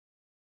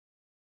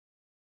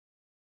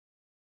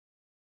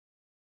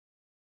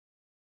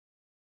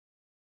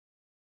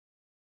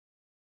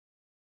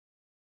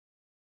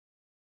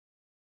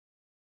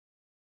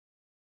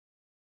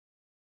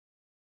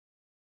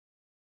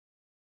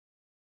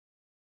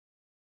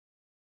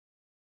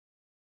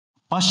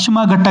ಪಶ್ಚಿಮ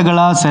ಘಟ್ಟಗಳ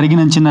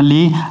ಸೆರಗಿನಂಚಿನಲ್ಲಿ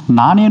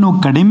ನಾನೇನು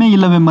ಕಡಿಮೆ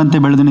ಇಲ್ಲವೆಂಬಂತೆ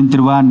ಬೆಳೆದು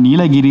ನಿಂತಿರುವ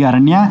ನೀಲಗಿರಿ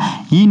ಅರಣ್ಯ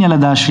ಈ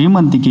ನೆಲದ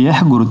ಶ್ರೀಮಂತಿಕೆಯ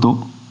ಗುರುತು,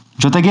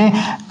 ಜೊತೆಗೆ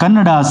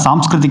ಕನ್ನಡ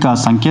ಸಾಂಸ್ಕೃತಿಕ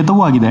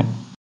ಸಂಕೇತವೂ ಆಗಿದೆ.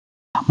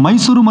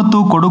 ಮೈಸೂರು ಮತ್ತು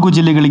ಕೊಡಗು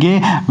ಜಿಲ್ಲೆಗಳಿಗೆ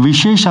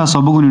ವಿಶೇಷ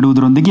ಸೊಬಗು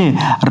ನೀಡುವುದರೊಂದಿಗೆ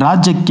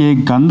ರಾಜ್ಯಕ್ಕೆ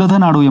ಗಂಧದ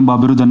ನಾಡು ಎಂಬ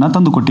ಬಿರುದನ್ನು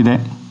ತಂದುಕೊಟ್ಟಿದೆ.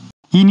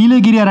 ಈ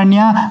ನೀಲಗಿರಿ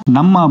ಅರಣ್ಯ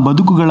ನಮ್ಮ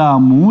ಬದುಕುಗಳ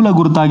ಮೂಲ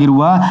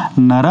ಗುರುತಾಗಿರುವ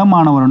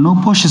ನರಮಾನವರನ್ನು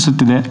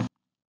ಪೋಷಿಸುತ್ತಿದೆ.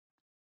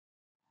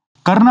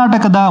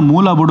 ಕರ್ನಾಟಕದ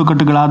ಮೂಲ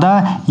ಬುಡಕಟ್ಟುಗಳಾದ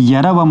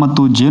ಯರವ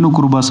ಮತ್ತು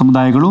ಜೇನುಕುರುಬ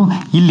ಸಮುದಾಯಗಳು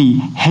ಇಲ್ಲಿ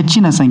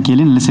ಹೆಚ್ಚಿನ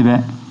ಸಂಖ್ಯೆಯಲ್ಲಿ ನೆಲೆಸಿವೆ.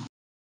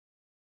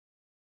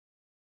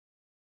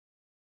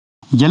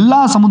 ಎಲ್ಲ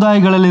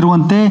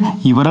ಸಮುದಾಯಗಳಲ್ಲಿರುವಂತೆ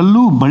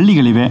ಇವರಲ್ಲೂ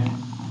ಬಳ್ಳಿಗಳಿವೆ.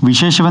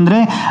 ವಿಶೇಷವೆಂದರೆ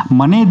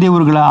ಮನೆ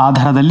ದೇವರುಗಳ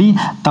ಆಧಾರದಲ್ಲಿ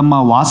ತಮ್ಮ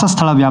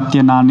ವಾಸಸ್ಥಳ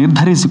ವ್ಯಾಪ್ತಿಯನ್ನು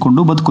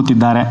ನಿರ್ಧರಿಸಿಕೊಂಡು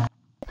ಬದುಕುತ್ತಿದ್ದಾರೆ.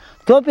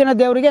 ತೋಪಿನ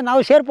ದೇವರಿಗೆ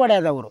ನಾವು ಸೇರ್ಪಡೆ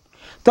ಆದವರು,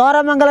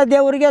 ತೋರಮಂಗಲ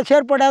ದೇವರಿಗೆ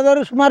ಸೇರ್ಪಡೆ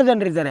ಆದವರು ಸುಮಾರು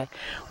ಜನರಿದ್ದಾರೆ.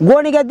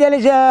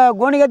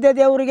 ಗೋಣಿಗದ್ದೆ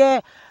ದೇವರಿಗೆ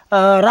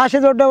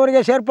ರಾಶದೊಡ್ಡವರಿಗೆ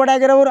ಸೇರ್ಪಡೆ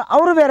ಆಗಿರೋರು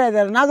ಅವರು ಬೇರೆ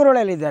ಇದ್ದಾರೆ.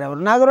 ನಾಗರಹೊಳೆಯಲ್ಲಿದ್ದಾರೆ ಅವರು,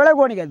 ನಾಗರಹೊಳೆ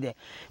ಗೋಣಿಗದ್ದೆ.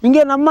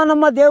 ಹಿಂಗೆ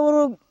ನಮ್ಮ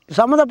ದೇವರು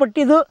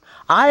ಸಂಬಂಧಪಟ್ಟಿದ್ದು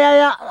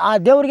ಆಯಾಯ ಆ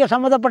ದೇವರಿಗೆ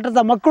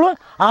ಸಂಬಂಧಪಟ್ಟಂಥ ಮಕ್ಕಳು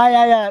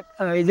ಆಯಾಯ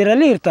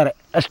ಇದರಲ್ಲಿ ಇರ್ತಾರೆ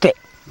ಅಷ್ಟೇ.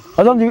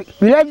 ಅದೊಂದು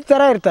ವಿಲೇಜ್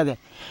ಥರ ಇರ್ತದೆ.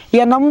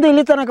 ಈಗ ನಮ್ಮದು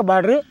ಇಲ್ಲಿ ತನಕ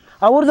ಬಾಡ್ರಿ,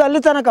 ಅವ್ರದ್ದು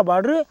ಅಲ್ಲಿ ತನಕ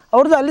ಬಾಡ್ರಿ,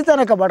 ಅವ್ರದ್ದು ಅಲ್ಲಿ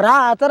ತನಕ ಬಾಡ್ರಿ,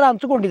 ಆ ಥರ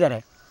ಹಂಚ್ಕೊಂಡಿದ್ದಾರೆ.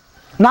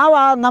 ನಾವು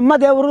ನಮ್ಮ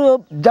ದೇವರು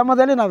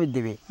ಜಮದಲ್ಲಿ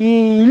ನಾವಿದ್ದೀವಿ. ಈ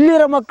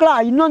ಇಲ್ಲಿರೋ ಮಕ್ಕಳು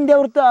ಇನ್ನೊಂದು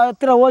ದೇವ್ರ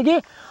ಹತ್ರ ಹೋಗಿ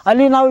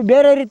ಅಲ್ಲಿ ನಾವು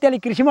ಬೇರೆ ರೀತಿಯಲ್ಲಿ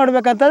ಕೃಷಿ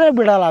ಮಾಡಬೇಕಂತಂದರೆ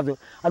ಬಿಡಲ್ಲ.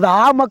 ಅದು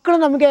ಆ ಮಕ್ಕಳು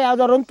ನಮಗೆ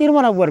ಯಾವುದಾದ್ರು ಒಂದು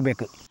ತೀರ್ಮಾನಕ್ಕೆ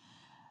ಬರಬೇಕು.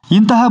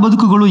 ಇಂತಹ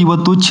ಬದುಕುಗಳು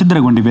ಇವತ್ತು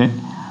ಛಿದ್ರಗೊಂಡಿವೆ.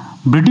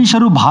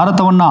 ಬ್ರಿಟಿಷರು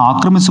ಭಾರತವನ್ನು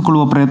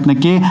ಆಕ್ರಮಿಸಿಕೊಳ್ಳುವ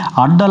ಪ್ರಯತ್ನಕ್ಕೆ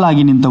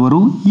ಅಡ್ಡಲಾಗಿ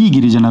ನಿಂತವರು ಈ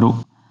ಗಿರಿಜನರು.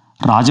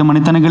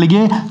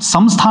 ರಾಜಮನೆತನಗಳಿಗೆ,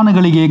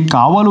 ಸಂಸ್ಥಾನಗಳಿಗೆ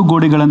ಕಾವಲು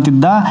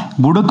ಗೋಡೆಗಳಂತಿದ್ದ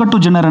ಬುಡಕಟ್ಟು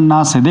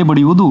ಜನರನ್ನು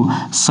ಸೆದೆಬಡಿಯುವುದು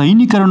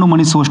ಸೈನಿಕರನ್ನು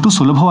ಮಣಿಸುವಷ್ಟು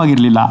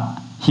ಸುಲಭವಾಗಿರಲಿಲ್ಲ.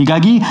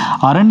 ಹೀಗಾಗಿ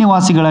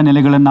ಅರಣ್ಯವಾಸಿಗಳ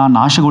ನೆಲೆಗಳನ್ನು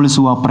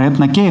ನಾಶಗೊಳಿಸುವ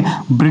ಪ್ರಯತ್ನಕ್ಕೆ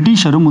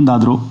ಬ್ರಿಟಿಷರು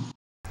ಮುಂದಾದರು.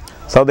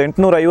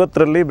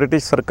 1850ರಲ್ಲಿ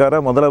ಬ್ರಿಟಿಷ್ ಸರ್ಕಾರ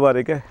ಮೊದಲ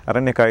ಬಾರಿಗೆ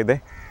ಅರಣ್ಯ ಕಾಯ್ದೆ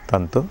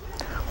ತಂತು.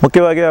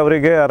 ಮುಖ್ಯವಾಗಿ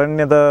ಅವರಿಗೆ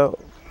ಅರಣ್ಯದ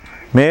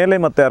ಮೇಲೆ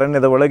ಮತ್ತು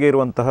ಅರಣ್ಯದ ಒಳಗೆ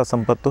ಇರುವಂತಹ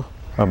ಸಂಪತ್ತು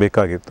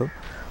ಬೇಕಾಗಿತ್ತು.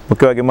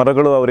 ಮುಖ್ಯವಾಗಿ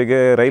ಮರಗಳು, ಅವರಿಗೆ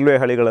ರೈಲ್ವೆ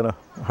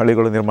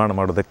ಹಳಿಗಳು ನಿರ್ಮಾಣ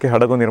ಮಾಡೋದಕ್ಕೆ,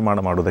 ಹಡಗು ನಿರ್ಮಾಣ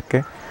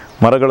ಮಾಡೋದಕ್ಕೆ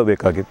ಮರಗಳು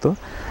ಬೇಕಾಗಿತ್ತು.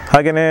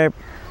 ಹಾಗೆಯೇ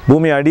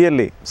ಭೂಮಿಯ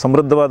ಅಡಿಯಲ್ಲಿ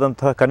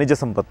ಸಮೃದ್ಧವಾದಂತಹ ಖನಿಜ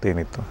ಸಂಪತ್ತು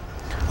ಏನಿತ್ತು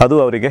ಅದು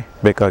ಅವರಿಗೆ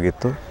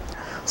ಬೇಕಾಗಿತ್ತು.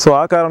 ಸೊ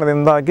ಆ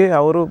ಕಾರಣದಿಂದಾಗಿ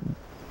ಅವರು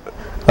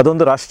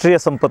ಅದೊಂದು ರಾಷ್ಟ್ರೀಯ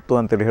ಸಂಪತ್ತು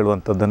ಅಂತೇಳಿ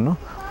ಹೇಳುವಂಥದ್ದನ್ನು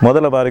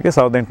ಮೊದಲ ಬಾರಿಗೆ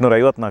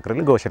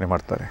 1854ರಲ್ಲಿ ಘೋಷಣೆ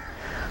ಮಾಡ್ತಾರೆ.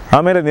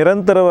 ಆಮೇಲೆ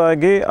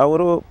ನಿರಂತರವಾಗಿ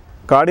ಅವರು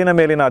ಕಾಡಿನ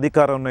ಮೇಲಿನ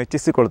ಅಧಿಕಾರವನ್ನು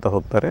ಹೆಚ್ಚಿಸಿಕೊಳ್ತಾ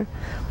ಹೋಗ್ತಾರೆ.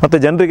 ಮತ್ತು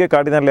ಜನರಿಗೆ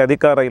ಕಾಡಿನಲ್ಲಿ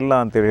ಅಧಿಕಾರ ಇಲ್ಲ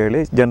ಅಂತೇಳಿ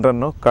ಹೇಳಿ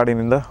ಜನರನ್ನು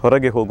ಕಾಡಿನಿಂದ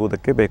ಹೊರಗೆ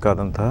ಹೋಗುವುದಕ್ಕೆ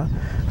ಬೇಕಾದಂತಹ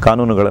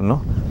ಕಾನೂನುಗಳನ್ನು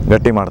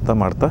ಗಟ್ಟಿ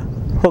ಮಾಡ್ತಾ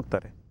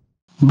ಹೋಗ್ತಾರೆ.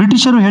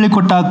 ಬ್ರಿಟಿಷರು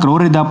ಹೇಳಿಕೊಟ್ಟ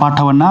ಕ್ರೌರ್ಯದ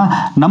ಪಾಠವನ್ನು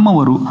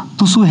ನಮ್ಮವರು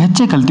ತುಸು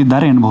ಹೆಚ್ಚೇ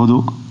ಕಲಿತಿದ್ದಾರೆ ಎನ್ನಬಹುದು.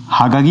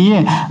 ಹಾಗಾಗಿಯೇ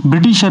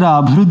ಬ್ರಿಟಿಷರ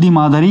ಅಭಿವೃದ್ಧಿ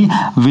ಮಾದರಿ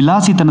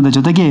ವಿಲಾಸಿತನದ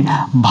ಜೊತೆಗೆ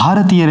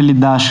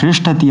ಭಾರತೀಯರಲ್ಲಿದ್ದ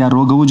ಶ್ರೇಷ್ಠತೆಯ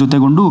ರೋಗವು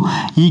ಜೊತೆಗೊಂಡು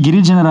ಈ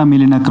ಗಿರಿಜನರ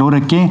ಮೇಲಿನ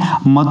ಕ್ರೌರ್ಯಕ್ಕೆ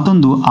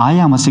ಮತ್ತೊಂದು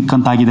ಆಯಾಮ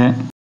ಸಿಕ್ಕಂತಾಗಿದೆ.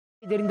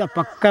 ಇದರಿಂದ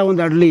ಪಕ್ಕ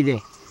ಒಂದು ಅಡ್ಲು ಇದೆ,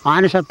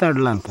 ಆನೆಸತ್ತ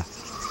ಅಡ್ಲ ಅಂತ.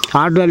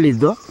 ಆ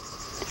ಅಡ್ಲಲ್ಲಿದ್ದು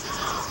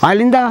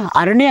ಅಲ್ಲಿಂದ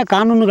ಅರಣ್ಯ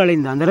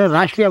ಕಾನೂನುಗಳಿಂದ, ಅಂದರೆ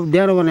ರಾಷ್ಟ್ರೀಯ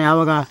ಉದ್ಯಾನವನ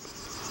ಯಾವಾಗ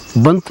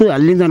ಬಂತು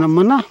ಅಲ್ಲಿಂದ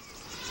ನಮ್ಮನ್ನು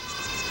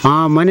ಆ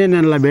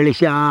ಮನೆಯನ್ನೆಲ್ಲ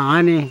ಬೆಳೆಸಿ, ಆ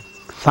ಆನೆ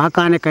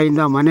ಸಾಕಾನೆ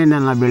ಕೈಯಿಂದ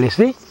ಮನೆಯನ್ನೆಲ್ಲ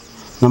ಬೆಳೆಸಿ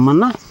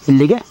ನಮ್ಮನ್ನು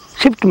ಇಲ್ಲಿಗೆ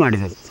ಶಿಫ್ಟ್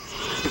ಮಾಡಿದರು.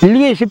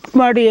 ಇಲ್ಲಿಗೆ ಶಿಫ್ಟ್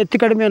ಮಾಡಿ ಹೆಚ್ಚು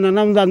ಕಡಿಮೆ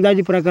ನನ್ನೊಂದು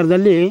ಅಂದಾಜು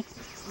ಪ್ರಕಾರದಲ್ಲಿ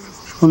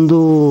ಒಂದು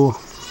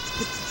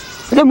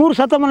 3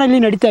 ಶತಮಾನ ಇಲ್ಲಿ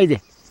ನಡೀತಾ ಇದೆ.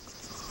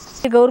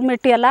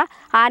 ಗೌರ್ಮೆಂಟ್ ಎಲ್ಲ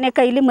ಆನೆ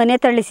ಕೈಲಿ ಮನೆ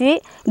ತಳಿಸಿ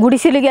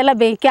ಗುಡಿಸಲಿಗೆಲ್ಲ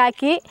ಬೆಂಕಿ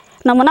ಹಾಕಿ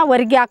ನಮ್ಮನ್ನು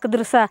ಹೊರಗೆ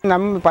ಹಾಕಿದ್ರು ಸರ್.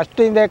 ನಮ್ಮ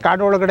ಫಸ್ಟಿಂದ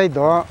ಕಾಡು ಒಳಗಡೆ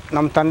ಇದ್ದು,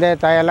 ನಮ್ಮ ತಂದೆ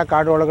ತಾಯಿ ಎಲ್ಲ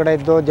ಕಾಡು ಒಳಗಡೆ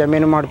ಇದ್ದು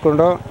ಜಮೀನು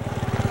ಮಾಡಿಕೊಂಡು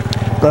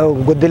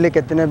ಗುದ್ದಿಲಿ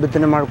ಕೆತ್ತನೆ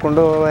ಬಿತ್ತನೆ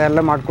ಮಾಡಿಕೊಂಡು ಎಲ್ಲ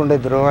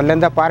ಮಾಡ್ಕೊಂಡಿದ್ರು.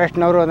 ಅಲ್ಲಿಂದ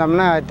ಫಾರೆಸ್ಟ್ನವರು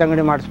ನಮ್ಮನ್ನ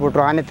ಎತ್ತಂಗಡಿ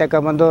ಮಾಡಿಸ್ಬಿಟ್ರು. ಆನೆ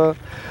ತಗೊಬಂದು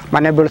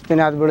ಮನೆ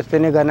ಬೀಳಿಸ್ತೀನಿ, ಅದು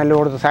ಬೀಳಿಸ್ತೀನಿ, ಗನ್ನಲ್ಲಿ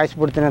ಹೊಡೆದು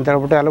ಸಾಯಿಸ್ಬಿಡ್ತೀನಿ ಅಂತ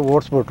ಹೇಳ್ಬಿಟ್ಟು ಎಲ್ಲ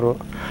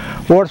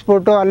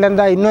ಓಡಿಸ್ಬಿಟ್ಟು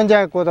ಅಲ್ಲಿಂದ ಇನ್ನೊಂದು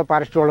ಜಾಗಕ್ಕೆ ಹೋದ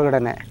ಫಾರೆಸ್ಟ್ ಒಳಗಡೆ.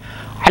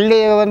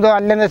 ಅಲ್ಲಿಂದ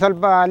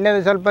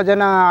ಸ್ವಲ್ಪ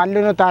ಜನ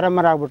ಅಲ್ಲಿನೂ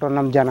ತಾರಮರ ಆಗ್ಬಿಟ್ರು.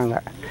 ನಮ್ಮ ಜನಾಂಗ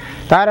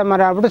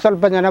ತಾರಮರ ಆಗ್ಬಿಟ್ಟು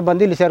ಸ್ವಲ್ಪ ಜನ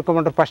ಬಂದು ಇಲ್ಲಿ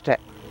ಸೇರ್ಕೊಂಬಿಟ್ರು. ಫಸ್ಟೇ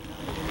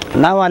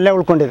ನಾವು ಅಲ್ಲೇ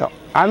ಉಳ್ಕೊಂಡಿದ್ದೋ.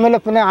 ಆಮೇಲೆ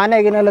ಪುನಃ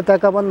ಆನೆಗಿನೆಲ್ಲ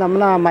ತಗೊಬಂದು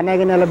ನಮ್ಮನ್ನ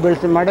ಮನೆಗಿನೆಲ್ಲ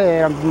ಬೀಳಿಸಿ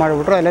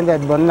ಮಾಡಿಬಿಟ್ರು. ಅಲ್ಲಿಂದ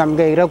ಅದು ಬಂದು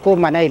ನಮಗೆ ಇರೋಕ್ಕೂ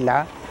ಮನೆ ಇಲ್ಲ,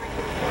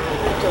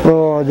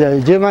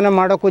 ಜೀವನ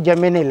ಮಾಡೋಕ್ಕೂ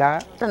ಜಮೀನಿಲ್ಲ.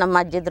 ನಮ್ಮ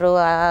ಅಜ್ಜಿದ್ರು,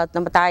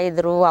 ನಮ್ಮ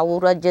ತಾಯಿದ್ರು,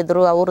 ಅವ್ರ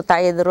ಅಜ್ಜಿದ್ರು, ಅವ್ರ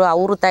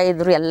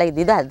ತಾಯಿದ್ರು ಎಲ್ಲ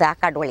ಇದ್ದಿದ್ದು ಅದು ಆ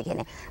ಕಾಡು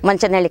ಒಳಗೇನೆ,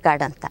 ಮಂಚನಹಳ್ಳಿ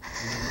ಕಾಡು ಅಂತ.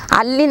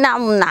 ಅಲ್ಲಿ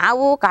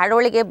ನಾವು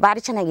ಕಾಡೊಳಗೆ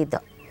ಭಾರಿ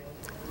ಚೆನ್ನಾಗಿದ್ದು.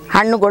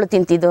 ಹಣ್ಣುಗಳು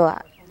ತಿಂತಿದ್ದು,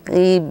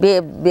 ಈ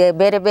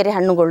ಬೇರೆ ಬೇರೆ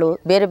ಹಣ್ಣುಗಳು,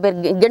 ಬೇರೆ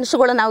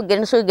ಗೆಣಸುಗಳು, ನಾವು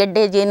ಗೆಣಸು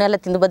ಗೆಡ್ಡೆ ಜೇನೆಲ್ಲ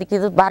ತಿಂದು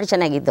ಬದುಕಿದ್ದು ಭಾರಿ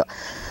ಚೆನ್ನಾಗಿದ್ದು.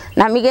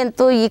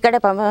 ನಮಗಂತೂ ಈ ಕಡೆ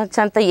ಪ್ರಪಂಚ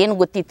ಅಂತ ಏನು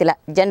ಗೊತ್ತಿತ್ತಿಲ್ಲ,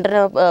 ಜನರ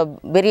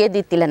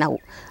ಬೆರೆಯೋದಿತ್ತಿಲ್ಲ. ನಾವು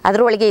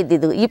ಅದರೊಳಗೆ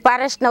ಇದ್ದಿದ್ದು. ಈ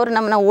ಫಾರೆಸ್ಟ್ನವರು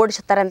ನಮ್ಮನ್ನ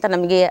ಓಡಿಸ್ತಾರೆ ಅಂತ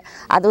ನಮಗೆ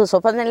ಅದು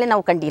ಸ್ವಪ್ನದಲ್ಲಿ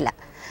ನಾವು ಕಂಡಿಲ್ಲ.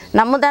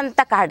 ನಮ್ಮದಂಥ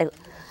ಕಾಡು,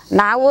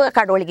 ನಾವು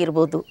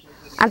ಕಾಡೊಳಗಿರ್ಬೋದು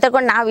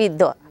ಅಂತಕೊಂಡು ನಾವು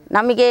ಇದ್ದು.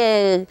 ನಮಗೆ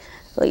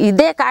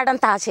ಇದೇ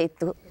ಕಾಡಂತ ಆಸೆ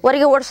ಇತ್ತು.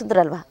 ಹೊರಗೆ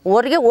ಓಡಿಸಿದ್ರಲ್ವ,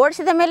 ಹೊರಗೆ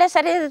ಓಡಿಸಿದ ಮೇಲೆ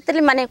ಸರಿ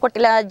ರೀತಿಯಲ್ಲಿ ಮನೆ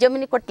ಕೊಟ್ಟಿಲ್ಲ,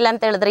 ಜಮೀನು ಕೊಟ್ಟಿಲ್ಲ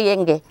ಅಂತ ಹೇಳಿದ್ರೆ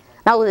ಹೆಂಗೆ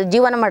ನಾವು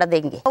ಜೀವನ ಮಾಡೋದು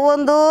ಹೆಂಗೆ?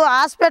 ಒಂದು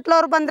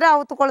ಹಾಸ್ಪಿಟ್ಲವ್ರು ಬಂದರೆ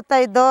ಅವತ್ಕೊಳ್ತಾ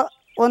ಇದ್ದೋ,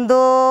 ಒಂದು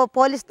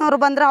ಪೊಲೀಸ್ನವ್ರು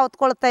ಬಂದರೆ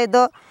ಅವತ್ಕೊಳ್ತಾ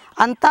ಇದ್ದೋ.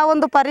 ಅಂಥ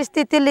ಒಂದು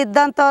ಪರಿಸ್ಥಿತಿಲಿ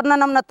ಇದ್ದಂಥವ್ರನ್ನ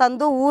ನಮ್ಮನ್ನ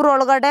ತಂದು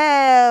ಊರೊಳಗಡೆ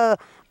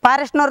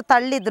ಫಾರೆಸ್ಟ್ನವ್ರು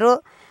ತಳ್ಳಿದ್ರು.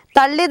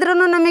 ತಳ್ಳಿದ್ರೂ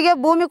ನಮಗೆ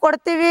ಭೂಮಿ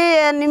ಕೊಡ್ತೀವಿ,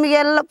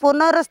 ನಿಮಗೆಲ್ಲ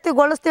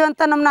ಪುನರ್ವಸತಿಗೊಳಿಸ್ತೀವಿ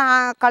ಅಂತ ನಮ್ಮನ್ನ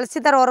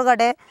ಕಳಿಸಿದ್ದಾರೆ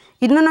ಹೊರಗಡೆ.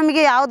 ಇನ್ನೂ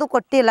ನಮಗೆ ಯಾವುದು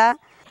ಕೊಟ್ಟಿಲ್ಲ.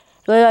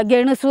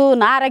 ಗೆಣಸು,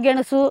 ನಾರ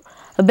ಗೆಣಸು,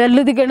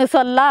 ಬೆಲ್ಲದ ಗೆಣಸು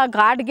ಅಲ್ಲ,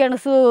 ಗಾಡ್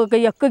ಗೆಣಸು,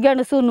 ಎಕ್ಕು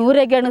ಗೆಣಸು,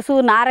 ನೂರೆ ಗೆಣಸು,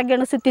 ನಾರ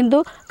ಗೆಣಸು ತಿಂದು,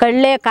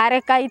 ಕಳ್ಳೆ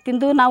ಕಾರೆಕಾಯಿ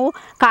ತಿಂದು ನಾವು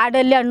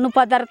ಕಾಡಲ್ಲಿ ಹಣ್ಣು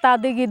ಪದಾರ್ಥ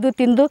ಅದು ಇದು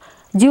ತಿಂದು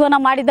ಜೀವನ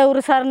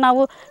ಮಾಡಿದವರು ಸರ್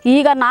ನಾವು.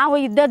 ಈಗ ನಾವು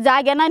ಇದ್ದ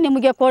ಜಾಗನ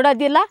ನಿಮಗೆ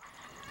ಕೊಡೋದಿಲ್ಲ.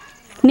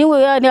 ನೀವು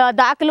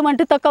ದಾಖಲು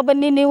ಮಂಟಿ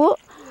ತಗೊಬನ್ನಿ,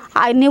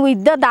 ನೀವು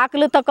ಇದ್ದ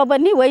ದಾಖಲು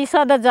ತಗೊಬನ್ನಿ,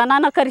 ವಯಸ್ಸಾದ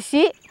ಜನನ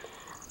ಕರೆಸಿ,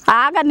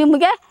 ಆಗ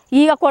ನಿಮಗೆ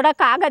ಈಗ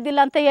ಕೊಡೋಕ್ಕಾಗೋದಿಲ್ಲ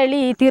ಅಂತ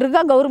ಹೇಳಿ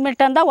ತಿರ್ಗಾ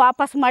ಗೌರ್ಮೆಂಟಿಂದ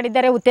ವಾಪಸ್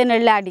ಮಾಡಿದ್ದಾರೆ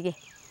ಉತ್ತೇನಹಳ್ಳಿ ಹಾಡಿಗೆ.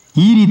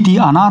 ಈ ರೀತಿ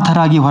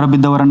ಅನಾಥರಾಗಿ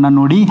ಹೊರಬಿದ್ದವರನ್ನು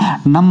ನೋಡಿ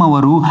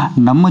ನಮ್ಮವರು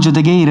ನಮ್ಮ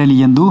ಜೊತೆಗೇ ಇರಲಿ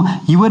ಎಂದು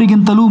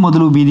ಇವರಿಗಿಂತಲೂ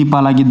ಮೊದಲು ಬೀದಿ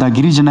ಪಾಲಾಗಿದ್ದ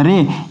ಗಿರಿಜನರೇ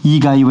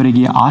ಈಗ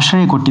ಇವರಿಗೆ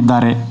ಆಶ್ರಯ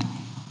ಕೊಟ್ಟಿದ್ದಾರೆ.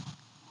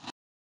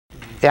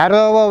 ಯಾರೋ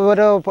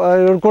ಒಬ್ಬರು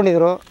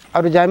ಹಿಡ್ಕೊಂಡಿದ್ರು,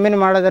 ಅವರು ಜಮೀನು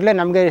ಮಾಡೋದ್ರಲ್ಲೇ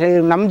ನಮಗೆ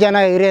ನಮ್ಮ ಜನ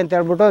ಇರಿ ಅಂತ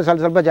ಹೇಳ್ಬಿಟ್ಟು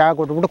ಸ್ವಲ್ಪ ಜಾಗ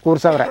ಕೊಟ್ಬಿಟ್ಟು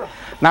ಕೂರ್ಸವ್ರೆ.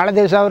 ನಾಳೆ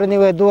ದಿವಸ ಅವರು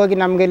ನೀವು ಎದ್ದು ಹೋಗಿ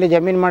ನಮಗೆ ಇಲ್ಲಿ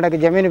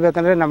ಜಮೀನು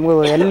ಬೇಕಂದರೆ ನಮಗೂ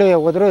ಎಲ್ಲೂ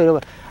ಹೋದರೂ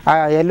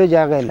ಎಲ್ಲೂ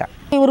ಜಾಗ ಇಲ್ಲ.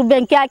 ಇವರು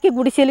ಬೆಂಕಿ ಹಾಕಿ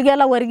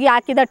ಗುಡಿಸಿಲಿಗೆಲ್ಲ ಹೊರಗೆ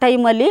ಹಾಕಿದ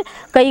ಟೈಮಲ್ಲಿ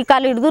ಕೈ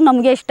ಕಾಲು ಹಿಡಿದು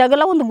ನಮಗೆ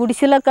ಇಷ್ಟಾಗಲ್ಲ ಒಂದು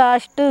ಗುಡಿಸಿಲಕ್ಕೆ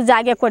ಅಷ್ಟು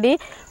ಜಾಗ ಕೊಡಿ,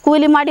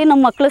 ಕೂಲಿ ಮಾಡಿ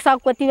ನಮ್ಮ ಮಕ್ಕಳು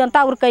ಸಾಕೋತೀವಿ ಅಂತ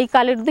ಅವ್ರು ಕೈ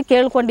ಕಾಲು ಹಿಡಿದು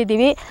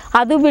ಕೇಳ್ಕೊಂಡಿದ್ದೀವಿ.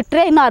 ಅದು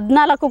ಬಿಟ್ಟರೆ ಇನ್ನು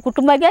 14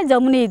 ಕುಟುಂಬಕ್ಕೆ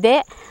ಜಮೀನು ಇದೆ.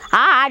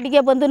 ಆ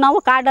ಹಾಡಿಗೆ ಬಂದು ನಾವು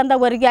ಕಾಡಂದ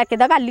ಹೊರಗೆ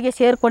ಹಾಕಿದಾಗ ಅಲ್ಲಿಗೆ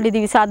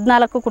ಸೇರ್ಕೊಂಡಿದ್ದೀವಿ.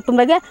 14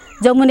 ಕುಟುಂಬಕ್ಕೆ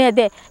ಜಮೀನು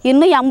ಇದೆ.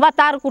 ಇನ್ನು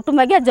 86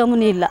 ಕುಟುಂಬಕ್ಕೆ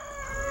ಜಮೀನು ಇಲ್ಲ.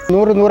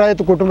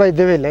 100-150 ಕುಟುಂಬ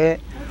ಇದ್ದೇವೆ ಇಲ್ಲಿ.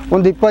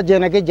 ಒಂದು 20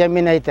 ಜನಕ್ಕೆ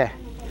ಜಮೀನು ಐತೆ,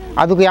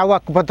 ಅದಕ್ಕೆ ಯಾವ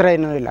ಹಕ್ಕುಪತ್ರ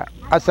ಏನೂ ಇಲ್ಲ,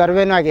 ಅದು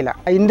ಸರ್ವೇನೂ ಆಗಿಲ್ಲ.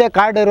 ಹಿಂದೆ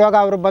ಕಾರ್ಡ್ ಇರುವಾಗ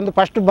ಅವರು ಬಂದು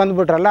ಫಸ್ಟ್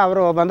ಬಂದುಬಿಟ್ರಲ್ಲ,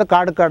 ಅವರು ಬಂದು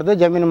ಕಾರ್ಡ್ ಕಡ್ದು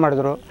ಜಮೀನು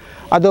ಮಾಡಿದ್ರು.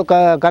 ಅದು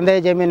ಕಂದಾಯ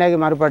ಜಮೀನಾಗಿ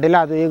ಮಾರ್ಪಾಡಿಲ್ಲ.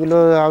 ಅದು ಈಗಲೂ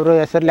ಅವ್ರ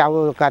ಹೆಸರಲ್ಲಿ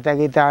ಯಾವ ಖಾತೆ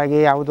ಗೀತೆ ಆಗಿ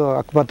ಯಾವುದು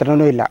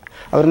ಹಕ್ಕುಪತ್ರನೂ ಇಲ್ಲ.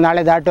 ಅವ್ರು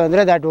ನಾಳೆ ದಾಟು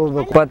ಅಂದರೆ ದಾಟಿ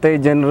ಹೋಗ್ಬೇಕು.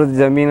 25 ಜನರ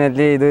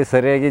ಜಮೀನಲ್ಲಿ ಇದು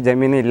ಸರಿಯಾಗಿ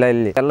ಜಮೀನು ಇಲ್ಲ.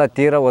 ಇಲ್ಲಿ ಎಲ್ಲ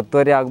ತೀರಾ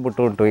ಒತ್ತುವರಿ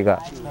ಆಗ್ಬಿಟ್ಟು ಉಂಟು. ಈಗ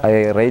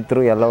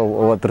ರೈತರು ಎಲ್ಲ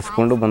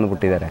ಒತ್ತರಿಸ್ಕೊಂಡು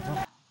ಬಂದುಬಿಟ್ಟಿದ್ದಾರೆ.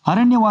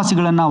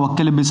 ಅರಣ್ಯವಾಸಿಗಳನ್ನು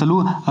ಒಕ್ಕಲೆಬ್ಬಿಸಲು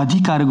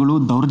ಅಧಿಕಾರಿಗಳು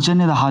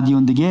ದೌರ್ಜನ್ಯದ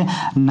ಹಾದಿಯೊಂದಿಗೆ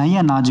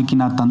ನಯ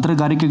ನಾಜುಕಿನ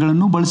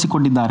ತಂತ್ರಗಾರಿಕೆಗಳನ್ನು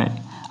ಬಳಸಿಕೊಂಡಿದ್ದಾರೆ.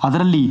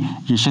 ಅದರಲ್ಲಿ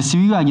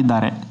ಯಶಸ್ವಿಯೂ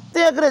ಆಗಿದ್ದಾರೆ.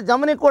 10 ಎಕರೆ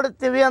ಜಮೀನು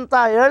ಕೊಡ್ತೀವಿ ಅಂತ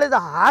ಹೇಳಿದ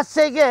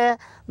ಆಸೆಗೆ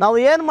ನಾವು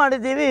ಏನು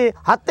ಮಾಡಿದ್ದೀವಿ,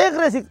 10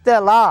 ಎಕರೆ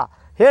ಸಿಗ್ತಾಯಿಲ್ಲ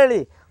ಹೇಳಿ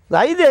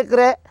 5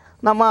 ಎಕರೆ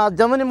ನಮ್ಮ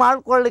ಜಮೀನು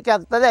ಮಾಡ್ಕೊಳ್ಳಿಕ್ಕೆ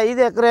ಆಗ್ತದೆ.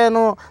 5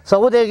 ಎಕರೆನು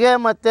ಸೌದೆಗೆ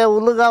ಮತ್ತು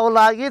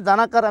ಹುಲ್ಲುಗಾವಲಾಗಿ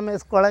ದನಕರ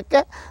ಮೇಯಿಸ್ಕೊಳ್ಳೋಕ್ಕೆ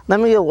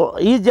ನಮಗೆ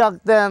ಈಜಿ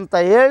ಆಗ್ತದೆ ಅಂತ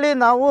ಹೇಳಿ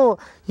ನಾವು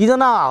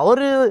ಇದನ್ನು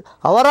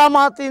ಅವರ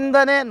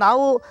ಮಾತಿಂದನೇ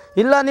ನಾವು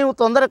ಇಲ್ಲ ನೀವು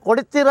ತೊಂದರೆ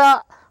ಕೊಡ್ತೀರಾ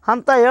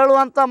ಅಂತ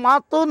ಹೇಳುವಂಥ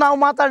ಮಾತು ನಾವು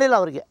ಮಾತಾಡಿಲ್ಲ.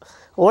 ಅವರಿಗೆ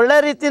ಒಳ್ಳೆ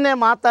ರೀತಿಯೇ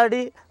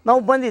ಮಾತಾಡಿ ನಾವು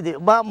ಬಂದಿದ್ದೀವಿ.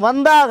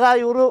 ಬಂದಾಗ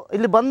ಇವರು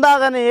ಇಲ್ಲಿ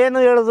ಬಂದಾಗನೇ ಏನು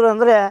ಹೇಳಿದ್ರು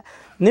ಅಂದರೆ,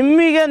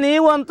 ನಿಮಗೆ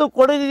ನೀವಂತೂ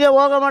ಕೊಡಗಿಗೆ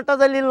ಹೋಗೋ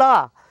ಮಟ್ಟದಲ್ಲಿಲ್ಲ,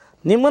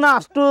 ನಿಮ್ಮನ್ನ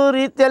ಅಷ್ಟು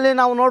ರೀತಿಯಲ್ಲಿ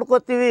ನಾವು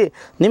ನೋಡ್ಕೋತೀವಿ,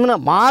 ನಿಮ್ಮನ್ನ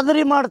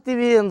ಮಾದರಿ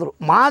ಮಾಡ್ತೀವಿ ಅಂದರು.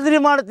 ಮಾದರಿ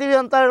ಮಾಡ್ತೀವಿ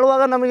ಅಂತ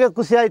ಹೇಳುವಾಗ ನಮಗೆ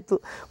ಖುಷಿ ಆಯಿತು.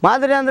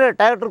 ಮಾದರಿ ಅಂದರೆ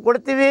ಟ್ರ್ಯಾಕ್ಟ್ರ್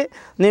ಕೊಡ್ತೀವಿ,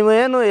 ನೀವು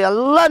ಏನು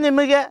ಎಲ್ಲ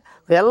ನಿಮಗೆ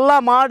ಎಲ್ಲ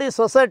ಮಾಡಿ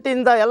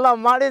ಸೊಸೈಟಿಯಿಂದ ಎಲ್ಲ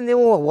ಮಾಡಿ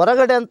ನೀವು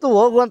ಹೊರಗಡೆ ಅಂತೂ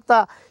ಹೋಗುವಂಥ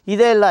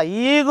ಇದೇ ಇಲ್ಲ.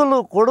 ಈಗಲೂ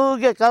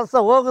ಕೊಡಗಿಗೆ ಕೆಲಸ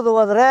ಹೋಗೋದು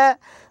ಹೋದರೆ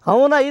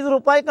ಅವನ 5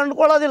 ರೂಪಾಯಿ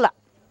ಕಂಡುಕೊಳ್ಳೋದಿಲ್ಲ.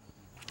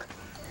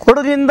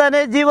 ಕೊಡಗಿಂದನೇ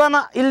ಜೀವನ.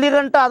 ಇಲ್ಲಿ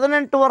ಗಂಟ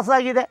 18 ವರ್ಷ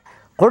ಆಗಿದೆ,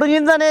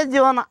 ಕೊಡಗಿಂದನೇ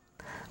ಜೀವನ.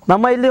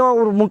 ನಮ್ಮ ಇಲ್ಲಿ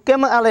ಅವರು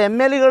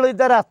MLAಗಳು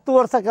ಇದ್ದಾರೆ, 10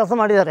 ವರ್ಷ ಕೆಲಸ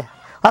ಮಾಡಿದ್ದಾರೆ,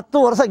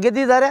 10 ವರ್ಷ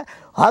ಗೆದ್ದಿದ್ದಾರೆ.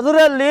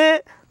 ಅದರಲ್ಲಿ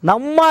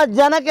ನಮ್ಮ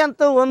ಜನಕ್ಕೆ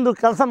ಅಂತೂ ಒಂದು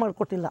ಕೆಲಸ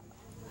ಮಾಡಿಕೊಟ್ಟಿಲ್ಲ.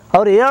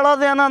 ಅವ್ರು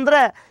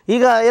ಹೇಳೋದೇನೆಂದರೆ,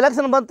 ಈಗ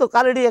ಎಲೆಕ್ಷನ್ ಬಂತು,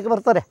 ಕಾಲಿಡಿಯೋಕ್ಕೆ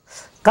ಬರ್ತಾರೆ.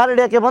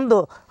 ಕಾಲಿಡಿಯೋಕ್ಕೆ ಬಂದು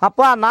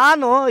ಅಪ್ಪ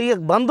ನಾನು ಈಗ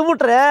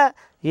ಬಂದುಬಿಟ್ರೆ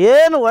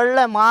ಏನು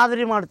ಒಳ್ಳೆ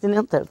ಮಾದರಿ ಮಾಡ್ತೀನಿ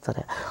ಅಂತ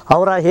ಹೇಳ್ತಾರೆ.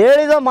 ಅವರ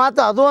ಹೇಳಿದ ಮಾತು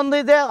ಅದು ಒಂದು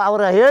ಇದೆ.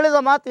 ಅವರ ಹೇಳಿದ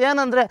ಮಾತು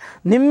ಏನಂದರೆ,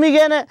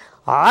 ನಿಮಗೇನೆ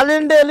ಆಲ್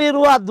ಇಂಡಿಯಲ್ಲಿ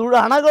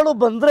ಹಣಗಳು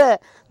ಬಂದರೆ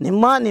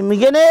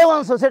ನಿಮಗೇನೇ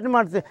ಒಂದು ಸೊಸೈಟಿ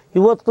ಮಾಡ್ತೀವಿ.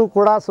 ಇವತ್ತು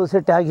ಕೂಡ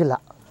ಸೊಸೈಟಿ ಆಗಿಲ್ಲ,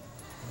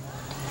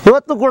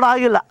 ಇವತ್ತು ಕೂಡ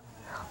ಆಗಿಲ್ಲ.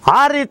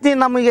 ಆ ರೀತಿ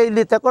ನಮಗೆ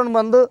ಇಲ್ಲಿ ತಗೊಂಡು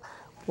ಬಂದು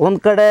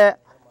ಒಂದು ಕಡೆ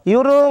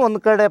ಇವರು, ಒಂದು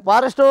ಕಡೆ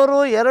ಫಾರೆಸ್ಟ್ ಅವರು,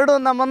 2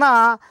 ನಮ್ಮನ್ನು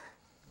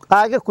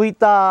ಹಾಗೆ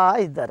ಕುಯ್ತಾ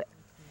ಇದ್ದಾರೆ.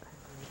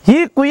 ಈ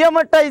ಕುಯ್ಯ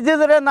ಮಟ್ಟ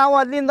ಇದ್ದಿದ್ರೆ ನಾವು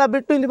ಅಲ್ಲಿಂದ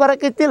ಬಿಟ್ಟು ಇಲ್ಲಿ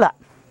ಬರೋಕ್ಕಿತ್ತಿಲ್ಲ.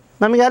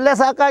 ನಮಗೆ ಅಲ್ಲೇ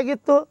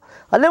ಸಾಕಾಗಿತ್ತು,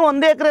 ಅಲ್ಲೇ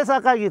 1 ಎಕರೆ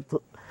ಸಾಕಾಗಿತ್ತು.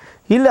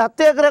 ಇಲ್ಲಿ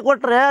 10 ಎಕರೆ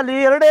ಕೊಟ್ಟರೆ ಅಲ್ಲಿ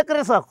 2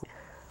 ಎಕರೆ ಸಾಕು.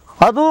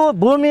 ಅದು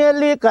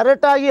ಭೂಮಿಯಲ್ಲಿ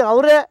ಕರೆಕ್ಟಾಗಿ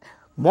ಅವರೇ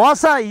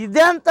ಮೋಸ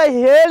ಇದೆ ಅಂತ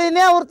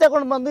ಹೇಳಿನೇ ಅವ್ರು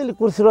ತಗೊಂಡು ಬಂದು ಇಲ್ಲಿ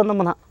ಕೂರಿಸಿರೋ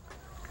ನಮ್ಮನ್ನು.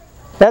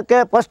 ಯಾಕೆ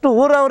ಫಸ್ಟು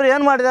ಊರವರು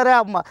ಏನು ಮಾಡಿದ್ದಾರೆ,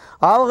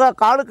 ಆವಾಗ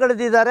ಕಾಡು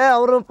ಕಳೆದಿದ್ದಾರೆ,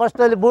 ಅವರು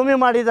ಫಸ್ಟಲ್ಲಿ ಭೂಮಿ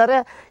ಮಾಡಿದ್ದಾರೆ.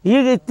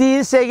 ಈಗ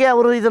ಇತ್ತೀಚೆಗೆ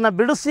ಅವರು ಇದನ್ನು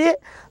ಬಿಡಿಸಿ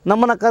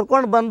ನಮ್ಮನ್ನು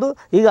ಕರ್ಕೊಂಡು ಬಂದು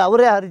ಈಗ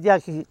ಅವರೇ ಅರ್ಜಿ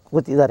ಹಾಕಿ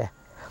ಕೂತಿದ್ದಾರೆ.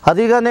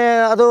 ಅದೀಗನೇ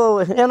ಅದು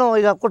ಏನೋ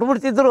ಈಗ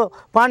ಕೊಟ್ಬಿಡ್ತಿದ್ರು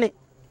ಪಾಣಿ.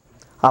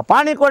 ಆ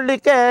ಪಾಣಿ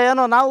ಕೊಡಲಿಕ್ಕೆ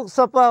ಏನೋ ನಾವು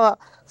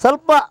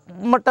ಸ್ವಲ್ಪ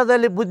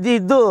ಮಟ್ಟದಲ್ಲಿ ಬುದ್ಧಿ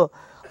ಇದ್ದು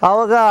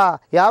ಆವಾಗ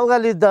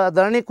ಯಾವಾಗಲ್ಲಿ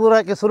ಧರಣಿ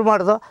ಕೂರೋಕ್ಕೆ ಶುರು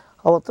ಮಾಡಿದೋ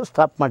ಅವತ್ತು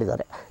ಸ್ಟಾಪ್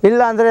ಮಾಡಿದ್ದಾರೆ.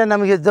 ಇಲ್ಲ ಅಂದರೆ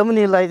ನಮಗೆ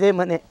ಜಮೀನು ಇಲ್ಲ, ಇದೇ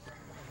ಮನೆ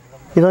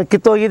ಇದು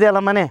ಕಿತ್ತೋಗಿದೆ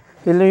ಅಲ್ಲ ಮನೆ.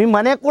 ಇಲ್ಲಿ ಈ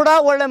ಮನೆ ಕೂಡ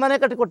ಒಳ್ಳೆ ಮನೆ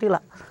ಕಟ್ಟಿಕೊಟ್ಟಿಲ್ಲ.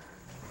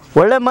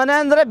 ಒಳ್ಳೆ ಮನೆ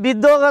ಅಂದರೆ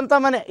ಬಿದ್ದೋಗಂಥ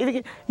ಮನೆ,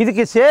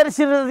 ಇದಕ್ಕೆ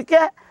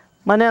ಸೇರಿಸಿರೋದಕ್ಕೆ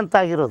ಮನೆ ಅಂತ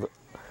ಆಗಿರೋದು.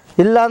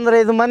 ಇಲ್ಲ ಅಂದರೆ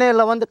ಇದು ಮನೆ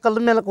ಇಲ್ಲ, ಒಂದು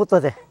ಕಲ್ಲು ಮೇಲೆ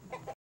ಕೂತದೆ.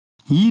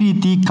 ಈ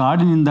ರೀತಿ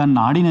ಕಾಡಿನಿಂದ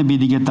ನಾಡಿನ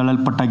ಬೀದಿಗೆ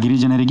ತಳ್ಳಲ್ಪಟ್ಟ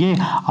ಗಿರಿಜನರಿಗೆ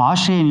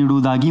ಆಶ್ರಯ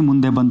ನೀಡುವುದಾಗಿ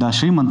ಮುಂದೆ ಬಂದ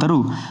ಶ್ರೀಮಂತರು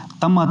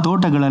ತಮ್ಮ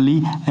ತೋಟಗಳಲ್ಲಿ,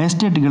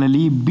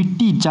 ಎಸ್ಟೇಟ್ಗಳಲ್ಲಿ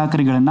ಬಿಟ್ಟಿ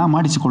ಚಾಕರಿಗಳನ್ನು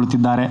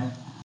ಮಾಡಿಸಿಕೊಳ್ಳುತ್ತಿದ್ದಾರೆ.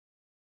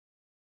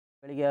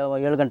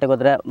 ಬೆಳಿಗ್ಗೆ 7 ಗಂಟೆಗೆ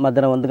ಹೋದರೆ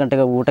ಮಧ್ಯಾಹ್ನ 1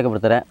 ಗಂಟೆಗೆ ಊಟಕ್ಕೆ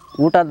ಬಿಡ್ತಾರೆ.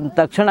 ಊಟ ಆದ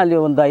ತಕ್ಷಣ ಅಲ್ಲಿ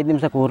ಒಂದು 5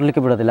 ನಿಮಿಷಕ್ಕೆ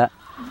ಉರ್ಲಿಕ್ಕೆ ಬಿಡೋದಿಲ್ಲ.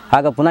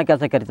 ಆಗ ಪುನಃ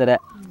ಕೆಲಸಕ್ಕೆ ಕರೀತಾರೆ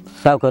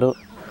ಸಾವುಕಾರು.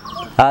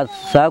 ಆ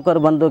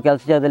ಸಾವುಕಾರು ಬಂದು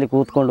ಕೆಲಸ ಜಾಗದಲ್ಲಿ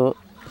ಕೂತ್ಕೊಂಡು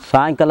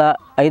ಸಾಯಂಕಾಲ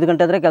 5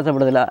 ಗಂಟೆ ಆದರೆ ಕೆಲಸ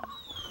ಬಿಡೋದಿಲ್ಲ.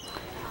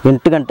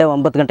 8 ಗಂಟೆ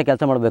 9 ಗಂಟೆ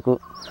ಕೆಲಸ ಮಾಡಬೇಕು.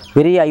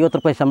 ಬರೀ 50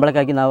 ರೂಪಾಯಿ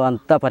ಸಂಬಳಕ್ಕಾಗಿ ನಾವು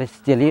ಅಂಥ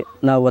ಪರಿಸ್ಥಿತಿಯಲ್ಲಿ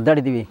ನಾವು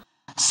ಒದ್ದಾಡಿದ್ದೀವಿ.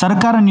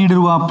 ಸರ್ಕಾರ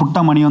ನೀಡಿರುವ ಪುಟ್ಟ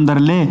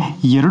ಮನೆಯೊಂದರಲ್ಲೇ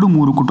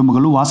 2-3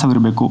 ಕುಟುಂಬಗಳು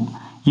ವಾಸವಿರಬೇಕು.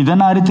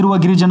 ಇದನ್ನು ಅರಿತಿರುವ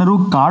ಗಿರಿಜನರು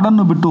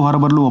ಕಾಡನ್ನು ಬಿಟ್ಟು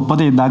ಹೊರಬರಲು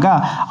ಒಪ್ಪದೇ ಇದ್ದಾಗ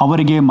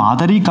ಅವರಿಗೆ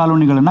ಮಾದರಿ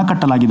ಕಾಲೋನಿಗಳನ್ನು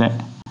ಕಟ್ಟಲಾಗಿದೆ.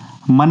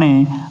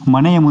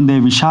 ಮನೆಯ ಮುಂದೆ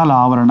ವಿಶಾಲ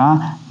ಆವರಣ,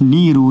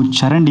 ನೀರು,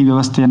 ಚರಂಡಿ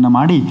ವ್ಯವಸ್ಥೆಯನ್ನು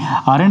ಮಾಡಿ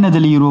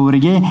ಅರಣ್ಯದಲ್ಲಿ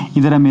ಇರುವವರಿಗೆ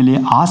ಇದರ ಮೇಲೆ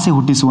ಆಸೆ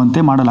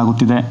ಹುಟ್ಟಿಸುವಂತೆ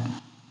ಮಾಡಲಾಗುತ್ತಿದೆ.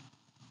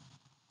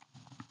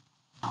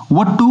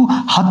 ಒಟ್ಟು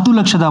 10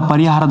 ಲಕ್ಷದ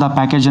ಪರಿಹಾರದ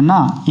ಪ್ಯಾಕೇಜನ್ನು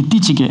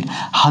ಇತ್ತೀಚೆಗೆ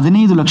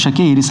 15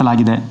 ಲಕ್ಷಕ್ಕೆ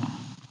ಏರಿಸಲಾಗಿದೆ.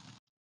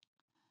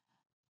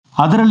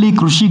 ಅದರಲ್ಲಿ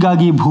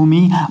ಕೃಷಿಗಾಗಿ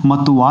ಭೂಮಿ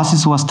ಮತ್ತು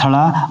ವಾಸಿಸುವ ಸ್ಥಳ,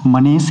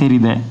 ಮನೆ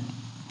ಸೇರಿದೆ.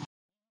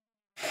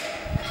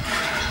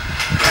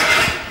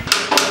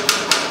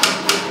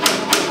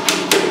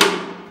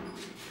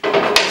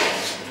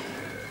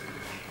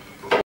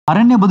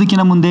 ಅರಣ್ಯ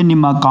ಬದುಕಿನ ಮುಂದೆ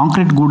ನಿಮ್ಮ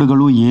ಕಾಂಕ್ರೀಟ್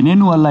ಗೂಡುಗಳು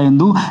ಏನೇನೂ ಅಲ್ಲ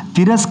ಎಂದು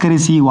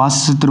ತಿರಸ್ಕರಿಸಿ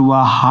ವಾಸಿಸುತ್ತಿರುವ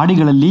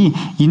ಹಾಡಿಗಳಲ್ಲಿ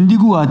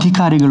ಇಂದಿಗೂ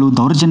ಅಧಿಕಾರಿಗಳು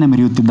ದೌರ್ಜನ್ಯ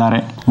ಮೆರೆಯುತ್ತಿದ್ದಾರೆ.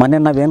 ಮನೆ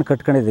ನಾವೇನು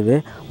ಕಟ್ಕೊಂಡಿದ್ದೀವಿ,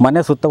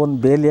 ಮನೆ ಸುತ್ತ ಒಂದು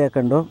ಬೇಲಿ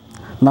ಹಾಕೊಂಡು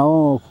ನಾವು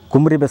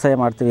ಕುಂಬರಿ ಬೇಸಾಯ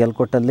ಮಾಡ್ತೀವಿ.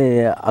 ಎಲ್ಕೊಟ್ಟಲ್ಲಿ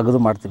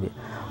ಅಗದು ಮಾಡ್ತೀವಿ.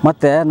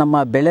 ಮತ್ತು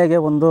ನಮ್ಮ ಬೆಳೆಗೆ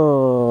ಒಂದು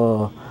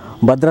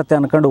ಭದ್ರತೆ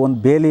ಅಂದ್ಕೊಂಡು ಒಂದು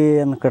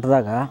ಬೇಲಿಯನ್ನು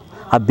ಕಟ್ಟಿದಾಗ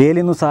ಆ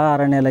ಬೇಲಿನೂ ಸಹ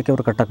ಅರಣ್ಯ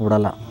ಇಲಾಖೆಯವರು ಕಟ್ಟಕ್ಕೆ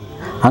ಬಿಡೋಲ್ಲ.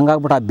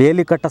 ಹಂಗಾಗ್ಬಿಟ್ಟು ಆ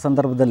ಬೇಲಿ ಕಟ್ಟೋ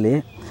ಸಂದರ್ಭದಲ್ಲಿ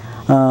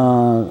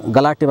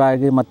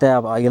ಗಲಾಟೆಯಾಗಿ ಮತ್ತು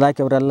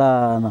ಇಲಾಖೆಯವರೆಲ್ಲ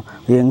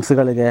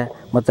ಹೆಂಗಸುಗಳಿಗೆ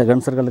ಮತ್ತು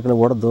ಗಂಡಸರುಗಳಿಗೆ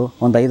ಹೊಡೆದು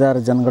ಒಂದು 5-6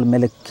 ಜನಗಳ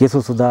ಮೇಲೆ ಕೇಸು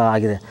ಸುಧಾ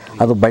ಆಗಿದೆ.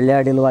 ಅದು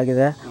ಬಳ್ಳಿಯಾಡಿಲೂ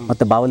ಆಗಿದೆ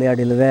ಮತ್ತು ಬಾವಲಿ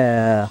ಆಡಿಲುವೇ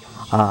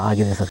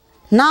ಆಗಿದೆ ಸರ್.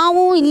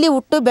 ನಾವು ಇಲ್ಲಿ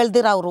ಹುಟ್ಟು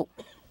ಬೆಳೆದಿರೋರು.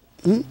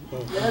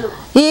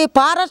 ಈ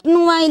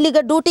ಫಾರೆಸ್ಟ್ನು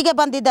ಇಲ್ಲಿಗೆ ಡ್ಯೂಟಿಗೆ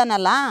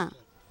ಬಂದಿದ್ದಾನಲ್ಲ,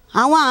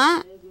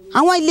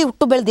 ಅವ ಇಲ್ಲಿ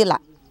ಹುಟ್ಟು ಬೆಳೆದಿಲ್ಲ.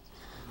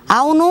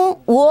 ಅವನು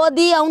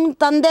ಓದಿ ಅವನ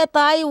ತಂದೆ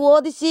ತಾಯಿ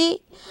ಓದಿಸಿ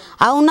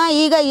ಅವನ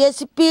ಈಗ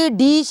SP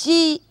DC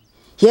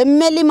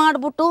ML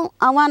ಮಾಡಿಬಿಟ್ಟು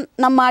ಅವ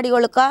ನಮ್ಮ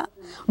ಮಾಡಿಗೊಳಕ್ಕೆ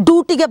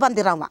ಡ್ಯೂಟಿಗೆ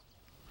ಬಂದಿರವ.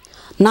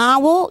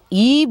 ನಾವು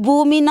ಈ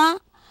ಭೂಮಿನ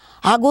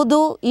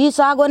ಅಗುದು ಈ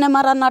ಸಾಗೋನೆ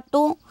ಮರ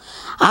ನಟ್ಟು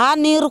ಆ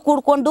ನೀರು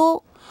ಕುಡ್ಕೊಂಡು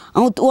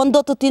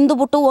ಒಂದೊತ್ತು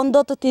ತಿಂದುಬಿಟ್ಟು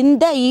ಒಂದೊತ್ತು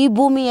ತಿಂದೆ ಈ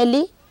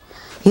ಭೂಮಿಯಲ್ಲಿ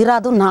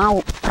ಇರೋದು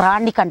ನಾವು.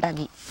 ಪ್ರಾಣಿ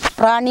ಕಂಡಾಗಿ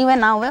ಪ್ರಾಣಿವೇ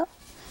ನಾವೇ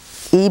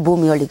ಈ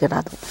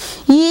ಭೂಮಿಯೊಳಗಿರೋದು.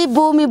 ಈ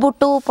ಭೂಮಿ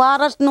ಬಿಟ್ಟು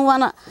ಫಾರೆಸ್ಟ್ನು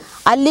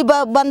ಅಲ್ಲಿ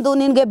ಬಂದು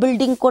ನಿನಗೆ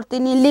ಬಿಲ್ಡಿಂಗ್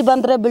ಕೊಡ್ತೀನಿ, ಇಲ್ಲಿ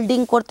ಬಂದರೆ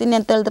ಬಿಲ್ಡಿಂಗ್ ಕೊಡ್ತೀನಿ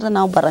ಅಂತ ಹೇಳಿದ್ರೆ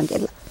ನಾವು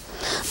ಬರೋಂಗಿಲ್ಲ.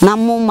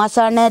 ನಮ್ಮ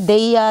ಮಸಾಣೆ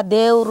ದೆಯ್ಯ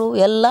ದೇವರು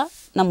ಎಲ್ಲ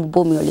ನಮ್ಮ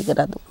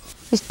ಭೂಮಿಯೊಳಗಿರೋದು.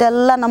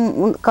 ಇಷ್ಟೆಲ್ಲ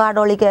ನಮ್ಮ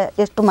ಕಾಡೊಳಗೆ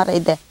ಎಷ್ಟು ಮರ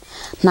ಇದೆ.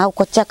 ನಾವು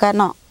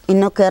ಕೊಚ್ಚಕ್ಕನೋ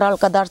ಇನ್ನೂ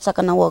ಕೇರಳಕ್ಕೆ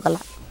ದಾಡ್ಸಕ್ಕೆ ನಾವು ಹೋಗಲ್ಲ.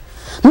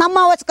 ನಮ್ಮ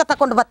ಅವಶ್ಯಕ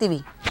ತಗೊಂಡು ಬರ್ತೀವಿ.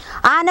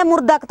 ಆನೆ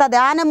ಮುರಿದಾಕ್ತದೆ,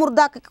 ಆನೆ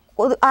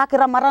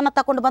ಹಾಕಿರೋ ಮರನ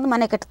ತಗೊಂಡು ಬಂದು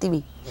ಮನೆ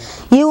ಕಟ್ತೀವಿ.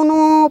 ಇವನು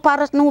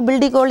ಫಾರೆಸ್ಟ್ನು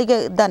ಬಿಲ್ಡಿಂಗ್ಗಳಿಗೆ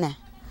ಇದ್ದಾನೆ.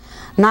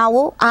 ನಾವು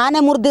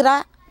ಆನೆ ಮುರಿದಿರ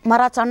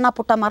ಮರ, ಸಣ್ಣ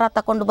ಪುಟ್ಟ ಮರ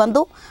ತಗೊಂಡು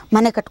ಬಂದು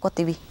ಮನೆ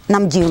ಕಟ್ಕೋತೀವಿ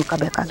ನಮ್ಮ ಜೀವನಕ್ಕೆ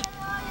ಬೇಕಾಗಿ.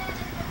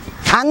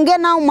 ಹಂಗೆ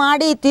ನಾವು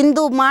ಮಾಡಿ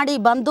ತಿಂದು ಮಾಡಿ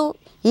ಬಂದು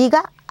ಈಗ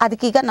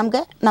ಅದಕ್ಕೀಗ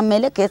ನಮಗೆ ನಮ್ಮ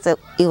ಮೇಲೆ ಕೇಸು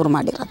ಇವ್ರು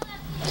ಮಾಡಿರೋದು.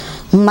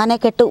 ಮನೆ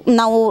ಕೆಟ್ಟು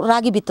ನಾವು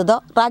ರಾಗಿ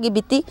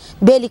ಬಿತ್ತಿ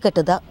ಬೇಲಿ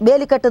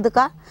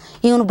ಕಟ್ಟೋದಕ್ಕೆ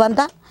ಇವನು ಬಂದ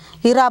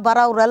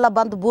ಬರೋರೆಲ್ಲ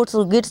ಬಂದು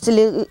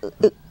ಗಿಡ್ಸಲಿ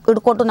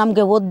ಹಿಡ್ಕೊಂಡು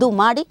ನಮಗೆ ಒದ್ದು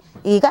ಮಾಡಿ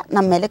ಈಗ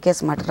ನಮ್ಮ ಮೇಲೆ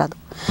ಕೇಸ್ ಮಾಡಿರೋದು.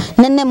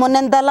 ನಿನ್ನೆ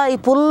ಮೊನ್ನೆಂದೆಲ್ಲ ಈ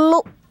ಫುಲ್ಲು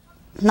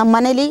ನಮ್ಮ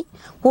ಮನೇಲಿ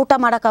ಊಟ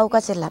ಮಾಡೋಕ್ಕೆ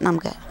ಅವಕಾಶ ಇಲ್ಲ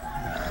ನಮಗೆ.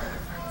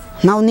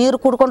 ನಾವು ನೀರು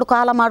ಕುಡ್ಕೊಂಡು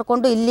ಕಾಲ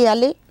ಮಾಡಿಕೊಂಡು ಇಲ್ಲಿ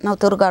ಅಲ್ಲಿ ನಾವು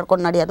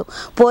ತಿರುಗಾಡ್ಕೊಂಡು ನಡೆಯೋದು.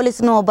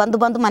 ಪೊಲೀಸ್ನು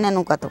ಬಂದು ಮನೆ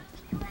ನುಗ್ಗೋದು.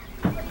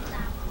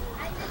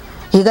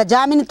 ಈಗ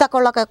ಜಾಮೀನು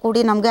ತಗೊಳ್ಳೋಕೆ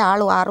ಕೂಡಿ ನಮಗೆ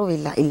ಆರು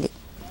ಇಲ್ಲ ಇಲ್ಲಿ.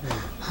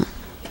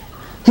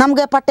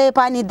 ನಮಗೆ ಪಟ್ಟೆ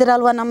ಪಾನಿ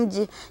ಇದ್ದಿರಲ್ವ ನಮ್ಮ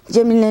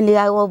ಜಮೀನಲ್ಲಿ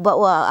ಒಬ್ಬ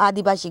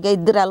ಆದಿವಾಸಿಗೆ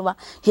ಇದ್ದಿರಲ್ವ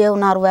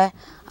ಹೇವನಾರ್ವೆ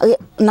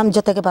ನಮ್ಮ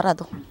ಜೊತೆಗೆ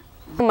ಬರೋದು.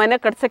 ಮನೆ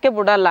ಕಟ್ಸೋಕ್ಕೆ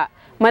ಬಿಡಲ್ಲ.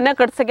 ಮನೆ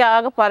ಕಟ್ಸೋಕ್ಕೆ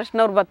ಆಗ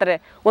ಫಾರೆಸ್ಟ್ನವ್ರು ಬರ್ತಾರೆ,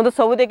 ಒಂದು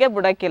ಸೌದೆಗೆ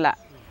ಬಿಡೋಕ್ಕಿಲ್ಲ.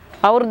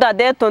 ಅವ್ರದ್ದು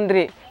ಅದೇ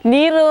ತೊಂದರೆ.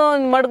 ನೀರು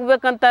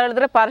ಮಡಗಬೇಕಂತ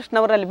ಹೇಳಿದ್ರೆ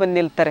ಫಾರೆಸ್ಟ್ನವ್ರು ಅಲ್ಲಿ ಬಂದು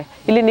ನಿಲ್ತಾರೆ.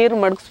 ಇಲ್ಲಿ ನೀರು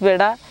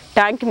ಮಡಗಿಸ್ಬೇಡ,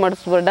 ಟ್ಯಾಂಕಿ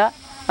ಮಡಗಿಸ್ಬೇಡ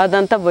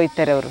ಅದಂತ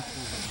ಬೈತಾರೆ ಅವರು.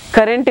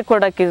 ಕರೆಂಟಿಗೆ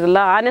ಕೊಡೋಕ್ಕಿಲ್ಲ,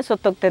 ಆನೆ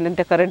ಸತ್ತೋಗ್ತೇನೆ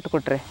ಅಂತ ಕರೆಂಟ್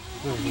ಕೊಟ್ಟರೆ.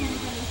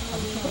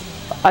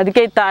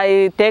 ಅದಕ್ಕೆ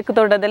ತೇಕು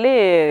ತೋಟದಲ್ಲಿ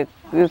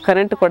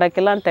ಕರೆಂಟ್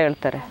ಕೊಡೋಕ್ಕಿಲ್ಲ ಅಂತ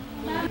ಹೇಳ್ತಾರೆ.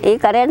 ಈ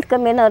ಕರೆಂಟ್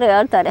ಕಂಬಿನವ್ರು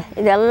ಹೇಳ್ತಾರೆ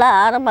ಇದೆಲ್ಲ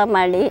ಆರಂಭ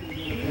ಮಾಡಿ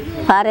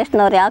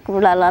ಫಾರೆಸ್ಟ್ನವ್ರು ಯಾಕೆ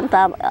ಬಿಡಲ್ಲ ಅಂತ.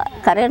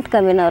 ಕರೆಂಟ್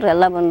ಕಂಬಿನವ್ರು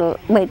ಎಲ್ಲ ಬಂದು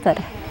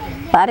ಬೈತಾರೆ.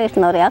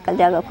 ಫಾರೆಸ್ಟ್ನವ್ರು ಯಾಕೆ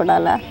ಜಾಗ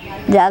ಕೊಡಲ್ಲ,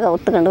 ಜಾಗ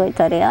ಉತ್ಕೊಂಡು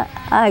ಹೋಗ್ತಾರೆ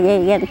ಹಾಗೆ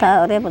ಹೀಗೆ ಅಂತ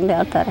ಅವರೇ ಬಂದು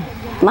ಹೇಳ್ತಾರೆ.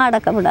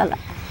 ಮಾಡೋಕ್ಕೆ ಬಿಡಲ್ಲ.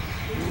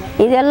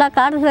 ಇದೆಲ್ಲ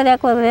ಕಾಡು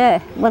ಸರಿಯಾಕೆ ಹೋದರೆ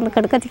ಬಂದು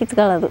ಕಡ್ಕತ್ತಿ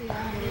ಕಿತ್ಕೊಳ್ಳೋದು.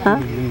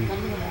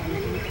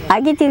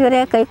 ಅಗಿತಿದ್ರೆ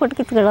ಕೈ ಕೊಟ್ಟು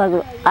ಕಿತ್ಕೊಳ್ಳೋದು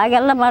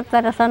ಹಾಗೆಲ್ಲ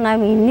ಮಾಡ್ತಾರೆ ಸರ್.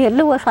 ನಾವು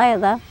ಇನ್ನೆಲ್ಲೂ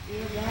ಸಾಯದ.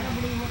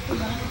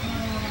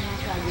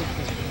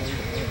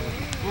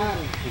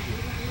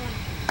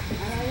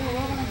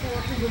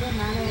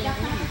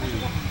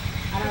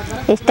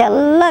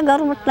 ഇഷ്ടല്ല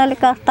ഗവൺമെന്റിನಲ್ಲಿ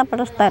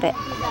കഷ്ടപ്പെടുത്ತಾರೆ.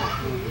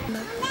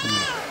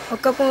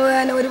 ഒക്കെ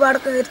ഒരുപാട്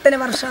ഇത്തനെ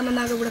വർഷമാണ്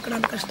നാഗ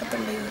കൊടുക്കണം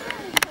കഷ്ടപ്പെട്ടത്.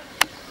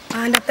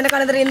 അതിൻ്റെ അത്തനെ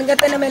കാലത്ത്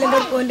ഇന്നത്തെ മേലെ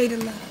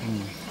പോകേണ്ടിയിരുന്നു.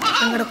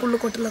 ഞങ്ങളുടെ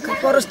കുള്ളുകൊട്ടിലൊക്കെ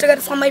ഫോറസ്റ്റുകാർ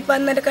സമയപ്പം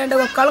എന്നിട്ട് കണ്ട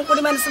ഒക്കാളും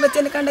കൂടി മനസ്സ് വെച്ച്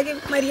എന്നെ കണ്ടെങ്കിൽ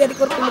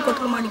മര്യാദയ്ക്ക് ഒരു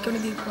കുള്ളുകൊട്ടിൽ മാണിക്കൊണ്ട്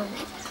ജീവിക്കും.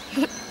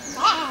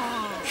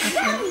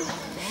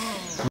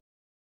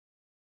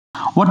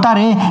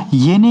 ಒಟ್ಟಾರೆ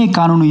ಏನೇ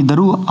ಕಾನೂನು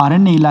ಇದ್ದರೂ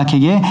ಅರಣ್ಯ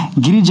ಇಲಾಖೆಗೆ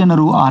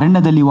ಗಿರಿಜನರು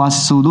ಅರಣ್ಯದಲ್ಲಿ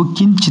ವಾಸಿಸುವುದು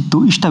ಕಿಂಚಿತ್ತೂ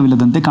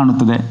ಇಷ್ಟವಿಲ್ಲದಂತೆ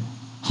ಕಾಣುತ್ತದೆ.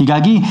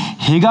 ಹೀಗಾಗಿ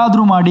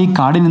ಹೇಗಾದರೂ ಮಾಡಿ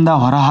ಕಾಡಿನಿಂದ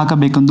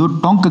ಹೊರಹಾಕಬೇಕೆಂದು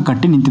ಟೊಂಕ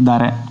ಕಟ್ಟಿ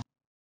ನಿಂತಿದ್ದಾರೆ.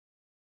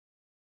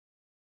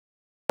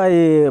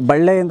 ಈ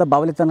ಬಳ್ಳೆಯಿಂದ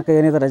ಬಾವಲಿ ತನಕ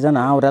ಏನಿದ್ದಾರೆ ಜನ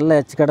ಅವರೆಲ್ಲ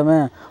ಹೆಚ್ಚು ಕಡಿಮೆ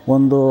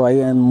ಒಂದು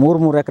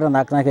 3 ಎಕರೆ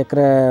 4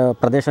 ಎಕರೆ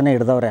ಪ್ರದೇಶನೇ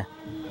ಹಿಡ್ದವ್ರೆ.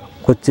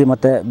 ಕೊಚ್ಚಿ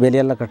ಮತ್ತು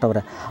ಬೇಲಿಯೆಲ್ಲ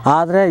ಕಟ್ಟವ್ರೆ.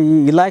 ಆದರೆ ಈ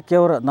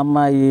ಇಲಾಖೆಯವರು,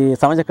 ನಮ್ಮ ಈ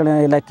ಸಮಾಜ ಕಲ್ಯಾಣ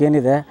ಇಲಾಖೆ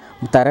ಏನಿದೆ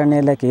ಮತ್ತು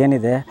ಅರಣ್ಯ ಇಲಾಖೆ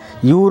ಏನಿದೆ,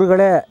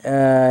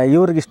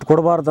 ಇವ್ರಿಗೆ ಇಷ್ಟು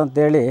ಕೊಡಬಾರ್ದು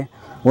ಅಂತೇಳಿ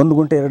 1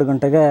 ಗಂಟೆ 2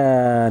 ಗಂಟೆಗೆ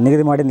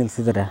ನಿಗದಿ ಮಾಡಿ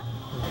ನಿಲ್ಲಿಸಿದ್ದಾರೆ.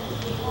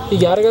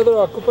 ಈಗ ಯಾರಿಗಾದರೂ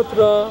ಹಕ್ಕುಪತ್ರ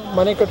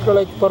ಮನೆ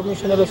ಕಟ್ಕೊಳ್ಳೋಕ್ಕೆ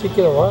ಪರ್ಮಿಷನ್ ಎಲ್ಲ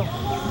ಸಿಕ್ಕಿದವ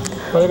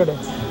ಒಳಗಡೆ?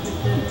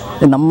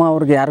 ನಮ್ಮ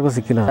ಅವ್ರಿಗೆ ಯಾರಿಗೂ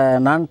ಸಿಕ್ಕಿಲ್ಲ.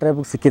 ನಾನ್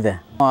ಟ್ರೈಬ್ಗೆ ಸಿಕ್ಕಿದೆ.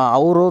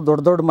 ಅವರು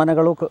ದೊಡ್ಡ ದೊಡ್ಡ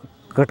ಮನೆಗಳು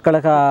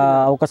ಕಟ್ಕೊಳ್ಳೋಕೆ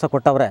ಅವಕಾಶ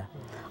ಕೊಟ್ಟವ್ರೆ.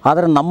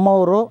 ಆದರೆ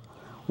ನಮ್ಮವರು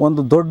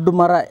ಒಂದು ದೊಡ್ಡ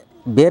ಮರ,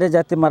 ಬೇರೆ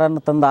ಜಾತಿ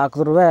ಮರನ ತಂದು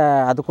ಹಾಕಿದ್ರೂ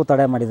ಅದಕ್ಕೂ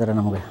ತಡೆ ಮಾಡಿದ್ದಾರೆ.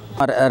 ನಮಗೆ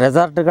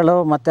ರೆಸಾರ್ಟ್ಗಳು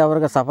ಮತ್ತು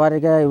ಅವ್ರಿಗೆ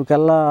ಸಫಾರಿಗೆ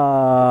ಇವಕ್ಕೆಲ್ಲ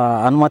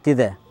ಅನುಮತಿ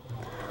ಇದೆ.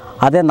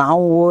 ಅದೇ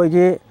ನಾವು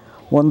ಹೋಗಿ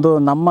ಒಂದು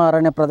ನಮ್ಮ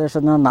ಅರಣ್ಯ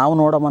ಪ್ರದೇಶನ ನಾವು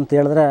ನೋಡೋಮಂತ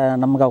ಹೇಳಿದ್ರೆ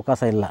ನಮ್ಗೆ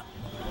ಅವಕಾಶ ಇಲ್ಲ.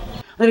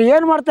 ಅಂದರೆ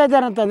ಏನು ಮಾಡ್ತಾ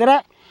ಇದ್ದಾರೆ ಅಂತಂದರೆ,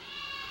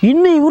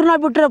 ಇನ್ನು ಇವ್ರನ್ನ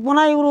ಬಿಟ್ಟರೆ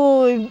ಪುನಃ ಇವರು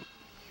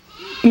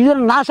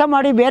ಇದನ್ನು ನಾಶ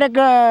ಮಾಡಿ ಬೇರೆ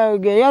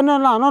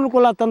ಏನೆಲ್ಲ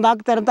ಅನಾನುಕೂಲ ತಂದು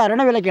ಹಾಕ್ತಾರೆ ಅಂತ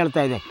ಅರಣ್ಯ ಇಲಾಖೆ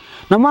ಹೇಳ್ತಾ ಇದೆ.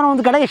 ನಮ್ಮನ್ನು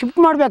ಒಂದು ಕಡೆಗೆ ಶಿಫ್ಟ್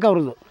ಮಾಡಬೇಕು.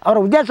 ಅವರ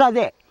ಉದ್ದೇಶ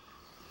ಅದೇ,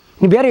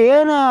 ಬೇರೆ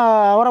ಏನು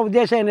ಅವರ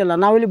ಉದ್ದೇಶ ಏನಿಲ್ಲ.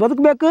 ನಾವಿಲ್ಲಿ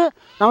ಬದುಕಬೇಕು,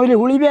 ನಾವಿಲ್ಲಿ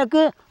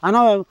ಉಳಿಬೇಕು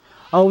ಅನ್ನೋ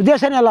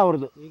ಉದ್ದೇಶನೇ ಅಲ್ಲ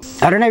ಅವ್ರದ್ದು.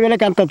 ಅರಣ್ಯ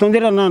ಇಲಾಖೆ ಅಂತ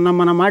ತೊಂದರೆ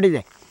ನಮ್ಮನ್ನು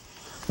ಮಾಡಿದೆ.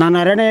 ನಾನು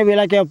ಅರಣ್ಯ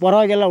ಇಲಾಖೆಯ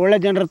ಪರವಾಗಿಲ್ಲ, ಒಳ್ಳೆ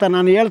ಜನರ ಹತ್ರ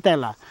ನಾನು ಹೇಳ್ತಾ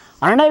ಇಲ್ಲ.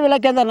 ಅರಣ್ಯ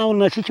ಇಲಾಖೆಯಿಂದ ನಾವು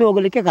ನಶಿಸಿ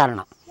ಹೋಗಲಿಕ್ಕೆ ಕಾರಣ.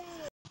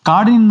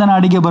 ಕಾಡಿನಿಂದ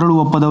ನಾಡಿಗೆ ಬರಲು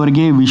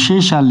ಒಪ್ಪದವರಿಗೆ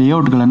ವಿಶೇಷ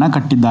ಲೇಔಟ್ಗಳನ್ನು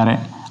ಕಟ್ಟಿದ್ದಾರೆ.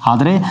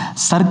 ಆದರೆ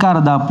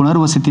ಸರ್ಕಾರದ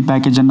ಪುನರ್ವಸತಿ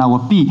ಪ್ಯಾಕೇಜನ್ನು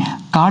ಒಪ್ಪಿ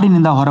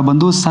ಕಾಡಿನಿಂದ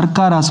ಹೊರಬಂದು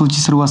ಸರ್ಕಾರ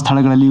ಸೂಚಿಸಿರುವ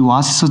ಸ್ಥಳಗಳಲ್ಲಿ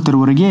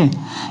ವಾಸಿಸುತ್ತಿರುವವರಿಗೆ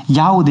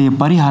ಯಾವುದೇ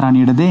ಪರಿಹಾರ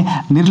ನೀಡದೆ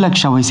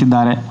ನಿರ್ಲಕ್ಷ್ಯ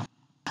ವಹಿಸಿದ್ದಾರೆ.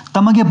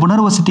 ತಮಗೆ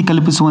ಪುನರ್ವಸತಿ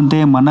ಕಲ್ಪಿಸುವಂತೆ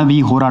ಮನವಿ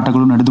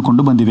ಹೋರಾಟಗಳು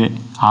ನಡೆದುಕೊಂಡು ಬಂದಿವೆ.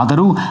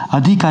 ಆದರೂ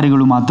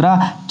ಅಧಿಕಾರಿಗಳು ಮಾತ್ರ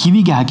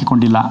ಕಿವಿಗೆ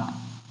ಹಾಕಿಕೊಂಡಿಲ್ಲ.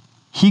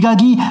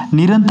 ಹೀಗಾಗಿ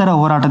ನಿರಂತರ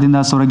ಹೋರಾಟದಿಂದ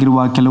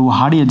ಸೊರಗಿರುವ ಕೆಲವು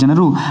ಹಾಡಿಯ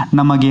ಜನರು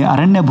ನಮಗೆ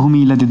ಅರಣ್ಯ ಭೂಮಿ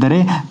ಇಲ್ಲದಿದ್ದರೆ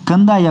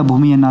ಕಂದಾಯ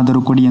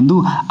ಭೂಮಿಯನ್ನಾದರೂ ಕೊಡಿ ಎಂದು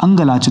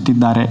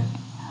ಅಂಗಲಾಚುತ್ತಿದ್ದಾರೆ.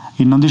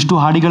 ಇನ್ನೊಂದಿಷ್ಟು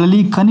ಹಾಡಿಗಳಲ್ಲಿ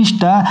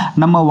ಕನಿಷ್ಠ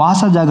ನಮ್ಮ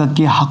ವಾಸ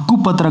ಜಾಗಕ್ಕೆ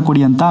ಹಕ್ಕುಪತ್ರ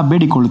ಕೊಡಿ ಅಂತ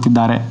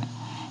ಬೇಡಿಕೊಳ್ಳುತ್ತಿದ್ದಾರೆ.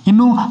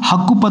 ಇನ್ನು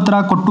ಹಕ್ಕುಪತ್ರ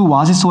ಕೊಟ್ಟು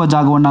ವಾಸಿಸುವ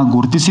ಜಾಗವನ್ನು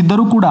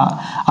ಗುರುತಿಸಿದ್ದರೂ ಕೂಡ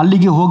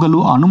ಅಲ್ಲಿಗೆ ಹೋಗಲು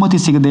ಅನುಮತಿ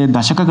ಸಿಗದೆ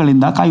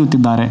ದಶಕಗಳಿಂದ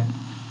ಕಾಯುತ್ತಿದ್ದಾರೆ.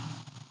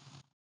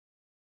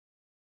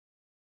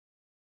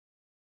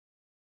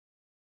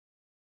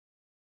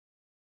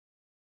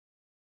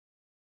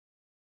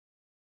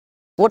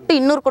 ಒಟ್ಟು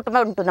 200 ಕುಟುಂಬ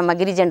ಉಂಟು ನಮ್ಮ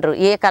ಗಿರಿಜನರು.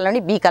 A colony,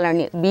 B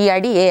colony, B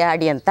ಆಡಿ, ಎ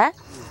ಆಡಿ ಅಂತ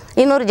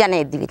 200 ಜನ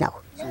ಇದ್ದೀವಿ ನಾವು.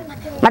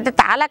 ಮತ್ತು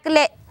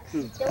ತಾಲೂಕಲ್ಲೇ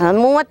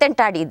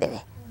 38 ಆಡಿ ಇದ್ದೇವೆ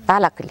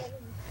ತಾಲೂಕಲ್ಲಿ.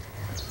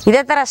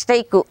 ಇದೇ ಥರ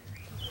ಸ್ಟ್ರೈಕು,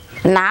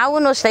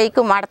 ನಾವು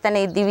ಸ್ಟ್ರೈಕು ಮಾಡ್ತಾನೆ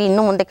ಇದ್ದೀವಿ.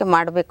 ಇನ್ನೂ ಮುಂದಕ್ಕೆ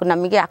ಮಾಡಬೇಕು.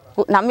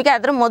 ನಮಗೆ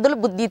ಅದ್ರ ಮೊದಲು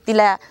ಬುದ್ಧಿ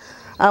ಇತ್ತಿಲ್ಲ.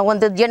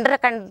 ಒಂದು ಜನರ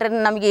ಕಂಡ್ರೆ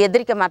ನಮಗೆ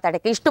ಹೆದರಿಕೆ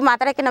ಮಾತಾಡೋಕ್ಕೆ, ಇಷ್ಟು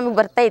ಮಾತಾಡೋಕ್ಕೆ ನಮಗೆ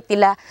ಬರ್ತಾ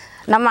ಇತ್ತಿಲ್ಲ.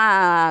 ನಮ್ಮ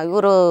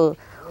ಇವರು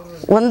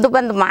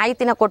ಬಂದು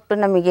ಮಾಹಿತಿನ ಕೊಟ್ಟು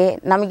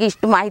ನಮಗೆ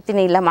ಇಷ್ಟು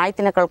ಮಾಹಿತಿನೇ ಇಲ್ಲ.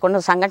 ಮಾಹಿತಿನ ಕಳ್ಕೊಂಡು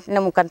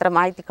ಸಂಘಟನೆ ಮುಖಾಂತರ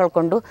ಮಾಹಿತಿ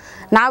ಕಳ್ಕೊಂಡು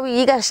ನಾವು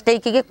ಈಗ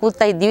ಸ್ಟ್ರೈಕಿಗೆ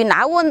ಕೂಗ್ತಾ ಇದ್ದೀವಿ.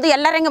 ನಾವು ಒಂದು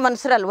ಎಲ್ಲರಂಗೆ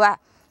ಮನುಷ್ಯರಲ್ವಾ,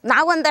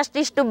 ನಾವೊಂದಷ್ಟು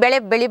ಇಷ್ಟು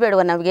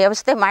ಬೆಳಿಬೇಡುವ, ನಮಗೆ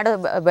ವ್ಯವಸ್ಥೆ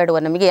ಮಾಡಬೇಡುವ,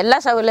 ನಮಗೆ ಎಲ್ಲ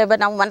ಸೌಲಭ್ಯ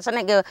ನಾವು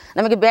ಮನಸ್ಸನಾಗೆ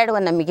ನಮಗೆ ಬೇಡುವ,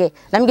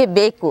 ನಮಗೆ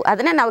ಬೇಕು.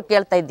 ಅದನ್ನೇ ನಾವು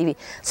ಕೇಳ್ತಾ ಇದ್ದೀವಿ.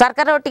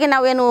 ಸರ್ಕಾರ ಒಟ್ಟಿಗೆ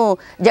ನಾವೇನು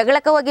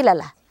ಜಗಳಕ್ಕೆ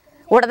ಹೋಗಿಲ್ಲಲ್ಲ,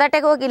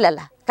 ಹೊಡೆದಾಟಕ್ಕೆ ಹೋಗಿಲ್ಲಲ್ಲ,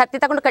 ಕತ್ತಿ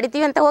ತಗೊಂಡು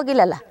ಕಡಿತೀವಿ ಅಂತ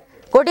ಹೋಗಿಲ್ಲಲ್ಲ.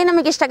 ಕೊಡಿ,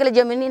 ನಮಗೆ ಇಷ್ಟಾಗಲ್ಲ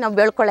ಜಮೀನು ನಾವು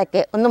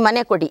ಬೆಳ್ಕೊಳ್ಳೋಕ್ಕೆ ಒಂದು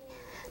ಮನೆ ಕೊಡಿ.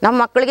 ನಮ್ಮ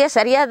ಮಕ್ಕಳಿಗೆ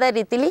ಸರಿಯಾದ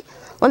ರೀತಿಲಿ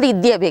ಒಂದು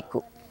ಇದ್ದೇ ಬೇಕು.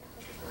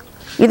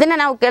 ಇದನ್ನು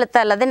ನಾವು ಕೇಳ್ತಾ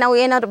ಇಲ್ಲ. ಅದೇ ನಾವು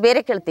ಏನಾದ್ರು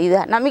ಬೇರೆ ಕೇಳ್ತೀವಿ.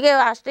 ನಮಗೆ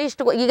ಅಷ್ಟು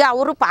ಇಷ್ಟು ಈಗ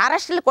ಅವರು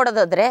ಫಾರೆಸ್ಟಲ್ಲಿ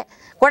ಕೊಡೋದಾದರೆ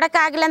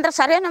ಕೊಡೋಕ್ಕಾಗಿಲ್ಲ ಅಂದರೆ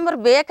ಸರ್ವೆ ನಂಬರ್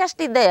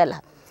ಬೇಕಷ್ಟು ಇದೆಯಲ್ಲ,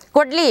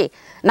 ಕೊಡಲಿ.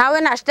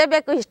 ನಾವೇನು ಅಷ್ಟೇ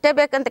ಬೇಕು ಇಷ್ಟೇ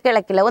ಬೇಕಂತ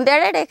ಕೇಳೋಕ್ಕಿಲ್ಲ. ಒಂದು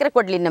 2 ಎಕರೆ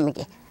ಕೊಡಲಿ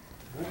ನಮಗೆ.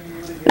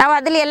 ನಾವು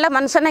ಅದಲ್ಲಿ ಎಲ್ಲ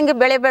ಮನುಷ್ಯನಂಗೆ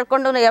ಬೆಳೆ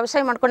ಬೆಳ್ಕೊಂಡು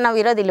ವ್ಯವಸಾಯ ಮಾಡ್ಕೊಂಡು ನಾವು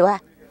ಇರೋದಿಲ್ವಾ?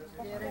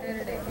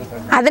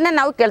 ಅದನ್ನು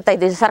ನಾವು ಕೇಳ್ತಾ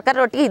ಇದ್ದೀವಿ.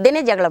 ಸರ್ಕಾರ ಒಟ್ಟಿಗೆ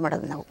ಇದೇನೇ ಜಗಳ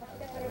ಮಾಡೋದು ನಾವು.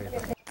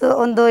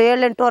 ಒಂದು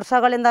 7-8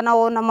 ವರ್ಷಗಳಿಂದ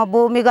ನಾವು ನಮ್ಮ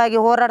ಭೂಮಿಗಾಗಿ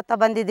ಹೋರಾಡ್ತಾ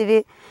ಬಂದಿದ್ದೀವಿ.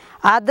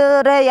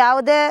 ಆದರೆ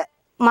ಯಾವುದೇ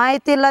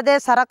ಮಾಹಿತಿ ಇಲ್ಲದೆ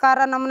ಸರ್ಕಾರ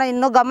ನಮ್ಮನ್ನ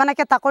ಇನ್ನೂ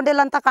ಗಮನಕ್ಕೆ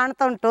ತಗೊಂಡಿಲ್ಲ ಅಂತ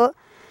ಕಾಣ್ತಾ ಉಂಟು.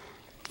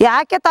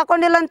 ಯಾಕೆ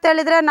ತಗೊಂಡಿಲ್ಲ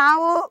ಅಂತೇಳಿದರೆ,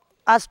 ನಾವು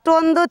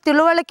ಅಷ್ಟೊಂದು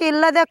ತಿಳುವಳಿಕೆ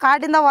ಇಲ್ಲದೆ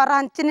ಕಾಡಿಂದ ಹೊರ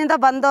ಹಂಚಿನಿಂದ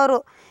ಬಂದವರು.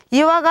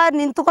 ಇವಾಗ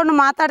ನಿಂತುಕೊಂಡು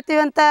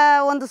ಮಾತಾಡ್ತೀವಿ ಅಂತ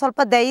ಒಂದು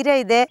ಸ್ವಲ್ಪ ಧೈರ್ಯ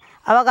ಇದೆ.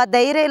 ಆವಾಗ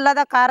ಧೈರ್ಯ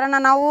ಇಲ್ಲದ ಕಾರಣ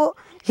ನಾವು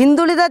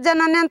ಹಿಂದುಳಿದ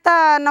ಜನನೇ ಅಂತ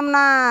ನಮ್ಮನ್ನ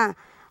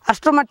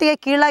ಅಷ್ಟರ ಮಟ್ಟಿಗೆ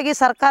ಕೀಳಾಗಿ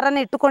ಸರ್ಕಾರನೇ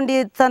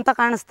ಇಟ್ಟುಕೊಂಡಿತ್ತು ಅಂತ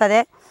ಕಾಣಿಸ್ತದೆ.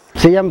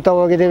 CM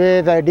ಹೋಗಿದ್ದೀವಿ,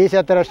 DC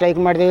ಹತ್ರ ಸ್ಟ್ರೈಕ್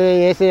ಮಾಡಿದ್ದೀವಿ,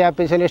 AC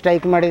ಆಫೀಸಲ್ಲಿ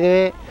ಸ್ಟ್ರೈಕ್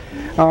ಮಾಡಿದ್ದೀವಿ,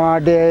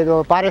 ಇದು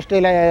ಫಾರೆಸ್ಟ್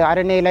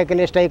ಅರಣ್ಯ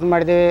ಇಲಾಖೆಯಲ್ಲಿ ಸ್ಟ್ರೈಕ್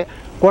ಮಾಡಿದ್ದೀವಿ.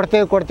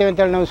 ಕೊಡ್ತೀವಿ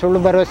ಅಂತೇಳಿ ನಾವು ಸುಳ್ಳು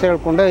ಭರವಸೆ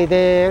ಹೇಳ್ಕೊಂಡು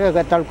ಇದೇ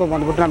ತಳ್ಕೊಂಡು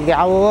ಬಂದ್ಬಿಟ್ಟು ನಮ್ಗೆ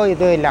ಯಾವ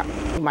ಇದು ಇಲ್ಲ.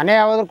 ಮನೆ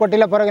ಯಾವಾದರೂ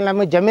ಕೊಟ್ಟಿಲ್ಲ ಪರವಾಗಿಲ್ಲ,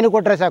 ನಮಗೆ ಜಮೀನು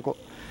ಕೊಟ್ಟರೆ ಸಾಕು.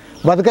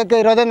 ಬದುಕಕ್ಕೆ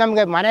ಇರೋದೇ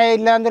ನಮಗೆ. ಮನೆ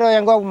ಇಲ್ಲ ಅಂದರೂ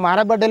ಹೆಂಗೋ ಮರ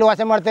ಬಡ್ಡೆಯಲ್ಲಿ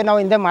ವಾಸ ಮಾಡ್ತೇವೆ ನಾವು.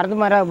 ಹಿಂದೆ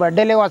ಮರ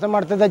ಬಡ್ಡೆಯಲ್ಲಿ ವಾಸ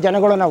ಮಾಡ್ತಿದ್ದ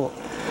ಜನಗಳು ನಾವು.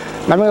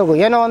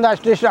 ನಮಗೆ ಏನೋ ಒಂದು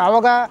ಅಷ್ಟಿಷ್ಟು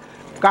ಆವಾಗ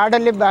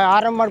ಕಾಡಲ್ಲಿ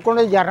ಆರಾಮ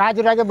ಮಾಡಿಕೊಂಡು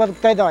ರಾಜರಾಗೆ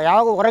ಬದುಕ್ತಾ ಇದ್ದಾವೆ.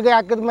 ಯಾವಾಗ ಹೊರಗೆ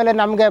ಹಾಕಿದ ಮೇಲೆ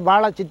ನಮಗೆ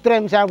ಭಾಳ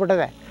ಚಿತ್ರಹಿಂಸೆ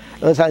ಆಗ್ಬಿಟ್ಟಿದೆ.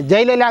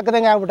 ಜೈಲಲ್ಲಿ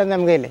ಹಾಕಿದಂಗೆ ಆಗ್ಬಿಟ್ಟಿದೆ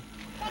ನಮಗೆ. ಇಲ್ಲಿ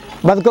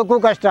ಬದುಕೋಕ್ಕೂ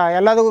ಕಷ್ಟ,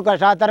 ಎಲ್ಲದಕ್ಕೂ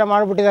ಕಷ್ಟ. ಆ ಥರ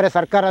ಮಾಡಿಬಿಟ್ಟಿದ್ದಾರೆ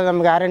ಸರ್ಕಾರ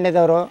ನಮಗೆ,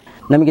 ಅರಣ್ಯದವರು.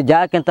 ನಮಗೆ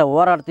ಜಾಗಕ್ಕೆ ಅಂತ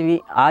ಹೋರಾಡ್ತೀವಿ.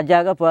 ಆ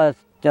ಜಾಗ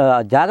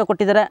ಜಾಗ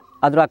ಕೊಟ್ಟಿದ್ದಾರೆ,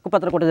 ಅದ್ರ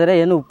ಹಕ್ಕುಪತ್ರ ಕೊಟ್ಟಿದ್ದಾರೆ.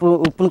 ಏನು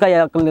ಉಪ್ಪಿನಕಾಯಿ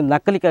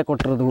ನಕಲಿಕಾಯಿ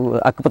ಕೊಟ್ಟಿರೋದು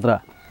ಹಕ್ಕುಪತ್ರ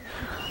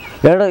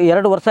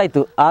 2 ವರ್ಷ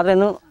ಆಯಿತು.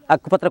 ಆದ್ರೂ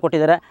ಹಕ್ಕುಪತ್ರ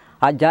ಕೊಟ್ಟಿದ್ದಾರೆ.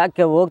 ಆ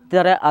ಜಾಗಕ್ಕೆ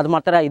ಹೋಗ್ತಾರೆ, ಅದು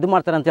ಮಾಡ್ತಾರೆ, ಇದು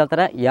ಮಾಡ್ತಾರೆ ಅಂತ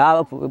ಹೇಳ್ತಾರೆ. ಯಾವ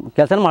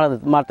ಕೆಲಸ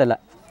ಮಾಡ್ತಾಯಿಲ್ಲ.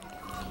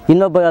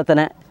 ಇನ್ನೊಬ್ಬ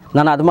ಹೇಳ್ತಾನೆ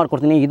ನಾನು ಅದು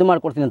ಮಾಡ್ಕೊಡ್ತೀನಿ, ಇದು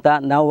ಮಾಡ್ಕೊಡ್ತೀನಿ ಅಂತ.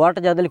 ನಾವು ಹೋರಾಟ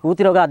ಜಾಗದಲ್ಲಿ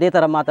ಕೂತಿರೋವಾಗ ಅದೇ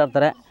ಥರ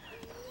ಮಾತಾಡ್ತಾರೆ.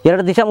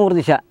 2 ದಿವಸ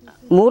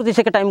 3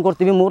 ದಿವಸಕ್ಕೆ ಟೈಮ್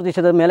ಕೊಡ್ತೀವಿ, 3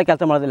 ದಿವಸದ ಮೇಲೆ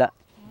ಕೆಲಸ ಮಾಡೋದಿಲ್ಲ.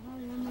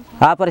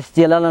 ಆ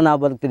ಪರಿಸ್ಥಿತಿಯೆಲ್ಲ ನಾವು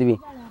ಬದುಕ್ತಿದ್ವಿ.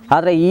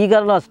 ಆದರೆ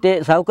ಈಗಲೂ ಅಷ್ಟೇ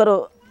ಸಾಹುಕಾರು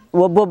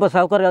ಒಬ್ಬೊಬ್ಬ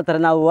ಸಾಹುಕಾರು ಹೇಳ್ತಾರೆ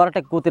ನಾವು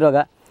ಹೋರಾಟಕ್ಕೆ ಕೂತಿರುವಾಗ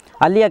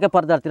ಅಲ್ಲಿ ಯಾಕೆ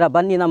ಪರದಾಡ್ತೀರಾ,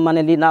 ಬನ್ನಿ ನಮ್ಮ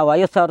ಮನೇಲಿ ನಾವು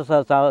 50,000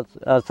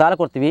 ಸಾಲ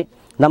ಕೊಡ್ತೀವಿ,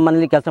 ನಮ್ಮ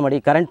ಮನೇಲಿ ಕೆಲಸ ಮಾಡಿ,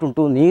 ಕರೆಂಟ್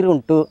ಉಂಟು, ನೀರು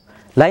ಉಂಟು,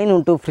 ಲೈನ್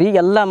ಉಂಟು, ಫ್ರೀ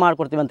ಎಲ್ಲ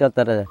ಮಾಡಿಕೊಡ್ತೀವಿ ಅಂತ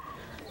ಹೇಳ್ತಾರೆ.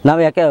 ನಾವು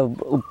ಯಾಕೆ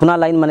ಪುನಃ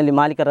ಲೈನ್ ಮನೇಲಿ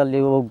ಮಾಲೀಕರಲ್ಲಿ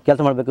ಹೋಗಿ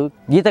ಕೆಲಸ ಮಾಡಬೇಕು?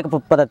 ಗೀತ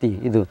ಪದ್ಧತಿ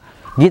ಇದು.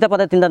 ಗೀತ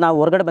ಪದ್ಧತಿಯಿಂದ ನಾವು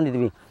ಹೊರಗಡೆ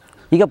ಬಂದಿದ್ವಿ.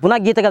 ಈಗ ಪುನಃ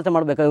ಗೀತ ಕೆಲಸ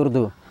ಮಾಡಬೇಕಾ?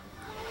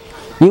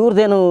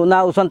 ಇವ್ರದ್ದೇನು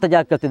ನಾವು ಸ್ವಂತ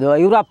ಜಾಗ ಕೇಳ್ತಿದ್ವು,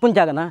 ಇವರು ಅಪ್ಪನ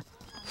ಜಾಗನ,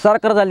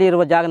 ಸರ್ಕಾರದಲ್ಲಿ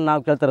ಇರುವ ಜಾಗನ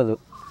ನಾವು ಕೇಳ್ತಿರೋದು.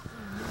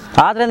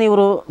 ಆದರೆ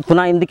ಇವರು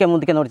ಪುನಃ ಹಿಂದಕ್ಕೆ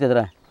ಮುಂದಕ್ಕೆ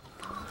ನೋಡ್ತಿದ್ದಾರೆ.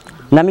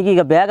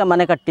 ನಮಗೀಗ ಬೇಗ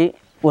ಮನೆ ಕಟ್ಟಿ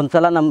ಒಂದು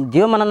ಸಲ ನಮ್ಮ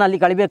ಜೀವಮಾನನ ಅಲ್ಲಿ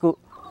ಕಳಿಬೇಕು.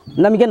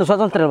 ನಮಗೇನು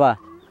ಸ್ವತಂತ್ರ ಇಲ್ವಾ?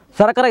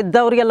 ಸರ್ಕಾರ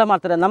ಇದ್ದವರಿಗೆಲ್ಲ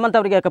ಮಾಡ್ತಾರೆ,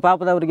 ನಮ್ಮಂಥವ್ರಿಗೆ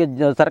ಪಾಪದವರಿಗೆ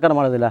ಸರ್ಕಾರ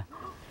ಮಾಡೋದಿಲ್ಲ.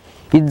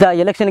 ಇದ್ದ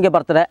ಎಲೆಕ್ಷನ್ಗೆ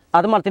ಬರ್ತಾರೆ,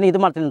 ಅದು ಮಾಡ್ತೀನಿ ಇದು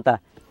ಮಾಡ್ತೀನಿ ಅಂತ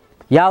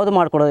ಯಾವುದು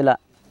ಮಾಡಿಕೊಡೋದಿಲ್ಲ.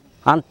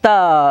 ಅಂಥ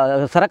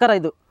ಸರ್ಕಾರ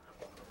ಇದು,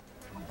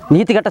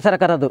 ನೀತಿಗಟ್ಟ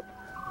ಸರ್ಕಾರ ಅದು.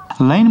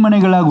 ಲೈನ್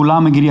ಮನೆಗಳ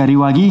ಗುಲಾಮಗಿರಿ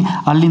ಅರಿವಾಗಿ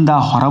ಅಲ್ಲಿಂದ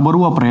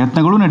ಹೊರಬರುವ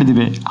ಪ್ರಯತ್ನಗಳು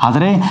ನಡೆದಿವೆ.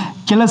 ಆದರೆ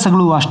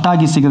ಕೆಲಸಗಳು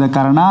ಅಷ್ಟಾಗಿ ಸಿಗದ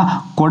ಕಾರಣ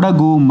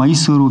ಕೊಡಗು,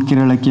 ಮೈಸೂರು,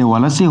 ಕೇರಳಕ್ಕೆ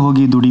ವಲಸೆ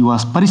ಹೋಗಿ ದುಡಿಯುವ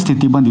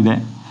ಪರಿಸ್ಥಿತಿ ಬಂದಿದೆ.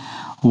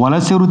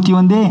 ವಲಸೆ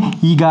ವೃತ್ತಿಯೊಂದೇ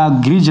ಈಗ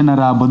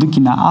ಗಿರಿಜನರ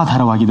ಬದುಕಿನ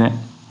ಆಧಾರವಾಗಿದೆ.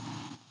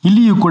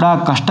 ಇಲ್ಲಿಯೂ ಕೂಡ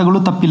ಕಷ್ಟಗಳು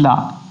ತಪ್ಪಿಲ್ಲ.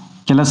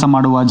 ಕೆಲಸ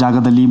ಮಾಡುವ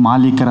ಜಾಗದಲ್ಲಿ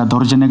ಮಾಲೀಕರ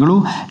ದೌರ್ಜನ್ಯಗಳು,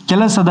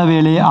 ಕೆಲಸದ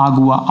ವೇಳೆ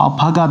ಆಗುವ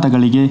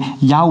ಅಪಘಾತಗಳಿಗೆ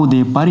ಯಾವುದೇ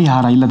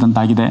ಪರಿಹಾರ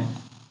ಇಲ್ಲದಂತಾಗಿದೆ.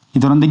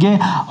 ಇದರೊಂದಿಗೆ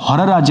ಹೊರ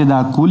ರಾಜ್ಯದ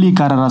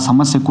ಕೂಲಿಕಾರರ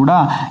ಸಮಸ್ಯೆ ಕೂಡ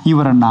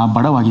ಇವರನ್ನು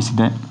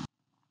ಬಡವಾಗಿಸಿದೆ.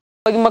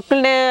 ಹೋಗಿ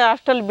ಮಕ್ಕಳನ್ನೇ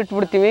ಹಾಸ್ಟೆಲ್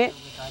ಬಿಟ್ಬಿಡ್ತೀವಿ.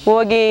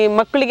 ಹೋಗಿ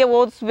ಮಕ್ಕಳಿಗೆ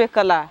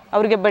ಓದಿಸ್ಬೇಕಲ್ಲ,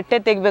 ಅವ್ರಿಗೆ ಬಟ್ಟೆ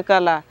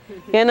ತೆಗಿಬೇಕಲ್ಲ,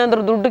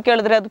 ಏನಂದ್ರು ದುಡ್ಡು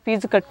ಕೇಳಿದ್ರೆ ಅದು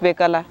ಫೀಸ್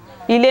ಕಟ್ಟಬೇಕಲ್ಲ.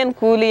 ಇಲ್ಲೇನು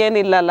ಕೂಲಿ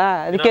ಏನಿಲ್ಲಲ್ಲ,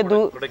 ಅದಕ್ಕೆ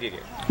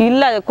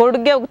ಇಲ್ಲ.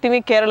 ಕೊಡಗೆ ಹೋಗ್ತೀವಿ,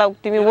 ಕೇರಳ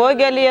ಹೋಗ್ತೀವಿ.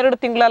 ಹೋಗಿ ಅಲ್ಲಿ 2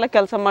 ತಿಂಗಳೆಲ್ಲ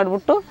ಕೆಲಸ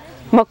ಮಾಡಿಬಿಟ್ಟು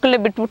ಮಕ್ಕಳನ್ನೇ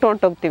ಬಿಟ್ಬಿಟ್ಟು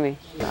ಹೊಂಟೋಗ್ತೀವಿ.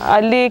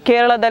 ಅಲ್ಲಿ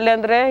ಕೇರಳದಲ್ಲಿ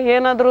ಅಂದರೆ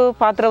ಏನಾದರೂ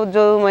ಪಾತ್ರೆ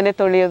ಉಜ್ಜೋದು, ಮನೆ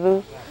ತೊಳೆಯೋದು,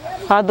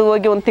 ಅದು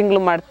ಹೋಗಿ 1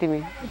 ತಿಂಗಳು ಮಾಡ್ತೀವಿ.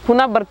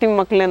 ಪುನಃ ಬರ್ತೀವಿ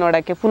ಮಕ್ಕಳನ್ನೇ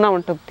ನೋಡೋಕ್ಕೆ, ಪುನಃ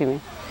ಹೊಂಟೋಗ್ತೀವಿ.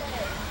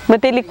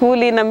 ಮತ್ತು ಇಲ್ಲಿ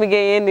ಕೂಲಿ ನಮಗೆ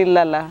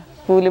ಏನಿಲ್ಲಲ್ಲ,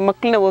 ಕೂಲಿ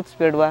ಮಕ್ಕಳನ್ನೇ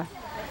ಓದಿಸ್ಬೇಡ್ವಾ?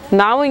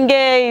 ನಾವು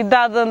ಹಿಂಗೆ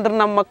ಇದಾದಂದ್ರೆ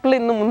ನಮ್ಮ ಮಕ್ಕಳು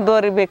ಇನ್ನೂ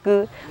ಮುಂದುವರಿಬೇಕು,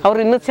 ಅವ್ರು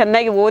ಇನ್ನೂ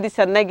ಚೆನ್ನಾಗಿ ಓದಿ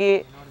ಚೆನ್ನಾಗಿ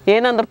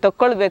ಏನಂದ್ರೆ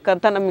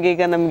ತಗೊಳ್ಬೇಕಂತ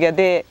ನಮಗೆ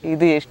ಅದೇ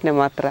ಇದು ಯೋಚನೆ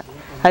ಮಾತ್ರ.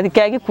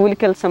 ಅದಕ್ಕಾಗಿ ಕೂಲಿ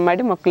ಕೆಲಸ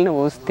ಮಾಡಿ ಮಕ್ಕಳನ್ನ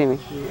ಓದಿಸ್ತೀವಿ.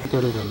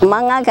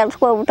 ಮಂಗ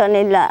ಕೆಲ್ಸಕ್ಕೆ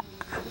ಹೋಗ್ಬಿಟ್ಟನಿಲ್ಲ,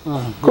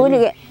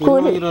 ಕೂಲಿಗೆ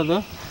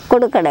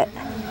ಕೊಡು ಕಡೆ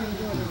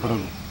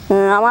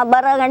ಅವ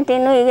ಬರೋ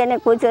ಗಂಟೆನೂ ಈಗೇನೆ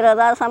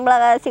ಕೂತಿರೋದು. ಸಂಬಳ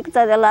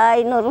ಸಿಗ್ತದಲ್ಲ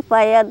 500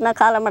 ರೂಪಾಯಿ, ಅದನ್ನ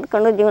ಕಾಲ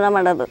ಮಾಡ್ಕೊಂಡು ಜೀವನ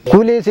ಮಾಡೋದು.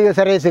 ಕೂಲಿ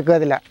ಸರಿಯಾಗಿ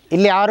ಸಿಕ್ಕೋದಿಲ್ಲ.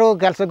 ಇಲ್ಲಿ ಯಾರು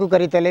ಕೆಲಸಕ್ಕೂ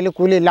ಕರೀತಾಯಿಲ್ಲ, ಇಲ್ಲಿ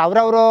ಕೂಲಿ ಇಲ್ಲ.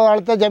 ಅವರವರು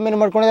ಅಳತೆ ಜಮೀನು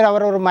ಮಾಡ್ಕೊಂಡಿದ್ರೆ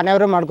ಅವರವ್ರ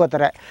ಮನೆಯವರು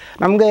ಮಾಡ್ಕೋತಾರೆ.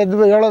 ನಮಗೆ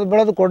ಹೇಳೋದು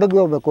ಬೆಳೋದು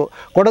ಕೊಡಗಿಗೆ ಹೋಗ್ಬೇಕು.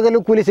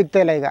 ಕೊಡಗಲ್ಲೂ ಕೂಲಿ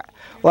ಸಿಗ್ತಾಯಿಲ್ಲ. ಈಗ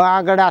ಆ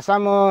ಕಡೆ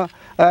ಅಸ್ಸಾಮು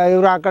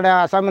ಇವರು, ಆ ಕಡೆ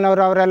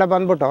ಅಸ್ಸಾಮಿನವರು ಅವರೆಲ್ಲ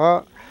ಬಂದ್ಬಿಟ್ಟು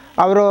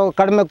ಅವರು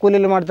ಕಡಿಮೆ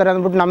ಕೂಲಿಲಿ ಮಾಡ್ತಾರೆ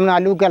ಅಂದ್ಬಿಟ್ಟು ನಮ್ಮನ್ನ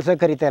ಅಲ್ಲಿಗೂ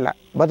ಕೆಲಸಕ್ಕೆ ಕರೀತಾಯಿಲ್ಲ.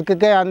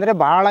 ಬದುಕಕ್ಕೆ ಅಂದರೆ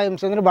ಭಾಳ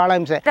ಹಿಂಸೆ ಅಂದರೆ ಭಾಳ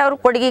ಹಿಂಸೆ. ಅವರು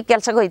ಕೊಡಗಿ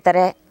ಕೆಲಸಕ್ಕೆ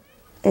ಹೋಗ್ತಾರೆ,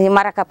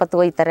 ಮರ ಕಪ್ಪತ್ತು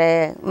ಹೋಯ್ತಾರೆ,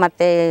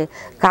 ಮತ್ತು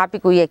ಕಾಪಿ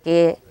ಕುಯ್ಯೋಕ್ಕೆ.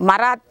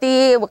 ಮರ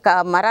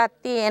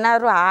ಹತ್ತಿ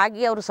ಏನಾದರೂ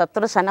ಆಗಿ ಅವರು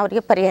ಸತ್ತರೂ ಸಣ್ಣ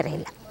ಅವ್ರಿಗೆ ಪರಿಹಾರ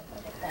ಇಲ್ಲ.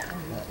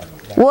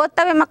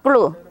 ಓದ್ತವೆ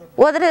ಮಕ್ಕಳು,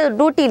 ಹೋದ್ರೆ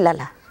ಡ್ಯೂಟಿ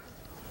ಇಲ್ಲಲ್ಲ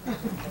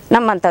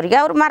ನಮ್ಮಂಥವ್ರಿಗೆ.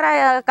 ಅವ್ರು ಮರ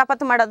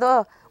ಕಪ್ಪತ್ತು ಮಾಡೋದು,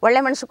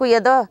 ಒಳ್ಳೆ ಮೆಣಸು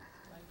ಕುಯ್ಯೋದು,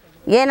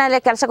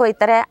 ಏನಲ್ಲೇ ಕೆಲಸಕ್ಕೆ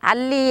ಹೋಗ್ತಾರೆ.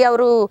 ಅಲ್ಲಿ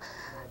ಅವರು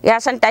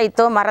ಆಕ್ಸಿಡೆಂಟ್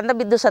ಆಯಿತು, ಮರದ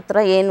ಬಿದ್ದು ಸತ್ರ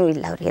ಏನೂ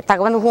ಇಲ್ಲ. ಅವರಿಗೆ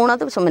ತಗೊಂಡು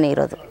ಹೂಣೋದು, ಸುಮ್ಮನೆ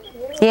ಇರೋದು,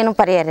 ಏನು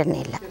ಪರಿಹಾರನೇ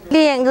ಇಲ್ಲ.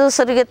 ಇಲ್ಲಿ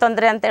ಹೆಂಗಸರಿಗೆ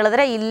ತೊಂದರೆ ಅಂತ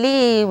ಹೇಳಿದ್ರೆ ಇಲ್ಲಿ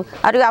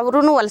ಅವ್ರಿಗೆ ಅವರೂ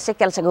ವಲಸೆ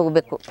ಕೆಲಸಕ್ಕೆ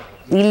ಹೋಗಬೇಕು.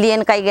 ಇಲ್ಲಿ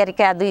ಏನು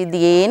ಕೈಗಾರಿಕೆ ಅದು ಇದು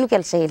ಏನು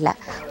ಕೆಲಸ ಇಲ್ಲ.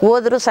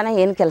 ಹೋದರೂ ಸಹ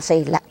ಏನು ಕೆಲಸ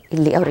ಇಲ್ಲ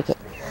ಇಲ್ಲಿ ಅವರಿಗೆ.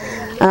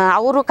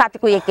 ಅವರು ಕಾಪಿ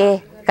ಕುಯ್ಯೋಕ್ಕೆ,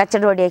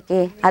 ಕಚ್ಚಡ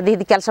ಹೊಡಿಯೋಕ್ಕೆ, ಅದು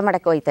ಇದು ಕೆಲಸ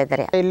ಮಾಡೋಕ್ಕೆ ಹೋಗ್ತಾ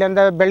ಇದ್ದಾರೆ.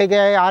 ಇಲ್ಲಿಂದ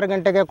ಬೆಳಿಗ್ಗೆ 6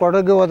 ಗಂಟೆಗೆ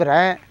ಕೊಡಗಿಗೆ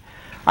ಹೋದರೆ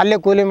ಅಲ್ಲೇ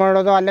ಕೂಲಿ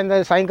ಮಾಡೋದು. ಅಲ್ಲಿಂದ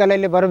ಸಾಯಂಕಾಲ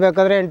ಇಲ್ಲಿ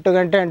ಬರಬೇಕಾದ್ರೆ 8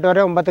 ಗಂಟೆ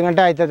 8:30 9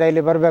 ಗಂಟೆ ಆಯ್ತದೆ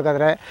ಇಲ್ಲಿ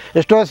ಬರಬೇಕಾದ್ರೆ.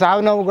 ಎಷ್ಟೋ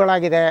ಸಾವು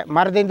ನೋವುಗಳಾಗಿದೆ.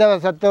 ಮರದಿಂದ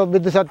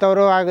ಬಿದ್ದು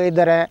ಸತ್ತವರು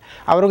ಇದ್ದಾರೆ,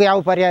 ಅವ್ರಿಗೆ ಯಾವ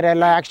ಪರಿಹಾರ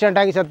ಇಲ್ಲ. ಆಕ್ಸಿಡೆಂಟ್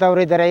ಆಗಿ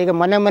ಸತ್ತವರು ಇದ್ದಾರೆ. ಈಗ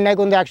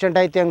ಮನೆಗೆ ಒಂದು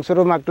ಆಕ್ಸಿಡೆಂಟ್ ಆಯ್ತು,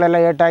 ಹೆಂಗಸರು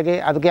ಮಕ್ಕಳೆಲ್ಲ ಏಟಾಗಿ,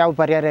 ಅದಕ್ಕೆ ಯಾವ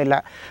ಪರಿಹಾರ ಇಲ್ಲ.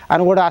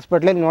 ಅನುಗೂಡ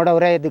ಹಾಸ್ಪಿಟ್ಲಲ್ಲಿ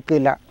ನೋಡೋರೇ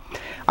ದಿಕ್ಕಿಲ್ಲ.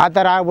 ಆ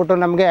ಥರ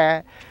ಆಗ್ಬಿಟ್ಟು ನಮಗೆ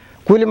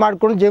ಕೂಲಿ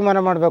ಮಾಡ್ಕೊಂಡು ಜೀವನ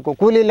ಮಾಡಬೇಕು.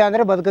 ಕೂಲಿ ಇಲ್ಲ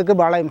ಅಂದರೆ ಬದುಕೋಕ್ಕೆ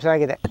ಭಾಳ ಹಿಂಸೆ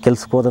ಆಗಿದೆ.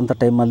 ಕೆಲ್ಸಕ್ಕೆ ಹೋದಂಥ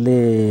ಟೈಮಲ್ಲಿ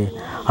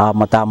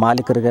ಮತ್ತು ಆ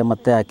ಮಾಲೀಕರಿಗೆ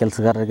ಮತ್ತು ಆ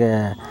ಕೆಲಸಗಾರರಿಗೆ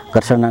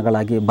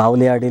ಘರ್ಷಣೆಗಳಾಗಿ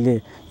ಬಾವಲಿ ಆಡಿಲಿ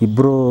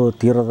ಇಬ್ಬರು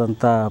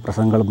ತೀರೋದಂಥ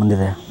ಪ್ರಸಂಗಗಳು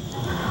ಬಂದಿದೆ.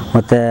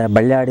 ಮತ್ತು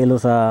ಬಳ್ಳಿ ಆಡಿಲೂ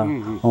ಸಹ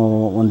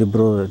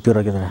ಒಂದಿಬ್ಬರು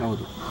ತೀರೋಗಿದ್ದಾರೆ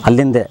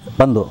ಅಲ್ಲಿಂದೆ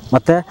ಬಂದು.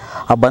 ಮತ್ತು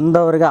ಆ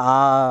ಬಂದವರಿಗೆ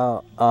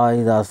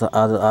ಇದು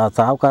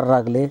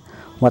ಸಾಹುಕಾರರಾಗಲಿ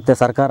ಮತ್ತು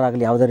ಸರ್ಕಾರ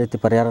ಆಗಲಿ ಯಾವುದೇ ರೀತಿ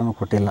ಪರಿಹಾರನೂ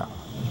ಕೊಟ್ಟಿಲ್ಲ.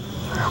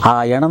 ಆ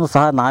ಹೆಣನೂ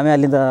ಸಹ ನಾವೇ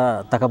ಅಲ್ಲಿಂದ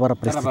ತಗೊಬರೋ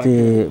ಪರಿಸ್ಥಿತಿ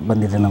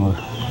ಬಂದಿದೆ ನಮಗೆ.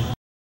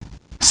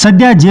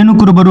 ಸದ್ಯ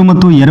ಜೇನುಕುರುಬರು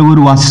ಮತ್ತು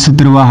ಎರವರು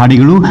ವಾಸಿಸುತ್ತಿರುವ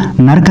ಹಾಡಿಗಳು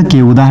ನರಕಕ್ಕೆ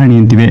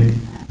ಉದಾಹರಣೆಯಂತಿವೆ.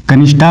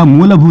 ಕನಿಷ್ಠ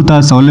ಮೂಲಭೂತ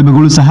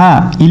ಸೌಲಭ್ಯಗಳು ಸಹ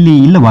ಇಲ್ಲಿ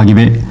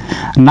ಇಲ್ಲವಾಗಿವೆ.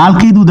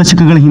 4-5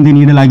 ದಶಕಗಳ ಹಿಂದೆ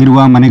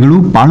ನೀಡಲಾಗಿರುವ ಮನೆಗಳು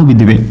ಪಾಳು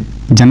ಬಿದ್ದಿವೆ.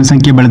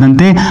 ಜನಸಂಖ್ಯೆ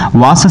ಬೆಳೆದಂತೆ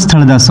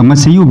ವಾಸಸ್ಥಳದ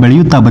ಸಮಸ್ಯೆಯೂ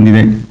ಬೆಳೆಯುತ್ತಾ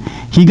ಬಂದಿದೆ.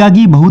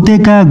 ಹೀಗಾಗಿ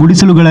ಬಹುತೇಕ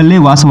ಗುಡಿಸಲುಗಳಲ್ಲೇ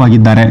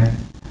ವಾಸವಾಗಿದ್ದಾರೆ.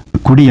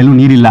 ಕುಡಿಯಲು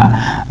ನೀರಿಲ್ಲ,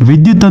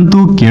 ವಿದ್ಯುತ್ ಅಂತೂ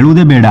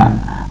ಕೇಳುವುದೇ ಬೇಡ.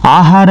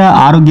 ಆಹಾರ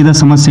ಆರೋಗ್ಯದ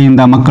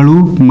ಸಮಸ್ಯೆಯಿಂದ ಮಕ್ಕಳು,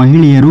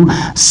 ಮಹಿಳೆಯರು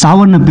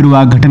ಸಾವನ್ನಪ್ಪಿರುವ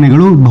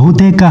ಘಟನೆಗಳು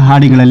ಬಹುತೇಕ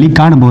ಹಾಡಿಗಳಲ್ಲಿ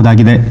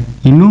ಕಾಣಬಹುದಾಗಿದೆ.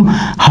 ಇನ್ನು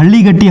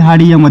ಹಳ್ಳಿಗಟ್ಟಿ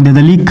ಹಾಡಿಯ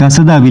ಮಧ್ಯದಲ್ಲಿ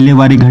ಕಸದ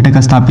ವಿಲೇವಾರಿ ಘಟಕ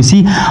ಸ್ಥಾಪಿಸಿ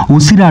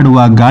ಉಸಿರಾಡುವ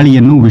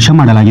ಗಾಳಿಯನ್ನು ವಿಷ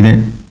ಮಾಡಲಾಗಿದೆ.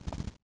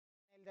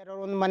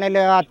 ಒಂದು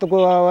ಮನೇಲಿ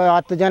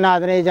 10 ಜನ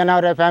 15 ಜನ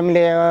ಅವರ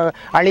ಫ್ಯಾಮಿಲಿ,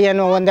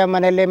 ಅಳಿಯನು ಒಂದೇ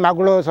ಮನೆಯಲ್ಲಿ,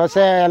 ಮಗಳು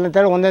ಸೊಸೆ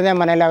ಎಲ್ಲಂತೇಳಿ ಒಂದೇ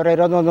ಮನೇಲಿ ಅವರು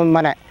ಇರೋದು. ಒಂದೊಂದು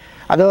ಮನೆ,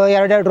 ಅದು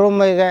 2 ರೂಮ್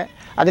ಇದೆ,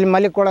 ಅದ್ರಲ್ಲಿ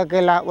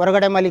ಮಲಿಕೊಳ್ಳೋಕ್ಕಿಲ್ಲ,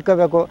 ಹೊರಗಡೆ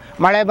ಮಲಿಕೋಬೇಕು.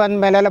 ಮಳೆ ಬಂದ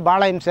ಮೇಲೆಲ್ಲ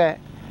ಭಾಳ ಹಿಂಸೆ.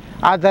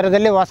 ಆ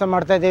ಥರದಲ್ಲಿ ವಾಸ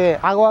ಮಾಡ್ತಾಯಿದ್ದೀವಿ.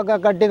 ಆಗುವಾಗ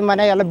ಕಟ್ಟಿದ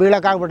ಮನೆ ಎಲ್ಲ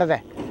ಬೀಳೋಕ್ಕಾಗ್ಬಿಟ್ಟದೆ.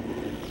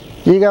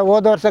 ಈಗ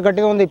ಹೋದ ವರ್ಷ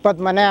ಕಟ್ಟಿದ ಒಂದು 20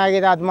 ಮನೆ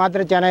ಆಗಿದೆ, ಅದು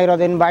ಮಾತ್ರ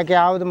ಚೆನ್ನಾಗಿರೋದು. ಇನ್ನು ಬಾಕಿ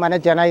ಯಾವುದು ಮನೆ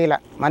ಚೆನ್ನಾಗಿಲ್ಲ,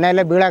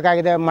 ಮನೆಯಲ್ಲೇ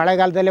ಬೀಳೋಕ್ಕಾಗಿದೆ.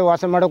 ಮಳೆಗಾಲದಲ್ಲಿ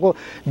ವಾಸ ಮಾಡೋಕ್ಕೂ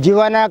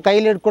ಜೀವನ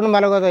ಕೈಲಿ ಇಟ್ಕೊಂಡು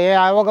ಮಲಗೋದು,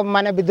 ಯಾವಾಗ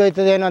ಮನೆ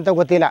ಬಿದ್ದೋಯ್ತದೆ ಏನು ಅಂತ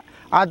ಗೊತ್ತಿಲ್ಲ.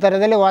 ಆ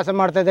ಥರದಲ್ಲಿ ವಾಸ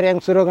ಮಾಡ್ತಾಯಿದ್ದಾರೆ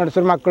ಹೆಂಗಸರು,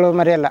 ಗಂಡಸರು, ಮಕ್ಕಳು,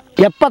 ಮರಿಯೆಲ್ಲ.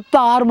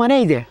 76 ಮನೆ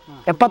ಇದೆ,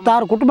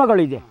 76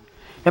 ಕುಟುಂಬಗಳಿದೆ.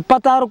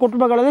 76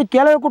 ಕುಟುಂಬಗಳಲ್ಲಿ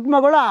ಕೆಲವು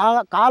ಕುಟುಂಬಗಳು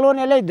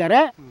ಕಾಲೋನಿಯಲ್ಲೇ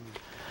ಇದ್ದಾರೆ,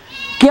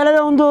 ಕೆಲವೇ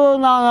ಒಂದು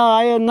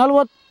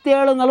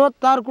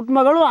 47-46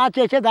 ಕುಟುಂಬಗಳು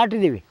ಆಚೆ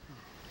ದಾಟಿದ್ದೀವಿ.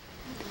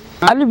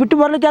 ಅಲ್ಲಿ ಬಿಟ್ಟು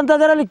ಬರಲಿಕ್ಕೆ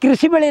ಅಂತಂದರೆ ಅಲ್ಲಿ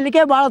ಕೃಷಿ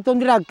ಬೆಳೆಯಲಿಕ್ಕೆ ಭಾಳ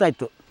ತೊಂದರೆ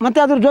ಆಗ್ತಾಯಿತ್ತು. ಮತ್ತು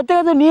ಅದ್ರ ಜೊತೆಗೆ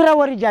ಅದು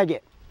ನೀರಾವರಿ ಜಾಗೆ.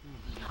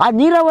 ಆ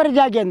ನೀರಾವರಿ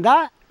ಜಾಗೆಯಿಂದ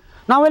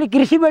ನಾವಲ್ಲಿ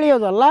ಕೃಷಿ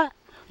ಬೆಳೆಯೋದಲ್ಲ,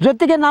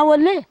 ಜೊತೆಗೆ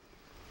ನಾವಲ್ಲಿ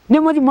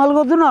ನೆಮ್ಮದಿ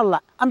ಮಲಗೋದೂ ಅಲ್ಲ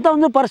ಅಂತ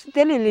ಒಂದು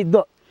ಪರಿಸ್ಥಿತಿಯಲ್ಲಿ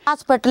ಇಲ್ಲಿದ್ದು.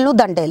 ಹಾಸ್ಪಿಟ್ಲು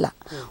ದಂಡೆ ಇಲ್ಲ,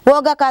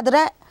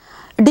 ಹೋಗೋಕ್ಕಾದ್ರೆ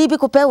DB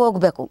ಕುಪ್ಪೆ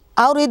ಹೋಗಬೇಕು.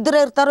 ಅವರು ಇದ್ದರೆ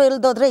ಇರ್ತಾರೋ,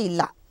 ಇಲ್ದೋದ್ರೆ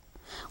ಇಲ್ಲ.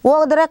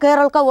 ಹೋದ್ರೆ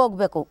ಕೇರಳಕ್ಕೆ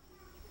ಹೋಗಬೇಕು.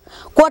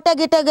 ಕೋಟೆ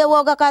ಗಿಟೆಗೆ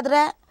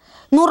ಹೋಗೋಕ್ಕಾದ್ರೆ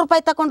 100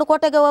 ರೂಪಾಯಿ ತಗೊಂಡು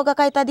ಕೋಟೆಗೆ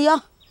ಹೋಗೋಕ್ಕಾಯ್ತದೆಯೋ?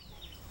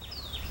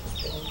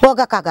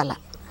 ಹೋಗೋಕ್ಕಾಗಲ್ಲ.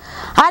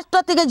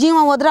 ಅಷ್ಟೊತ್ತಿಗೆ ಜೀವ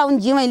ಹೋದ್ರೆ ಅವನ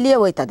ಜೀವ ಇಲ್ಲಿಯೇ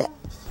ಹೋಯ್ತದೆ.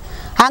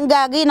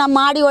 ಹಾಗಾಗಿ ನಮ್ಮ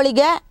ಮಾಡಿ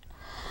ಒಳಗೆ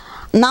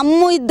ನಮ್ಮ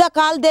ಇದ್ದ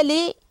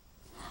ಕಾಲದಲ್ಲಿ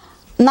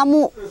ನಮ್ಮ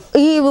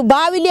ಈ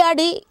ಬಾವಿಲಿ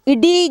ಆಡಿ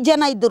ಇಡೀ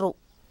ಜನ ಇದ್ದರು,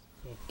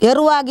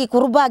 ಎರುವಾಗಿ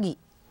ಕುರುಬಾಗಿ.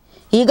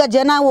 ಈಗ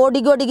ಜನ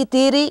ಓಡಿಗೋಡಿಗೆ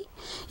ತೀರಿ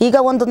ಈಗ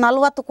ಒಂದು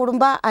 40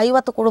 ಕುಟುಂಬ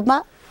 50 ಕುಟುಂಬ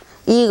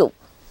ಈ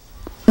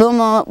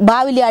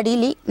ಬಾವಿಲಿ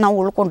ಅಡೀಲಿ ನಾವು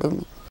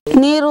ಉಳ್ಕೊಂಡಿವಿ.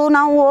 ನೀರು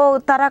ನಾವು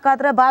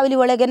ತರಕಾದ್ರೆ ಬಾವಿಲಿ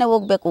ಒಳಗೇ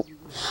ಹೋಗಬೇಕು.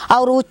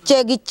 ಅವರು ಉಚ್ಚೆ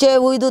ಗಿಚ್ಚೆ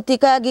ಉಯ್ದು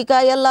ತಿಕ್ಕ ಗಿಕ್ಕ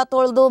ಎಲ್ಲ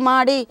ತೊಳೆದು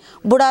ಮಾಡಿ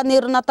ಬುಡ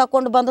ನೀರನ್ನ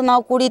ತಗೊಂಡು ಬಂದು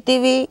ನಾವು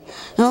ಕುಡಿತೀವಿ.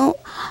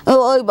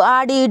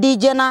 ಆಡಿ ಇಡೀ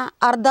ಜನ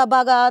ಅರ್ಧ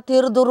ಭಾಗ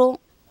ತೀರಿದ್ರು,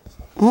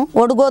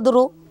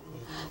 ಒಡ್ಗೋದ್ರು.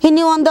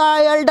 ಇನ್ನು ಒಂದು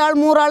 2 ಆಳು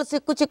 3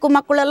 ಆಳು ಚಿಕ್ಕ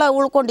ಮಕ್ಕಳೆಲ್ಲ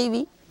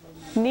ಉಳ್ಕೊಂಡಿವಿ.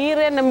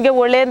 ನೀರೇ ನಮಗೆ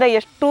ಒಳ್ಳೆಯಿಂದ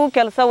ಎಷ್ಟು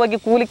ಕೆಲಸ ಹೋಗಿ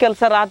ಕೂಲಿ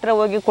ಕೆಲಸ ರಾತ್ರಿ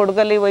ಹೋಗಿ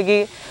ಕೊಡಗಲ್ಲಿ ಹೋಗಿ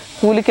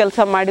ಕೂಲಿ ಕೆಲಸ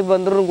ಮಾಡಿ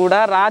ಬಂದರೂ ಕೂಡ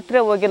ರಾತ್ರಿ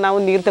ಹೋಗಿ ನಾವು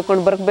ನೀರು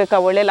ತಗೊಂಡು ಬರ್ಬೇಕು. ಆ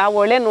ಹೊಳೆಲಿ, ಆ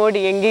ಹೊಳೆ ನೋಡಿ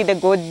ಹೆಂಗಿದೆ,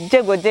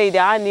 ಗೊಜ್ಜೆ ಇದೆ.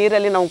 ಆ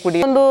ನೀರಲ್ಲಿ ನಾವು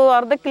ಕುಡಿ ಒಂದು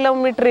ಅರ್ಧ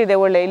ಕಿಲೋಮೀಟ್ರ್ ಇದೆ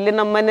ಹೊಳೆ. ಇಲ್ಲಿ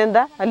ನಮ್ಮ ಮನೆಯಿಂದ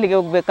ಅಲ್ಲಿಗೆ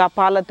ಹೋಗ್ಬೇಕು, ಆ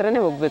ಪಾಲ್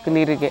ಹತ್ರನೇ ಹೋಗ್ಬೇಕು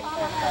ನೀರಿಗೆ.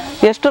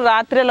 ಎಷ್ಟು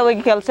ರಾತ್ರಿ ಎಲ್ಲ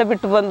ಹೋಗಿ ಕೆಲಸ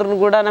ಬಿಟ್ಟು ಬಂದ್ರೂ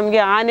ಕೂಡ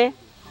ನಮಗೆ ಆನೆ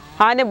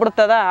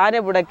ಬಿಡ್ತದ,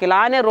 ಆನೆ ಬಿಡೋಕ್ಕಿಲ್ಲ.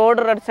 ಆನೆ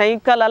ರೋಡ್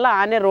ಸೈಕಲ್ ಅಲ್ಲ,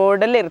 ಆನೆ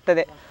ರೋಡಲ್ಲೇ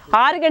ಇರ್ತದೆ.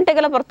 6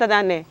 ಗಂಟೆಗೆಲ್ಲ ಬರ್ತದೆ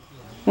ಆನೆ,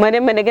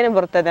 ಮನೆಗೆ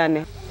ಬರ್ತದೆ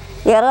ಆನೆ.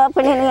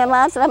 ಎರವಪ್ಪನಿಗೆ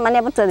ಮಾತ್ರ ಮನೆ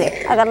ಬರ್ತದೆ,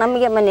 ಆಗ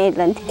ನಮಗೆ ಮನೆ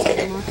ಇಲ್ಲಂತೆ.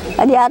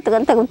 ಅದು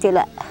ಯಾತಕ್ಕಂತ ಗೊತ್ತಿಲ್ಲ.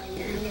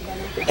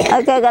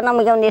 ಅದಕ್ಕೆ ಈಗ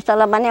ನಮಗೆ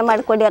ಒಂದಿಷ್ಟೆಲ್ಲ ಮನೆ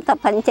ಮಾಡಿಕೊಡಿ ಅಂತ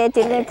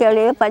ಪಂಚಾಯತಿಲಿ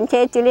ಕೇಳಿ,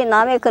 ಪಂಚಾಯತಿಲಿ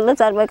ನಾವೇ ಕಲ್ಲು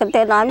ತರಬೇಕಂತೆ,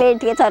 ನಾವೇ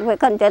ಇಟ್ಟಿಗೆ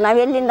ತರಬೇಕಂತೆ.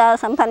 ನಾವೆಲ್ಲಿಂದ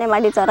ಸಂಪಾದನೆ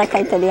ಮಾಡಿ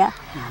ತರೋಕ್ಕಾಯ್ತದೆಯಾ?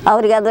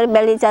 ಅವ್ರಿಗೆ ಅದ್ರ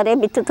ಬೆಳೀತಾರೆ,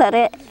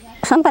 ಬಿತ್ತುತ್ತಾರೆ,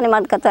 ಸಂಪಾದನೆ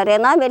ಮಾಡ್ಕೊತಾರೆ.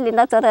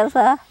 ನಾವೆಲ್ಲಿಂದ ತರ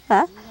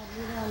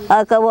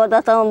ಅದಕ್ಕೆ ಹೋದ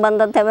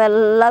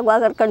ತಗೊಂಡ್ಬಂದಂಥವೆಲ್ಲ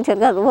ಗೋಗರ್ಕೊಂಡು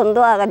ತಿರ್ಗೋದು ಒಂದು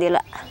ಆಗೋದಿಲ್ಲ.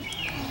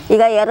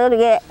 ಈಗ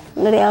ಎರವರಿಗೆ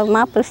ನೋಡಿ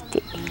ಮಾ ಪರಿಸ್ಥಿತಿ,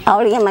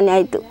 ಅವಳಿಗೆ ಮನೆ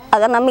ಆಯಿತು,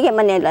 ಆಗ ನಮಗೆ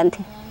ಮನೆ ಇಲ್ಲ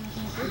ಅಂತೆ.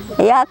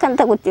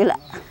 ಯಾಕಂತ ಗೊತ್ತಿಲ್ಲ.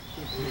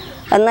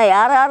 ಅದನ್ನ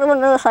ಯಾರು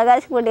ಒಂದು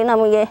ಸಗಾಯಿಸ್ಬಿಟ್ಟು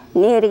ನಮಗೆ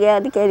ನೀರಿಗೆ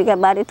ಅದಕ್ಕೆ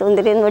ಭಾರಿ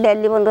ತೊಂದರೆ. ನೋಡಿ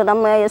ಅಲ್ಲಿ ಒಂದು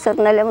ನಮ್ಮ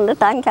ಹೆಸರಿನಲ್ಲೇ ಒಂದು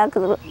ಟ್ಯಾಂಕ್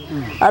ಹಾಕಿದ್ರು,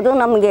 ಅದು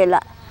ನಮಗೆ ಇಲ್ಲ.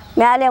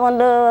 ಮೇಲೆ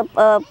ಒಂದು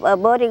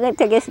ಬೋರಿಗೆ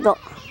ತೆಗೆಸಿದೋ,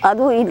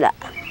 ಅದೂ ಇಲ್ಲ.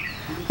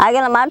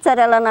 ಹಾಗೆಲ್ಲ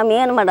ಮಾಡ್ತಾರಲ್ಲ, ನಾವು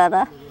ಏನು ಮಾಡೋದ?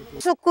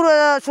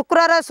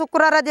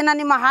 ಶುಕ್ರವಾರ ದಿನ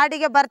ನಿಮ್ಮ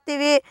ಹಾಡಿಗೆ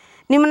ಬರ್ತೀವಿ,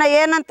 ನಿಮ್ಮನ್ನ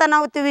ಏನಂತ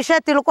ನಾವು ವಿಷಯ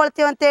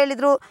ತಿಳ್ಕೊಳ್ತೀವಿ ಅಂತ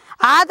ಹೇಳಿದರು.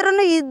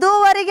 ಆದ್ರೂ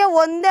ಇದುವರೆಗೆ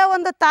ಒಂದೇ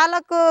ಒಂದು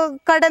ತಾಲೂಕು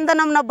ಕಡೆಯಿಂದ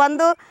ನಮ್ಮನ್ನ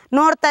ಬಂದು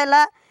ನೋಡ್ತಾ ಇಲ್ಲ.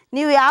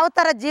 ನೀವು ಯಾವ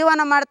ಥರ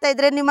ಜೀವನ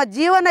ಮಾಡ್ತಾಯಿದ್ರೆ, ನಿಮ್ಮ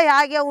ಜೀವನ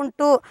ಹೇಗೆ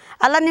ಉಂಟು,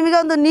 ಅಲ್ಲ ನಿಮಗೆ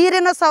ಒಂದು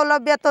ನೀರಿನ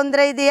ಸೌಲಭ್ಯ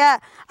ತೊಂದರೆ ಇದೆಯಾ,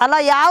 ಅಲ್ಲ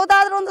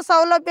ಯಾವುದಾದ್ರೂ ಒಂದು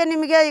ಸೌಲಭ್ಯ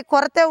ನಿಮಗೆ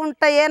ಕೊರತೆ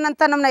ಉಂಟ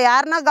ಏನಂತ ನಮ್ಮನ್ನ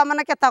ಯಾರನ್ನ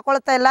ಗಮನಕ್ಕೆ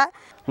ತಗೊಳ್ತಾ ಇಲ್ಲ.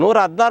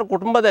 116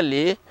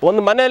 ಕುಟುಂಬದಲ್ಲಿ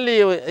ಒಂದು ಮನೆಯಲ್ಲಿ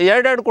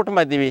 2 ಕುಟುಂಬ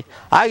ಇದ್ದೀವಿ.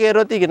 ಹಾಗೆ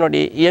ಇರೋತ್ತಿಗೆ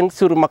ನೋಡಿ,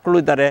 ಹೆಂಗಸರು ಮಕ್ಕಳು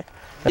ಇದ್ದಾರೆ.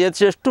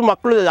 ಎಷ್ಟು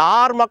ಮಕ್ಕಳು,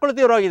 6 ಮಕ್ಕಳು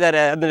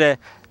ತೀರೋಗಿದ್ದಾರೆ. ಅಂದರೆ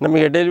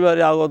ನಮಗೆ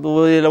ಡೆಲಿವರಿ ಆಗೋದು,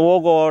 ಇಲ್ಲ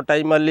ಹೋಗೋ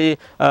ಟೈಮಲ್ಲಿ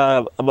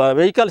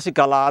ವೆಹಿಕಲ್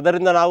ಸಿಕ್ಕಲ್ಲ.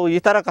 ಅದರಿಂದ ನಾವು ಈ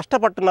ಥರ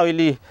ಕಷ್ಟಪಟ್ಟು ನಾವು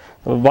ಇಲ್ಲಿ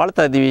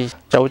ಬಾಳ್ತಾ ಇದ್ದೀವಿ.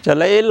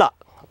 ಶೌಚಾಲಯ ಇಲ್ಲ.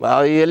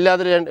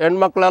 ಎಲ್ಲಿಯಾದರೂ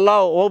ಹೆಣ್ಮಕ್ಳೆಲ್ಲ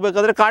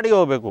ಹೋಗ್ಬೇಕಾದ್ರೆ ಕಾಡಿಗೆ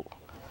ಹೋಗಬೇಕು.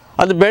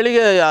 ಅದು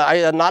ಬೆಳಿಗ್ಗೆ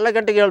 4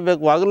 ಗಂಟೆಗೆ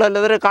ಹೇಳಬೇಕು,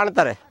 ಹಗಲಲ್ಲಾದರೆ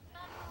ಕಾಣ್ತಾರೆ.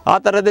 ಆ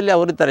ಥರದಲ್ಲಿ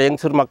ಅವರಿದ್ದಾರೆ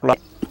ಹೆಂಗಸರು ಮಕ್ಕಳು.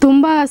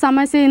 ತುಂಬ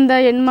ಸಮಸ್ಯೆಯಿಂದ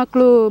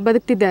ಹೆಣ್ಮಕ್ಳು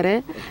ಬದುಕ್ತಿದ್ದಾರೆ.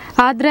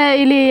 ಆದರೆ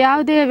ಇಲ್ಲಿ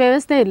ಯಾವುದೇ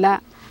ವ್ಯವಸ್ಥೆ ಇಲ್ಲ.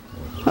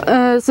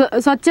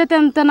 ಸ್ವಚ್ಛತೆ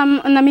ಅಂತ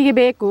ನಮಗೆ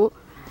ಬೇಕು.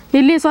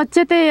 ಇಲ್ಲಿ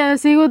ಸ್ವಚ್ಛತೆ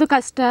ಸಿಗೋದು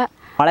ಕಷ್ಟ.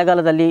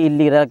 ಮಳೆಗಾಲದಲ್ಲಿ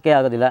ಇಲ್ಲಿ ಇರೋಕ್ಕೆ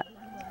ಆಗೋದಿಲ್ಲ.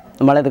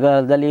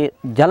 ಮಳೆಗಾಲದಲ್ಲಿ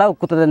ಜಲ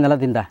ಉಕ್ಕುತ್ತದೆ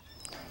ನೆಲದಿಂದ.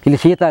 ಇಲ್ಲಿ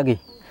ಶೀತ ಆಗಿ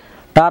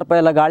ಟಾರ್ಪೈ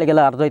ಎಲ್ಲ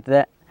ಗಾಳಿಗೆಲ್ಲ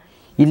ಹರಿದೋಯ್ತದೆ.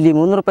 ಇಲ್ಲಿ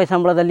 300 ರೂಪಾಯಿ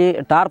ಸಂಬಳದಲ್ಲಿ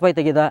ಟಾರ್ಪೈ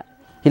ತೆಗೆದ,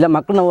 ಇಲ್ಲ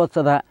ಮಕ್ಕಳನ್ನ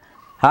ಓದಿಸೋದ,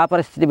 ಆ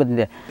ಪರಿಸ್ಥಿತಿ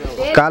ಬಂದಿದೆ.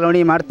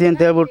 ಕಾಲೋನಿ ಮಾಡ್ತೀವಿ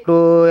ಅಂತ ಹೇಳ್ಬಿಟ್ಟು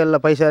ಎಲ್ಲ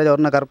ಪೈಸೆ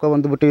ಅವ್ರನ್ನ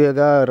ಕರ್ಕೊಬಂದುಬಿಟ್ಟು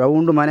ಈಗ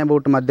ರೌಂಡ್ ಮನೆ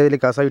ಬಿಟ್ಟು ಮಧ್ಯದಲ್ಲಿ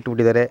ಕಸ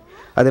ಇಟ್ಟುಬಿಟ್ಟಿದ್ದಾರೆ.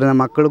 ಅದರಿಂದ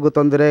ಮಕ್ಕಳಿಗೂ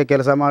ತೊಂದರೆ,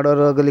 ಕೆಲಸ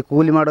ಮಾಡೋರಾಗಲಿ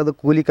ಕೂಲಿ ಮಾಡೋದು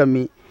ಕೂಲಿ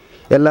ಕಮ್ಮಿ,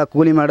 ಎಲ್ಲ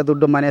ಕೂಲಿ ಮಾಡೋ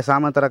ದುಡ್ಡು ಮನೆ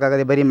ಸಾಮಾನು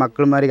ತರೋಕ್ಕಾಗದೆ ಬರೀ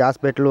ಮಕ್ಕಳು ಮಾರಿಗೆ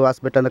ಹಾಸ್ಪಿಟ್ಲ್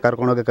ಅಂತ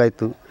ಕರ್ಕೊಂಡು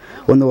ಹೋಗೋಕ್ಕಾಯ್ತು.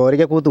 ಒಂದು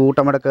ಹೊರಗೆ ಕೂತು ಊಟ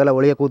ಮಾಡೋಕ್ಕಾಗಲ್ಲ,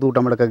 ಒಳಗೆ ಕೂತು ಊಟ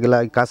ಮಾಡೋಕ್ಕಾಗಿಲ್ಲ.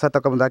 ಕಸ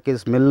ತಗೊಂಡು ಹಾಕಿ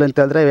ಸ್ಮೆಲ್ ಅಂತ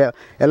ಹೇಳಿದ್ರೆ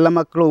ಎಲ್ಲ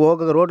ಮಕ್ಕಳು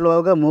ರೋಡ್ಲು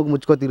ಹೋಗೋ ಮೂಗು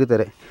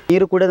ಮುಚ್ಕೋತಿರ್ತಾರೆ.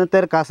 ನೀರು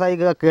ಕುಡಿಯೋದಂತಾರೆ ಕಸ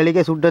ಈಗ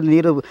ಕೆಳಗೆ ಸುಟ್ಟ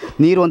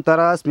ನೀರು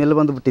ಒಂಥರ ಸ್ಮೆಲ್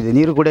ಬಂದುಬಿಟ್ಟಿದೆ,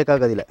 ನೀರು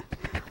ಕುಡಿಯೋಕ್ಕಾಗೋದಿಲ್ಲ.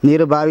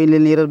 ನೀರು ಬಾವಿಲಿ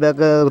ನೀರು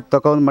ಬೇಕು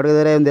ತಗೊಂಡು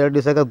ಮಡಗಿದರೆ ಒಂದು 2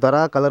 ದಿವಸಕ್ಕೆ ಒಂಥರ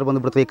ಕಲರ್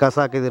ಬಂದುಬಿಡ್ತದೆ. ಈ ಕಸ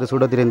ಹಾಕಿದರೆ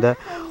ಸುಡೋದ್ರಿಂದ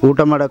ಊಟ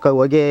ಮಾಡೋಕ್ಕೆ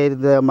ಹೊಗೆ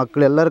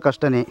ಮಕ್ಕಳು ಎಲ್ಲರೂ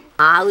ಕಷ್ಟನೇ.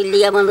 ನಾವು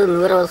ಇಲ್ಲಿಗೆ ಬಂದು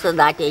 100 ವರ್ಷ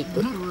ದಾಟಿ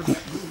ಇತ್ತು,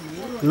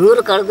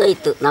 100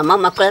 ಕಳೆದೋಯ್ತು. ನಮ್ಮ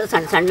ಮಕ್ಕಳೆಲ್ಲ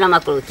ಸಣ್ಣ ಸಣ್ಣ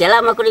ಮಕ್ಕಳು, ಕೆಲ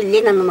ಮಕ್ಕಳು ಇಲ್ಲಿ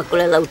ನನ್ನ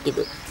ಮಕ್ಕಳೆಲ್ಲ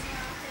ಹುಟ್ಟಿದ್ದು.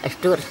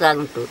 ಅಷ್ಟು ವರ್ಷ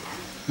ಉಂಟು,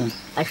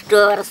 ಅಷ್ಟು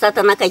ವರ್ಷ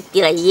ತನಕ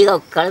ಇತ್ತಿಲ್ಲ. ಈಗ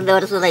ಕಳೆದ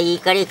ವರ್ಷದ ಈ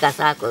ಕಡೆ ಕಸ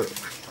ಹಾಕೋದು,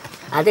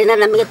 ಅದರಿಂದ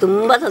ನಮಗೆ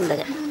ತುಂಬ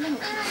ತೊಂದರೆ.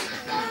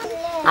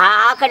 ಆ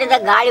ಕಡೆದ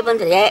ಗಾಳಿ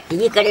ಬಂದರೆ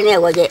ಈ ಕಡೆನೇ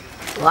ಹೊಗೆ,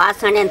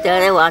 ವಾಸನೆ ಅಂತ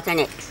ಹೇಳಿದ್ರೆ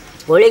ವಾಸನೆ.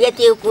 ಒಳಗೆ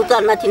ಕೂತು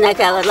ಅನ್ನ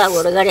ತಿನ್ನೋಕ್ಕಾಗಲ್ಲ,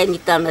 ಹೊರಗಡೆ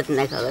ನಿಂತು ಅನ್ನ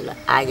ತಿನ್ನೋಕ್ಕಾಗಲ್ಲ.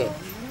 ಹಾಗೆ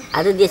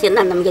ಅದ್ರ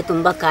ದಿವಸದಿಂದ ನಮಗೆ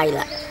ತುಂಬ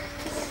ಕಾಯಿಲೆ,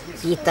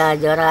 ಶೀತ,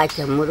 ಜ್ವರ,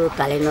 ಕೆಮ್ಮುದು,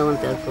 ತಲೆನೋವು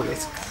ಅಂತ ಹೇಳ್ಕೊಂಡು.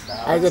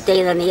 ಅದ್ರ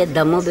ಜೊತೆಗೆ ನನಗೆ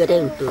ದಮ್ಮು ಬೇರೆ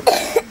ಉಂಟು.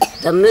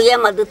 ದಮ್ಮಿಗೆ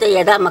ಮದ್ದು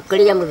ತೆಗೆಯೋದ,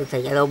 ಮಕ್ಕಳಿಗೆ ಮದ್ದು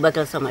ತೆಗೆಯೋದ, ಒಬ್ಬ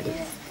ಕೆಲಸ ಮಾಡಿ.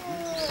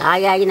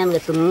 ಹಾಗಾಗಿ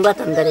ನಮಗೆ ತುಂಬ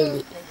ತೊಂದರೆ.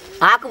 ಇಲ್ಲಿ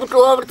ಹಾಕಿಬಿಟ್ರು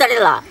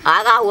ಹೋಗ್ಬಿಡ್ತಾರಲ್ಲ,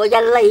 ಆಗ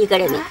ಹೋಗೆಲ್ಲ ಈ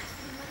ಕಡೆನೇ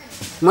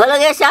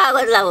ಮಲಗೆ ಸಹ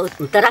ಆಗೋದಿಲ್ಲ.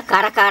 ಒಂಥರ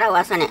ಖಾರ ಖಾರ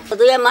ವಾಸನೆ.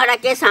 ಮದುವೆ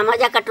ಮಾಡೋಕ್ಕೆ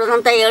ಸಮಾಜ ಕಟ್ಟೋದು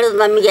ಅಂತ ಹೇಳೋದು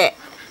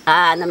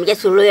ನಮಗೆ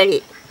ಸುಳ್ಳು ಹೇಳಿ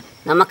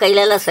ನಮ್ಮ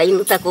ಕೈಲೆಲ್ಲ ಸೈನ್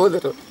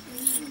ತಗೋದ್ರು.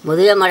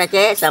 ಮದುವೆ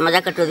ಮಾಡೋಕ್ಕೆ ಸಮಾಜ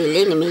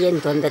ಕಟ್ಟೋದಿಲ್ಲಿ,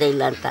 ನಿಮಗೇನು ತೊಂದರೆ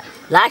ಇಲ್ಲ ಅಂತ.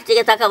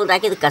 ಲಾಸ್ಟಿಗೆ ತಗೊಂಡು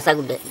ಹಾಕಿದ್ದು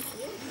ಕಸಗುಡ್ಡೆ,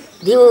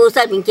 ದಿವಸ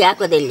ಬೆಂಕಿ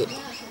ಹಾಕೋದೆ. ಇಲ್ಲಿ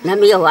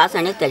ನಮಗೆ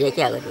ವಾಸನೆ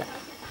ತೆಗೆಯೋಕ್ಕೆ ಆಗೋದಿಲ್ಲ.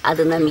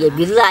 ಅದು ನಮಗೆ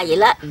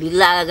ಬಿಲ್ಲಾಗಿಲ್ಲ,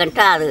 ಬಿಲ್ಲಾಗೋ ಗಂಟ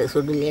ಅದು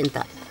ಸುಡಲಿ ಅಂತ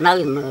ನಾವು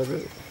ಇದು ಮಾಡೋದು.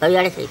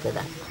 ಕೈಯಾಳೆ ಸೈತದ.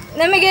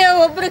 ನಮಗೆ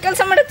ಒಬ್ಬರು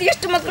ಕೆಲಸ ಮಾಡುತ್ತೆ,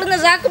 ಎಷ್ಟು ಮಕ್ಕಳನ್ನ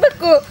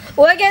ಸಾಕಬೇಕು,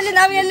 ಹೋಗಿ ಅಲ್ಲಿ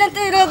ನಾವು ಎಲ್ಲಂತ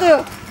ಇರೋದು.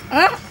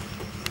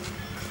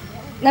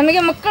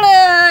 ನಮಗೆ ಮಕ್ಕಳು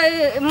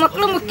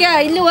ಮುಖ್ಯ.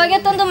 ಇಲ್ಲಿ ಹೋಗಿ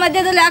ತಂದು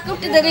ಮಧ್ಯದಲ್ಲಿ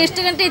ಹಾಕಿಬಿಟ್ಟಿದ್ದಾರೆ,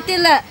 ಎಷ್ಟು ಗಂಟೆ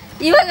ಇತ್ತಿಲ್ಲ.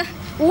 ಇವಾಗ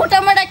ಊಟ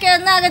ಮಾಡೋಕ್ಕೆ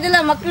ಅನ್ನ ಆಗೋದಿಲ್ಲ,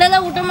 ಮಕ್ಕಳೆಲ್ಲ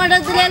ಊಟ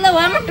ಮಾಡೋದಿಲ್ಲ, ಎಲ್ಲ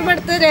ವಾಮಿಟ್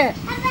ಮಾಡ್ತಾರೆ,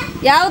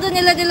 ಯಾವುದು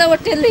ನಿಲ್ಲೋದಿಲ್ಲ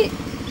ಹೊಟ್ಟೆಯಲ್ಲಿ.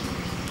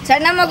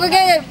 ಸಣ್ಣ ಮಗುಗೆ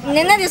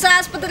ನಿನ್ನೆ ದಿವಸ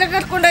ಆಸ್ಪತ್ರೆಗೆ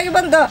ಕರ್ಕೊಂಡೋಗಿ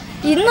ಬಂದು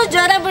ಇನ್ನೂ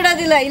ಜ್ವರ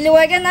ಬಿಡೋದಿಲ್ಲ. ಇಲ್ಲಿ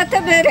ಹೋಗ್ಯಾನತ್ತ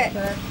ಬೇರೆ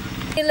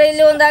ಇಲ್ಲ.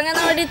 ಇಲ್ಲಿ ಒಂದು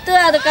ಅಂಗನವಾಡಿ ಇತ್ತು,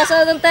 ಅದು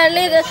ಕಸದಂತ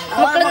ಹೇಳಿ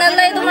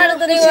ಮಕ್ಕಳನ್ನೆಲ್ಲ ಇದು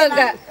ಮಾಡಿದ್ರು. ಇವಾಗ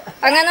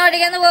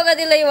ಅಂಗನವಾಡಿಗೆ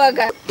ಹೋಗೋದಿಲ್ಲ. ಇವಾಗ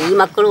ಈ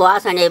ಮಕ್ಕಳು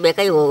ವಾಸನೆ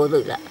ಬೇಕಾಗಿ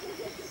ಹೋಗೋದಿಲ್ಲ,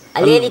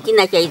 ಅಲ್ಲೇಲಿ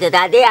ತಿನ್ನಕ್ಕೆ ಐತದೆ,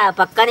 ಅದೇ ಆ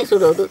ಪಕ್ಕನೇ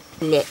ಸುಡೋದು.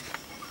 ಇಲ್ಲೇ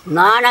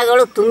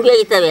ನಾಣಗಳು ತುಂಬಿ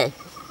ಐತವೆ,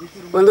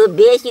 ಒಂದು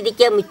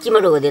ಬೇಯಿಸಿದಕ್ಕೆ ಮುಚ್ಚಿ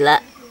ಮಾಡುವುದಿಲ್ಲ.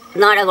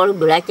 ನಾಣಗಳು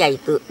ಬಿಳಾಕೆ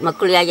ಆಯಿತು,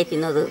 ಮಕ್ಕಳು ಹೇಗೆ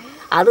ತಿನ್ನೋದು?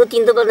 ಅದು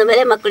ತಿಂದು ಬಂದ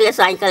ಮೇಲೆ ಮಕ್ಕಳಿಗೆ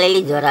ಸಾಯಂಕಾಲ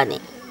ಇಲ್ಲಿ ಜ್ವರನೇ.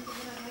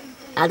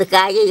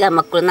 ಅದಕ್ಕಾಗಿ ಈಗ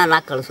ಮಕ್ಕಳನ್ನ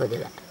ನಾವು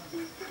ಕಳಿಸೋದಿಲ್ಲ.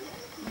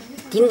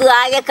 ತಿಂದು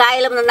ಹಾಗೆ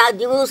ಕಾಯಿಲೆ ನಾವು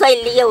ದಿವಸ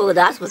ಇಲ್ಲಿಗೆ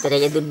ಹೋಗೋದು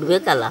ಆಸ್ಪತ್ರೆಗೆ, ದುಡ್ಡು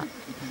ಬೇಕಲ್ಲ.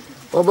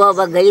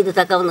 ಒಬ್ಬೊಬ್ಬ ಗೈದು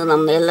ತಗೊಂಡು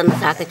ನಮ್ಮ ಎಲ್ಲನೂ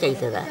ಸಾಕಕ್ಕೆ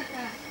ಆಯ್ತದ.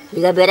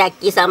 ಈಗ ಬೇರೆ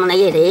ಅಕ್ಕಿ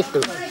ಸಾಮಾನಿಗೆ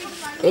ರೇಟು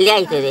ಎಲ್ಲಿ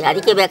ಆಯ್ತದೆ,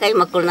 ಅದಕ್ಕೆ ಬೇಕಾಗಿ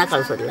ಮಕ್ಕಳನ್ನ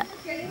ಕಳಿಸೋದಿಲ್ಲ.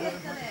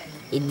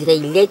 ಇದ್ದರೆ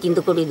ಇಲ್ಲೇ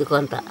ತಿಂದು ಕೊಡಿದ್ದಕ್ಕೂ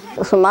ಅಂತ.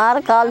 ಸುಮಾರು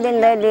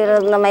ಕಾಲದಿಂದ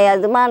ಇಲ್ಲಿರೋದು. ನಮ್ಮ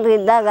ಯಜಮಾನ್ರು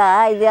ಇದ್ದಾಗ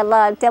ಇದೆಲ್ಲ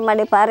ಅಳತೆ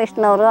ಮಾಡಿ,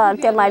 ಫಾರೆಸ್ಟ್ನವರು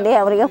ಅಳತೆ ಮಾಡಿ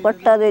ಅವರಿಗೆ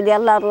ಕೊಟ್ಟದು.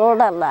 ಇದೆಲ್ಲ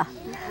ರೋಡಲ್ಲ,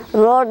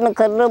 ರೋಡ್ನ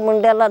ಕಲ್ಲು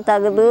ಮುಂಡೆಲ್ಲ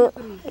ತೆಗೆದು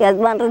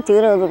ಯಜಮಾನ್ರು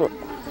ತೀರೋದ್ರು.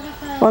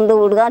 ಒಂದು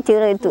ಹುಡುಗ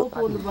ತೀರೋಯ್ತು.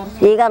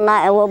 ಈಗ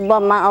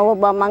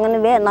ಒಬ್ಬ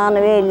ಮಗನಿಗೆ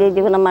ನಾನುವೇ ಇಲ್ಲಿ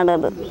ಜೀವನ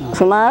ಮಾಡೋದು.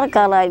 ಸುಮಾರು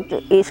ಕಾಲ ಆಯಿತು.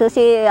 ಈ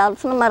ಸಸಿ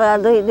ಹಲಸಿನ ಮರ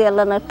ಅದು ಇದು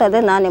ಎಲ್ಲ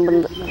ನಟ್ಟದೆ ನಾನೇ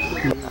ಬಂದು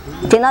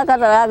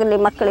ತಿನ್ನೋಕ್ಕಾಗಲಿ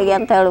ಮಕ್ಕಳಿಗೆ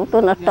ಅಂತ ಹೇಳ್ಬಿಟ್ಟು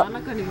ನಟ್ಟು.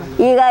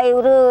 ಈಗ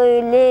ಇವರು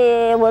ಇಲ್ಲಿ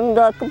ಒಂದು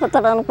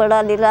ಹಕ್ಕುಪತ್ರನೂ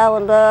ಕೊಡೋದಿಲ್ಲ,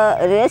 ಒಂದು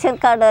ರೇಷನ್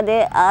ಕಾರ್ಡ್ ಅದೇ,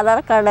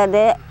 ಆಧಾರ್ ಕಾರ್ಡ್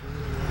ಅದೇ,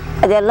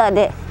 ಅದೆಲ್ಲ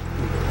ಅದೇ.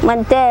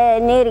 ಮತ್ತು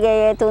ನೀರಿಗೆ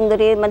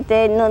ತೊಂದರೆ, ಮತ್ತು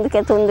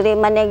ಇನ್ನೊಂದಕ್ಕೆ ತೊಂದರೆ,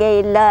 ಮನೆಗೆ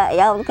ಇಲ್ಲ,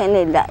 ಯಾವುದಕ್ಕೇನೂ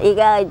ಇಲ್ಲ. ಈಗ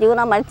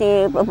ಜೀವನ ಮಾಡ್ತೀವಿ.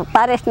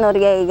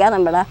 ಫಾರೆಸ್ಟ್ನವ್ರಿಗೆ ಈಗ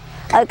ಬೇಡ,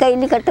 ಅದಕ್ಕೆ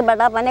ಇಲ್ಲಿ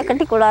ಕಟ್ಟಬೇಡ, ಮನೆ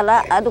ಕಟ್ಟಿ ಕೊಡೋಲ್ಲ,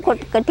 ಅದು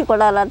ಕಟ್ಟಿ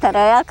ಕೊಡೋಲ್ಲ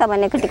ಅಂತಾರೆ. ಯಾಕೆ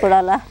ಮನೆ ಕಟ್ಟಿ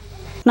ಕೊಡೋಲ್ಲ?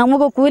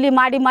 ನಮಗೂ ಕೂಲಿ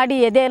ಮಾಡಿ ಮಾಡಿ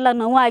ಎದೆ ಎಲ್ಲ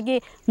ನೋವಾಗಿ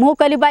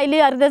ಮೂಕಲಿ ಬಾಯಿಲಿ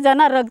ಅರ್ಧ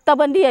ಜನ ರಕ್ತ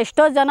ಬಂದು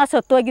ಎಷ್ಟೋ ಜನ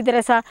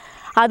ಸತ್ತೋಗಿದ್ದಾರೆ ಸರ್.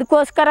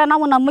 ಅದಕ್ಕೋಸ್ಕರ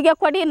ನಮಗೆ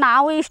ಕೊಡಿ,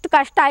 ನಾವು ಇಷ್ಟು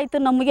ಕಷ್ಟ ಆಯಿತು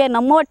ನಮಗೆ.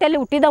 ನಮ್ಮ ಹೊಟ್ಟೆಯಲ್ಲಿ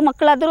ಹುಟ್ಟಿದ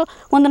ಮಕ್ಕಳಾದರೂ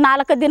ಒಂದು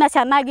 4 ದಿನ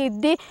ಚೆನ್ನಾಗಿ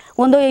ಇದ್ದು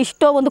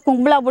ಒಂದು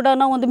ಕುಂಬಳ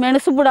ಬಿಡೋಣ, ಒಂದು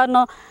ಮೆಣಸು ಬಿಡೋಣ,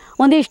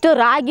 ಒಂದಿಷ್ಟು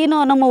ರಾಗಿನೋ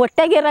ನಮ್ಮ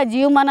ಹೊಟ್ಟೆಗಿರೋ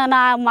ಜೀವಮಾನ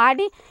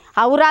ಮಾಡಿ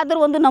ಅವರಾದ್ರೂ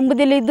ಒಂದು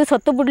ನಂಬುದಿಲ್ಲ ಇದ್ದು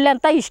ಸತ್ತು ಬಿಡಲಿ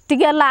ಅಂತ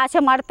ಇಷ್ಟಿಗೆಲ್ಲ ಆಸೆ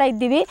ಮಾಡ್ತಾ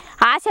ಇದ್ದೀವಿ.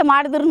 ಆಸೆ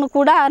ಮಾಡಿದ್ರೂ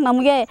ಕೂಡ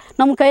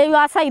ನಮ್ಮ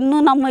ಕೈವಾಸ ಇನ್ನೂ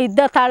ನಮ್ಮ ಇದ್ದ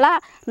ಸ್ಥಳ,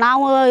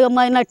 ನಾವು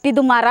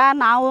ನಟ್ಟಿದ್ದು ಮರ,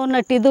 ನಾವು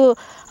ನಟ್ಟಿದ್ದು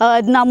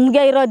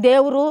ನಮಗೆ ಇರೋ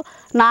ದೇವರು,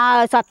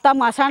 ಸತ್ತ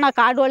ಮಸಾಣ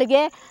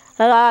ಕಾಡೊಳಗೆ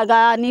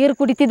ನೀರು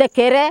ಕುಡಿತಿದ್ದ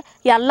ಕೆರೆ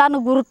ಎಲ್ಲನೂ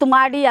ಗುರುತು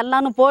ಮಾಡಿ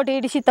ಎಲ್ಲನೂ ಫೋಟೋ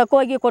ಹಿಡಿಸಿ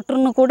ತಕೋಗಿ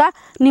ಕೊಟ್ಟರು ಕೂಡ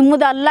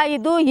ನಿಮ್ಮದಲ್ಲ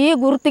ಇದು, ಈ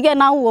ಗುರುತಿಗೆ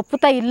ನಾವು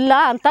ಒಪ್ಪುತ್ತಾ ಇಲ್ಲ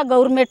ಅಂತ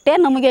ಗೌರ್ಮೆಂಟೇ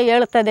ನಮಗೆ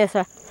ಹೇಳ್ತದೆ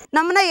ಸರ್.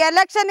 ನಮ್ಮನ್ನ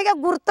ಎಲೆಕ್ಷನ್ಗೆ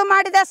ಗುರ್ತು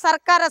ಮಾಡಿದ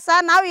ಸರ್ಕಾರ ಸಹ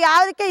ನಾವು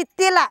ಯಾವುದಕ್ಕೆ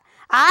ಇತ್ತಿಲ್ಲ.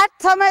 ಆ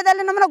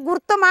ಸಮಯದಲ್ಲಿ ನಮ್ಮನ್ನ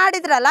ಗುರ್ತು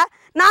ಮಾಡಿದ್ರಲ್ಲ,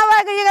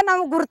 ನಾವಾಗ ಈಗ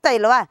ನಮ್ಗೆ ಗುರ್ತ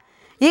ಇಲ್ವಾ?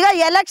 ಈಗ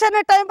ಎಲೆಕ್ಷನ್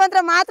ಟೈಮ್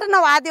ಬಂದರೆ ಮಾತ್ರ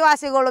ನಾವು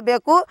ಆದಿವಾಸಿಗಳು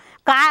ಬೇಕು.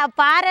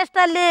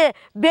 ಫಾರೆಸ್ಟಲ್ಲಿ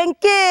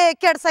ಬೆಂಕಿ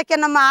ಕೆಡ್ಸೋಕ್ಕೆ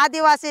ನಮ್ಮ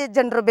ಆದಿವಾಸಿ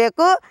ಜನರು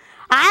ಬೇಕು.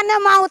 ಆನೆ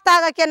ಮಾವು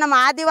ತಾಗೋಕ್ಕೆ ನಮ್ಮ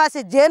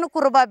ಆದಿವಾಸಿ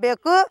ಜೇನುಕುರುಬ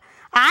ಬೇಕು.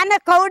 ಆನೆ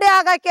ಕೌಡಿ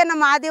ಆಗೋಕ್ಕೆ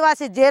ನಮ್ಮ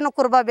ಆದಿವಾಸಿ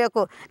ಜೇನುಕುರುಬ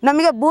ಬೇಕು.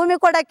 ನಮಗೆ ಭೂಮಿ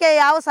ಕೊಡೋಕ್ಕೆ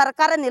ಯಾವ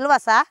ಸರ್ಕಾರ ನಿಲ್ವ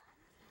ಸಾ?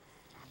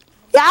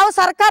 ಯಾವ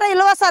ಸರ್ಕಾರ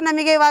ಇಲ್ವ ಸಾ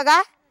ನಮಗೆ? ಇವಾಗ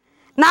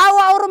ನಾವು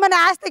ಅವ್ರ ಮನೆ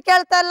ಆಸ್ತಿ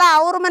ಕೇಳ್ತಾ ಇಲ್ಲ,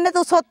 ಅವ್ರ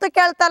ಮನೆದು ಸೊತ್ತು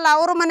ಕೇಳ್ತಾ ಇಲ್ಲ,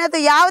 ಅವ್ರ ಮನೆದು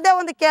ಯಾವುದೇ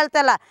ಒಂದು ಕೇಳ್ತಾ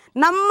ಇಲ್ಲ.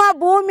 ನಮ್ಮ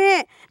ಭೂಮಿ,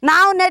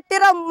 ನಾವು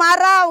ನೆಟ್ಟಿರೋ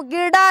ಮರ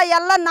ಗಿಡ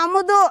ಎಲ್ಲ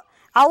ನಮ್ಮದು,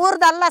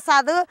 ಅವ್ರದ್ದಲ್ಲ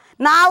ಸಾದು.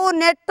 ನಾವು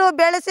ನೆಟ್ಟು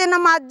ಬೆಳೆಸಿ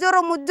ನಮ್ಮ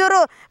ಅಜ್ಜರು ಮುಜ್ಜರು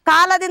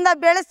ಕಾಲದಿಂದ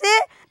ಬೆಳೆಸಿ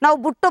ನಾವು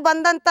ಬಿಟ್ಟು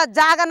ಬಂದಂಥ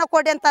ಜಾಗನ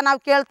ಕೊಡಿ ಅಂತ ನಾವು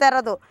ಕೇಳ್ತಾ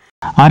ಇರೋದು.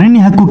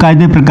 ಅರಣ್ಯ ಹಕ್ಕು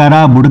ಕಾಯ್ದೆ ಪ್ರಕಾರ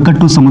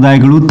ಬುಡಕಟ್ಟು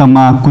ಸಮುದಾಯಗಳು ತಮ್ಮ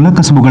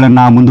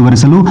ಕುಲಕಸಬುಗಳನ್ನು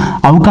ಮುಂದುವರಿಸಲು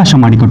ಅವಕಾಶ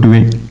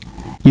ಮಾಡಿಕೊಟ್ಟಿವೆ.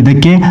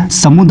 ಇದಕ್ಕೆ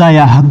ಸಮುದಾಯ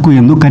ಹಕ್ಕು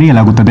ಎಂದು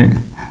ಕರೆಯಲಾಗುತ್ತದೆ.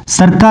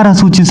 ಸರ್ಕಾರ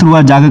ಸೂಚಿಸಿರುವ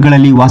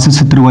ಜಾಗಗಳಲ್ಲಿ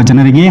ವಾಸಿಸುತ್ತಿರುವ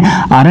ಜನರಿಗೆ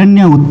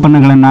ಅರಣ್ಯ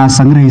ಉತ್ಪನ್ನಗಳನ್ನು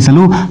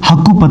ಸಂಗ್ರಹಿಸಲು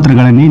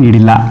ಹಕ್ಕುಪತ್ರಗಳನ್ನೇ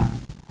ನೀಡಿಲ್ಲ.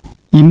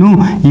 ಇನ್ನು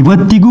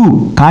ಇವತ್ತಿಗೂ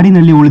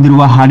ಕಾಡಿನಲ್ಲಿ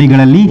ಉಳಿದಿರುವ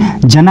ಹಾಡಿಗಳಲ್ಲಿ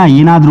ಜನ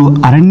ಏನಾದರೂ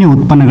ಅರಣ್ಯ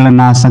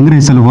ಉತ್ಪನ್ನಗಳನ್ನು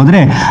ಸಂಗ್ರಹಿಸಲು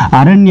ಹೋದರೆ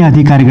ಅರಣ್ಯ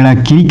ಅಧಿಕಾರಿಗಳ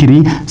ಕಿರಿಕಿರಿ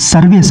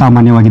ಸರ್ವೇ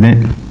ಸಾಮಾನ್ಯವಾಗಿದೆ.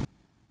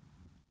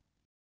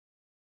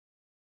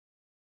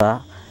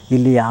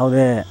 ಇಲ್ಲಿ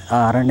ಯಾವುದೇ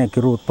ಅರಣ್ಯ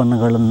ಕಿರು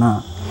ಉತ್ಪನ್ನಗಳನ್ನು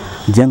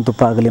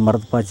ಜೇನುತುಪ್ಪ ಆಗಲಿ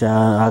ಮರದ ಪಾಚ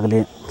ಆಗಲಿ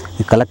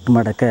ಕಲೆಕ್ಟ್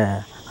ಮಾಡೋಕ್ಕೆ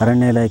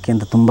ಅರಣ್ಯ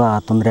ಇಲಾಖೆಯಿಂದ ತುಂಬ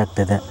ತೊಂದರೆ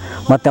ಆಗ್ತಾಯಿದೆ.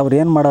 ಮತ್ತು ಅವ್ರು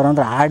ಏನು ಮಾಡೋರು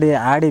ಅಂದರೆ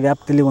ಆಡಿ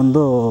ವ್ಯಾಪ್ತಿಯಲ್ಲಿ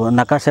ಒಂದು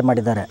ನಕಾಶೆ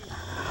ಮಾಡಿದ್ದಾರೆ.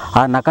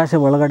 ಆ ನಕಾಶೆ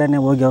ಒಳಗಡೆ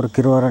ಹೋಗಿ ಅವರು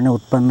ಕಿರು ಅರಣ್ಯ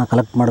ಉತ್ಪನ್ನ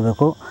ಕಲೆಕ್ಟ್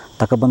ಮಾಡಬೇಕು,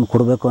 ತಗೊಬಂದು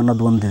ಕೊಡಬೇಕು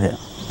ಅನ್ನೋದು ಒಂದಿದೆ.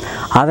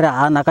 ಆದರೆ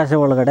ಆ ನಕಾಶೆ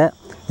ಒಳಗಡೆ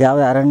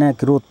ಯಾವುದೇ ಅರಣ್ಯ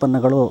ಕಿರು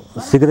ಉತ್ಪನ್ನಗಳು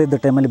ಸಿಗದಿದ್ದ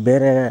ಟೈಮಲ್ಲಿ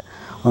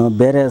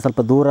ಬೇರೆ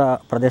ಸ್ವಲ್ಪ ದೂರ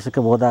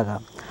ಪ್ರದೇಶಕ್ಕೆ ಹೋದಾಗ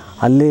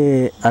ಅಲ್ಲಿ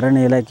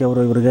ಅರಣ್ಯ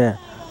ಇಲಾಖೆಯವರು ಇವರಿಗೆ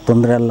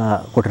ತೊಂದರೆ ಎಲ್ಲ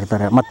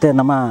ಕೊಟ್ಟಿರ್ತಾರೆ. ಮತ್ತು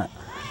ನಮ್ಮ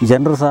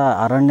ಜನರು ಸಹ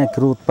ಅರಣ್ಯ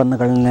ಕಿರು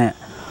ಉತ್ಪನ್ನಗಳನ್ನೇ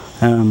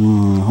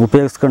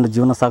ಉಪಯೋಗಿಸ್ಕೊಂಡು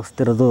ಜೀವನ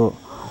ಸಾಗಿಸ್ತಿರೋದು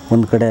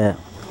ಒಂದು ಕಡೆ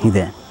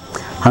ಇದೆ.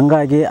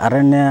 ಹಾಗಾಗಿ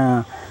ಅರಣ್ಯ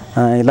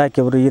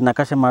ಇಲಾಖೆಯವರು ಈ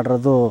ನಕಾಶೆ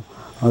ಮಾಡಿರೋದು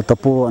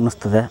ತಪ್ಪು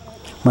ಅನ್ನಿಸ್ತದೆ.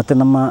 ಮತ್ತು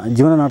ನಮ್ಮ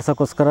ಜೀವನ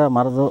ನಡೆಸೋಕ್ಕೋಸ್ಕರ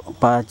ಮರದ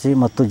ಪಾಚಿ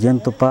ಮತ್ತು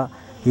ಜೇನುತುಪ್ಪ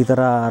ಈ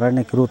ಥರ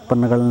ಅರಣ್ಯ ಕಿರು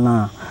ಉತ್ಪನ್ನಗಳನ್ನ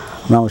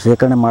ನಾವು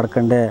ಶೇಖರಣೆ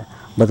ಮಾಡ್ಕೊಂಡೇ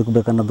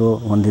ಬದುಕಬೇಕನ್ನೋದು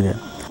ಒಂದಿದೆ.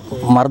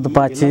 ಮರದ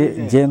ಪಾಚಿ,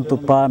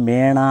 ಜೇನುತುಪ್ಪ,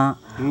 ಮೇಣ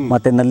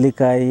ಮತ್ತು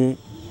ನಲ್ಲಿಕಾಯಿ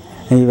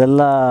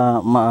ಇವೆಲ್ಲ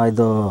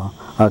ಇದು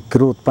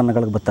ಕಿರು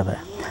ಉತ್ಪನ್ನಗಳಿಗೆ ಬರ್ತವೆ.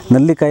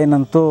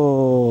 ನಲ್ಲಿಕಾಯಿನಂತೂ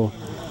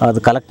ಅದು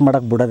ಕಲೆಕ್ಟ್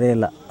ಮಾಡೋಕ್ಕೆ ಬಿಡೋದೇ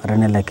ಇಲ್ಲ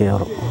ಅರಣ್ಯ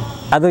ಇಲಾಖೆಯವರು.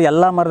 ಅದು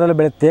ಎಲ್ಲ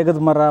ಮರದಲ್ಲೂ ತೇಗದ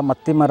ಮರ,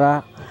 ಮತ್ತಿ ಮರ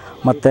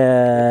ಮತ್ತು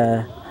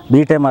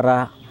ಬೀಟೆ ಮರ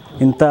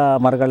ಇಂಥ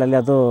ಮರಗಳಲ್ಲಿ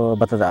ಅದು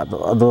ಬರ್ತದೆ.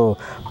 ಅದು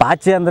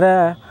ಪಾಚಿ ಅಂದರೆ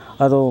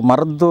ಅದು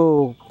ಮರದ್ದು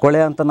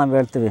ಕೊಳೆ ಅಂತ ನಾವು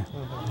ಹೇಳ್ತೀವಿ.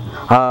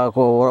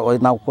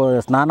 ನಾವು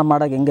ಸ್ನಾನ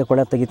ಮಾಡಾಗ ಹೆಂಗೆ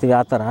ಕೊಳೆ ತೆಗಿತೀವಿ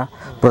ಆ ಥರ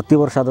ಪ್ರತಿ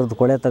ವರ್ಷ ಅದ್ರದ್ದು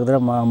ಕೊಳೆ ತೆಗೆದ್ರೆ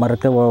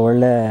ಮರಕ್ಕೆ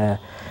ಒಳ್ಳೆ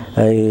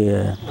ಈ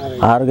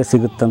ಆರೋಗ್ಯ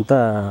ಸಿಗುತ್ತಂತ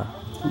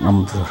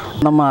ನಮ್ಮದು.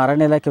 ನಮ್ಮ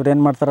ಅರಣ್ಯ ಇಲಾಖೆಯವ್ರು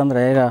ಏನು ಮಾಡ್ತಾರೆ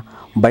ಅಂದರೆ, ಈಗ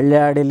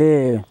ಬಳ್ಳಿಯಾಡಿಲಿ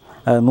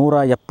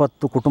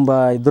 170 ಕುಟುಂಬ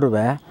ಇದ್ರೂ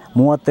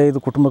 35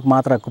 ಕುಟುಂಬಕ್ಕೆ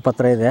ಮಾತ್ರ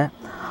ಹಕ್ಕುಪತ್ರ ಇದೆ.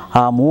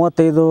 ಆ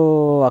 35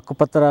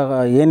 ಹಕ್ಕುಪತ್ರ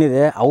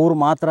ಏನಿದೆ ಅವ್ರು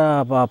ಮಾತ್ರ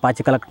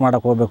ಪಾಚಿ ಕಲೆಕ್ಟ್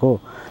ಮಾಡೋಕ್ಕೆ ಹೋಗಬೇಕು,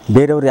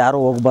 ಬೇರೆಯವ್ರು ಯಾರೂ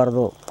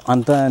ಹೋಗಬಾರ್ದು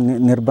ಅಂತ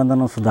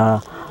ನಿರ್ಬಂಧನೂ ಸುಧಾ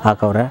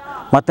ಹಾಕವ್ರೆ.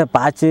 ಮತ್ತು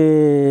ಪಾಚಿ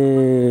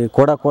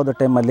ಕೊಡೋಕ್ಕೆ ಹೋದ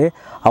ಟೈಮಲ್ಲಿ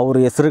ಅವ್ರ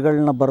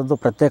ಹೆಸ್ರುಗಳನ್ನ ಬರೆದು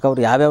ಪ್ರತ್ಯೇಕ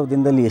ಅವ್ರು ಯಾವ್ಯಾವ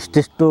ದಿನದಲ್ಲಿ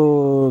ಎಷ್ಟೆಷ್ಟು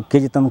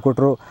ಕೆಜಿ ತಂದು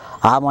ಕೊಟ್ಟರು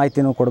ಆ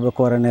ಮಾಹಿತಿನೂ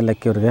ಕೊಡಬೇಕು ಅರಣ್ಯ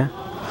ಇಲಾಖೆಯವ್ರಿಗೆ.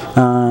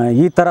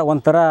 ಈ ಥರ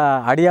ಒಂಥರ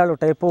ಅಡಿಯಾಳು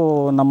ಟೈಪು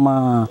ನಮ್ಮ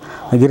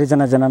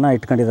ಗಿರಿಜನ ಜನನ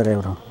ಇಟ್ಕೊಂಡಿದ್ದಾರೆ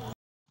ಇವರು.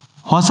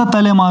 ಹೊಸ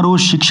ತಲೆಮಾರು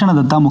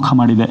ಶಿಕ್ಷಣದತ್ತ ಮುಖ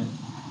ಮಾಡಿದೆ.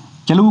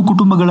 ಕೆಲವು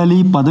ಕುಟುಂಬಗಳಲ್ಲಿ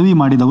ಪದವಿ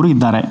ಮಾಡಿದವರು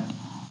ಇದ್ದಾರೆ.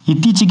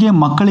 ಇತ್ತೀಚೆಗೆ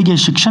ಮಕ್ಕಳಿಗೆ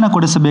ಶಿಕ್ಷಣ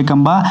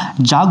ಕೊಡಿಸಬೇಕೆಂಬ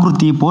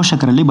ಜಾಗೃತಿ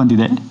ಪೋಷಕರಲ್ಲಿ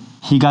ಬಂದಿದೆ.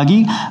 ಹೀಗಾಗಿ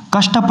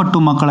ಕಷ್ಟಪಟ್ಟು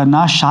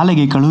ಮಕ್ಕಳನ್ನು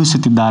ಶಾಲೆಗೆ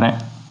ಕಳುಹಿಸುತ್ತಿದ್ದಾರೆ.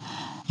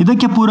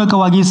 ಇದಕ್ಕೆ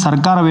ಪೂರಕವಾಗಿ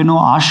ಸರ್ಕಾರವೇನೋ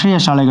ಆಶ್ರಯ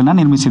ಶಾಲೆಗಳನ್ನು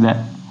ನಿರ್ಮಿಸಿದೆ.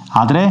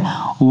 ಆದರೆ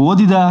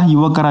ಓದಿದ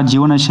ಯುವಕರ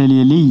ಜೀವನ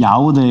ಶೈಲಿಯಲ್ಲಿ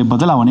ಯಾವುದೇ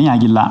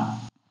ಬದಲಾವಣೆಯಾಗಿಲ್ಲ.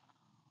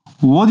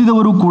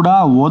 ಓದಿದವರು ಕೂಡ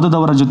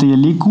ಓದದವರ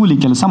ಜೊತೆಯಲ್ಲಿ ಕೂಲಿ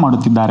ಕೆಲಸ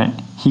ಮಾಡುತ್ತಿದ್ದಾರೆ.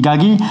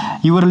 ಹೀಗಾಗಿ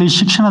ಇವರಲ್ಲಿ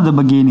ಶಿಕ್ಷಣದ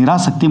ಬಗ್ಗೆ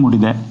ನಿರಾಸಕ್ತಿ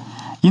ಮೂಡಿದೆ.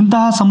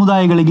 ಇಂತಹ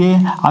ಸಮುದಾಯಗಳಿಗೆ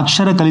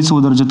ಅಕ್ಷರ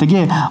ಕಲಿಸುವುದರ ಜೊತೆಗೆ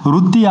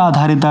ವೃತ್ತಿ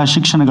ಆಧಾರಿತ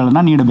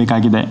ಶಿಕ್ಷಣಗಳನ್ನು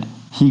ನೀಡಬೇಕಾಗಿದೆ.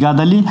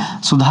 ಹೀಗಾದಲ್ಲಿ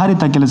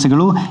ಸುಧಾರಿತ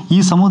ಕೆಲಸಗಳು ಈ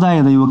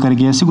ಸಮುದಾಯದ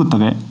ಯುವಕರಿಗೆ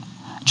ಸಿಗುತ್ತವೆ.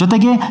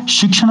 ಜೊತೆಗೆ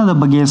ಶಿಕ್ಷಣದ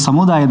ಬಗ್ಗೆ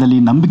ಸಮುದಾಯದಲ್ಲಿ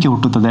ನಂಬಿಕೆ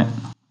ಹುಟ್ಟುತ್ತದೆ.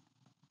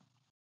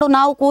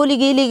 ನಾವು ಕೂಲಿ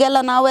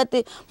ಗೀಲಿಗೆಲ್ಲ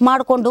ನಾವೇ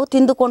ಮಾಡಿಕೊಂಡು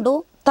ತಿಂದುಕೊಂಡು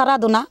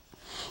ತರೋದನ್ನ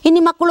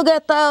ಇನ್ನು ಮಕ್ಕಳಿಗೆ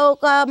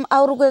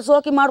ಅವ್ರಿಗೆ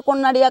ಸೋಕಿ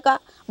ಮಾಡ್ಕೊಂಡು ನಡೆಯೋಕೆ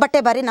ಬಟ್ಟೆ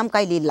ಬಾರಿ ನಮ್ಮ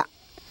ಕೈಲಿ ಇಲ್ಲ.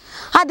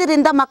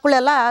 ಅದರಿಂದ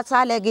ಮಕ್ಕಳೆಲ್ಲ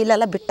ಶಾಲೆ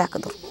ಗೀಲೆಲ್ಲ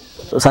ಬಿಟ್ಟಾಕಿದ್ರು.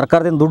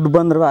 ಸರ್ಕಾರದಿಂದ ದುಡ್ಡು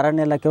ಬಂದರೂ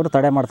ಅರಣ್ಯ ಇಲಾಖೆಯವರು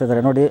ತಡೆ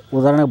ಮಾಡ್ತಿದ್ದಾರೆ. ನೋಡಿ,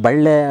 ಉದಾಹರಣೆಗೆ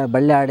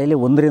ಬಳ್ಳೆ ಆಡಿಯಲ್ಲಿ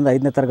 1ರಿಂದ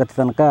 5ನೇ ತರಗತಿ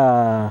ತನಕ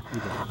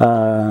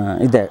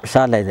ಇದೆ,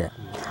 ಶಾಲೆ ಇದೆ.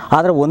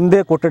 ಆದರೆ ಒಂದೇ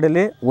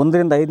ಕೊಠಡಿಯಲ್ಲಿ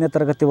 1ರಿಂದ 5ನೇ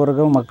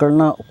ತರಗತಿವರೆಗೂ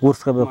ಮಕ್ಕಳನ್ನ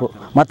ಕೂರಿಸ್ಕೋಬೇಕು.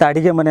 ಮತ್ತು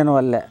ಅಡುಗೆ ಮನೆಯೂ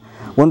ಅಲ್ಲೇ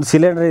ಒಂದು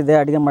ಸಿಲಿಂಡರ್ ಇದೆ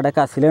ಅಡುಗೆ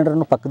ಮಾಡೋಕ್ಕೆ, ಆ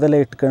ಸಿಲಿಂಡ್ರನ್ನು ಪಕ್ಕದಲ್ಲೇ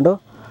ಇಟ್ಕೊಂಡು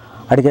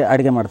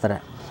ಅಡುಗೆ ಮಾಡ್ತಾರೆ.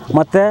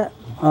 ಮತ್ತು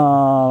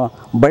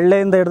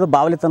ಬಳ್ಳೆಯಿಂದ ಹಿಡಿದು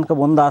ಬಾವಲಿ ತನಕ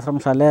ಒಂದು ಆಶ್ರಮ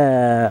ಶಾಲೆ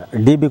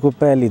DB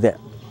ಕುಪ್ಪೆಯಲ್ಲಿದೆ.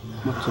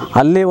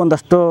 ಅಲ್ಲಿ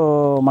ಒಂದಷ್ಟು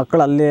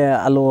ಮಕ್ಕಳು ಅಲ್ಲಿ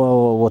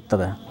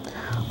ಓದ್ತವೆ.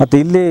 ಮತ್ತು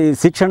ಇಲ್ಲಿ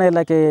ಶಿಕ್ಷಣ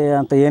ಇಲಾಖೆ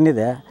ಅಂತ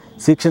ಏನಿದೆ,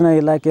 ಶಿಕ್ಷಣ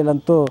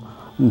ಇಲಾಖೆಯಲ್ಲಂತೂ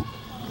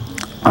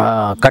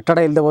ಕಟ್ಟಡ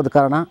ಇಲ್ಲದೆ ಹೋದ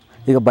ಕಾರಣ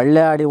ಈಗ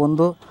ಬಳ್ಳೆ ಆಡಿ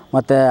ಒಂದು,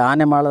 ಮತ್ತು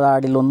ಆನೆಮಾಳದ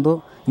ಆಡಿಲೊಂದು,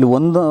 ಇಲ್ಲಿ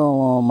ಒಂದು,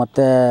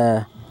 ಮತ್ತು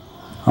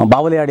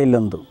ಬಾವಲಿ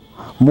ಆಡಿಲೊಂದು,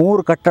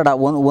 3 ಕಟ್ಟಡ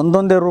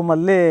ಒಂದೊಂದೇ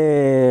ರೂಮಲ್ಲಿ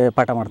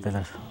ಪಾಠ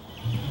ಮಾಡ್ತಾಯಿದ್ದಾರೆ.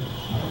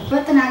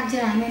 24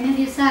 ಜನ, ನಿನ್ನೆ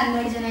ದಿವಸ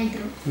 12 ಜನ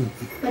ಇದ್ದರು.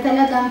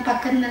 ಇವತ್ತೆಲ್ಲ ನಮ್ಮ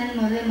ಪಕ್ಕದ ಮನೆಗೆ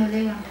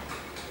ಮದುವೆ ಉಂಟು.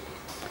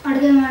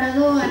 ಅಡುಗೆ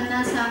ಮಾಡೋದು ಅನ್ನ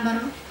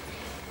ಸಾಂಬಾರು,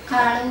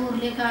 ಕಾಳು,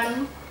 ಹುರುಳಿಕಾಳು,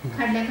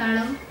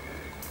 ಕಡಲೆಕಾಳು,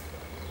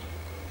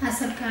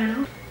 ಹಸರು ಕಾಳು,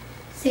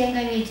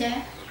 ಶೇಂಗಾ ಬೀಜ,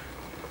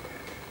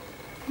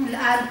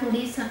 ಹಾಲು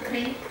ಪುಡಿ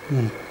ಸಕ್ಕರೆ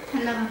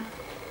ಎಲ್ಲ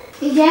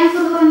ಈ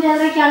ಜೇನುಕುರುಬರು ಅಂತ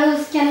ಹೇಳಿದ್ರೆ ಕೆಲವು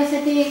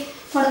ಸತಿ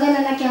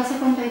ಕೊಡಗಲ್ಲೆಲ್ಲ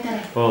ಕೆಲಸಕ್ಕೆ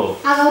ಹೊಂಟೋಯ್ತಾರೆ.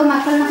 ಆಗ ಅವ್ರ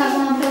ಮಕ್ಕಳನ್ನ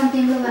ಕರ್ಕೊಂಡು ಹೋಗ್ಬಿಟ್ಟು ಒಂದು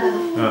ತಿಂಗಳು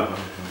ಬರೋದು.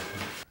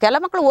 ಕೆಲ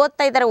ಮಕ್ಕಳು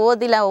ಓದ್ತಾ ಇದ್ದಾರೆ,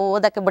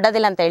 ಓದೋಕ್ಕೆ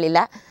ಬಿಡೋದಿಲ್ಲ ಅಂತ ಹೇಳಿಲ್ಲ.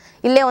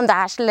 ಇಲ್ಲೇ ಒಂದು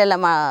ಹಾಸ್ಟೆಲೆಲ್ಲ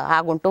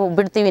ಆಗುಂಟು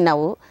ಬಿಡ್ತೀವಿ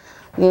ನಾವು.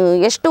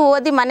 ಎಷ್ಟು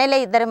ಓದಿ ಮನೇಲೇ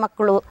ಇದ್ದಾರೆ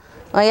ಮಕ್ಕಳು.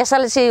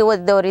 SLC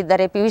ಓದಿದವರು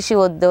ಇದ್ದಾರೆ, PUC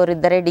ಓದಿದವರು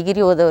ಇದ್ದಾರೆ,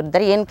 ಡಿಗ್ರಿ ಓದೋರು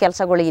ಇದ್ದಾರೆ. ಏನು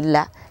ಕೆಲಸಗಳು ಇಲ್ಲ,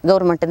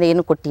 ಗೌರ್ಮೆಂಟಿಂದ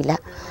ಏನೂ ಕೊಟ್ಟಿಲ್ಲ.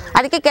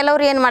 ಅದಕ್ಕೆ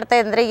ಕೆಲವರು ಏನು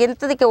ಮಾಡ್ತಾರೆ ಅಂದರೆ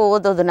ಎಂಥದಕ್ಕೆ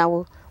ಓದೋದು, ನಾವು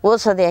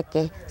ಓದಿಸೋದು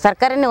ಯಾಕೆ,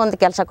 ಸರ್ಕಾರನೇ ಒಂದು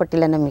ಕೆಲಸ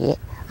ಕೊಟ್ಟಿಲ್ಲ ನಮಗೆ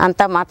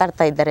ಅಂತ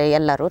ಮಾತಾಡ್ತಾ ಇದ್ದಾರೆ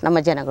ಎಲ್ಲರೂ ನಮ್ಮ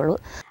ಜನಗಳು.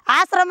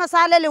 ಆಶ್ರಮ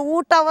ಶಾಲೆಯಲ್ಲಿ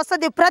ಊಟ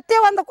ವಸತಿ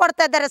ಪ್ರತಿಯೊಂದು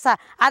ಕೊಡ್ತಾ ಇದ್ದಾರೆ ಸರ್.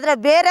 ಆದರೆ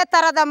ಬೇರೆ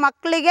ಥರದ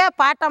ಮಕ್ಕಳಿಗೆ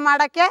ಪಾಠ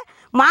ಮಾಡೋಕ್ಕೆ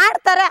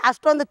ಮಾಡ್ತಾರೆ,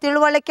 ಅಷ್ಟೊಂದು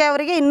ತಿಳುವಳಿಕೆ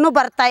ಅವರಿಗೆ ಇನ್ನೂ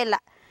ಬರ್ತಾ ಇಲ್ಲ.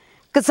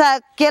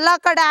 ಕೆಲ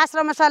ಕಡೆ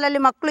ಆಶ್ರಮ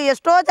ಶಾಲೆಯಲ್ಲಿ ಮಕ್ಕಳು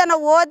ಎಷ್ಟೋ ಜನ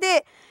ಓದಿ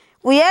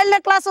 7ನೇ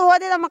ಕ್ಲಾಸ್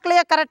ಓದಿದ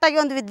ಮಕ್ಕಳಿಗೆ ಕರೆಕ್ಟಾಗಿ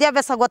ಒಂದು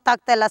ವಿದ್ಯಾಭ್ಯಾಸ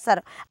ಗೊತ್ತಾಗ್ತಾ ಇಲ್ಲ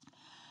ಸರ್.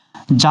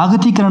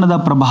 ಜಾಗತೀಕರಣದ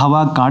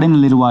ಪ್ರಭಾವ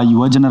ಕಾಡಿನಲ್ಲಿರುವ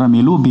ಯುವಜನರ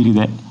ಮೇಲೂ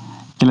ಬೀರಿದೆ.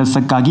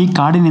 ಕೆಲಸಕ್ಕಾಗಿ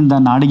ಕಾಡಿನಿಂದ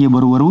ನಾಡಿಗೆ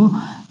ಬರುವರು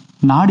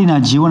ನಾಡಿನ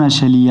ಜೀವನ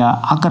ಶೈಲಿಯ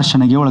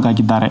ಆಕರ್ಷಣೆಗೆ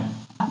ಒಳಗಾಗಿದ್ದಾರೆ.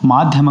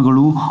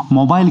 ಮಾಧ್ಯಮಗಳು,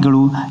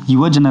 ಮೊಬೈಲ್ಗಳು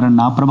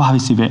ಯುವಜನರನ್ನು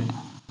ಪ್ರಭಾವಿಸಿವೆ.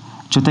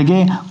 ಜೊತೆಗೆ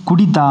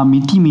ಕುಡಿತ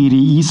ಮಿತಿ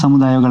ಮೀರಿ ಈ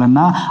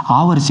ಸಮುದಾಯಗಳನ್ನು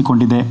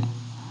ಆವರಿಸಿಕೊಂಡಿದೆ.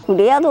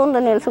 ಕುಡಿಯೋದು ಒಂದು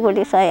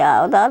ನಿಲ್ಲಿಸ್ಬಿಡಿ ಸಹ,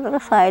 ಯಾವುದಾದ್ರೂ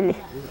ಸಾಯಲಿ.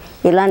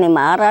 ಇಲ್ಲ ನಿಮ್ಮ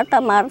ಮಾರಾಟ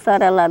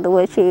ಮಾಡ್ತಾರಲ್ಲ ಅದು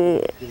ವಸಿ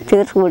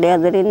ತೀರಿಸ್ಬಿಡಿ,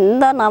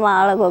 ಅದರಿಂದ ನಾವು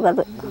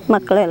ಹಾಳಾಗೋಗೋದು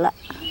ಮಕ್ಕಳೆಲ್ಲ.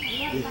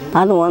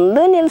 ಅದು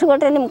ಒಂದು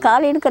ನಿಲ್ಲಿಸ್ಬಿಟ್ರೆ ನಿಮ್ಮ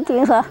ಕಾಲು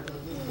ಹಿಡ್ಕೊತೀವಿ ಸಹ,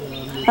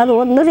 ಅದು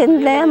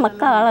ಒಂದರಿಂದಲೇ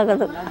ಮಕ್ಕ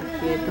ಹಾಳಾಗೋದು.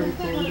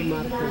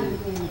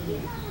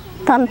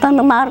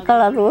 ತಂದು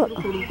ಮಾರ್ಕೊಳ್ಳೋದು,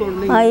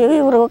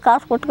 ಇವರು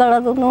ಕಾಸು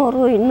ಕೊಟ್ಕೊಳ್ಳೋದು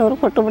 100-200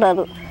 ಕೊಟ್ಟು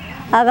ಬಿಡೋದು,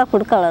 ಆಗ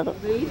ಕುಡ್ಕೊಳ್ಳೋದು.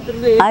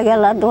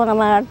 ಹಾಗೆಲ್ಲ ದೂರ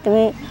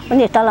ಮಾಡ್ತೀವಿ.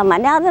 ಒಂದಿಷ್ಟೆಲ್ಲ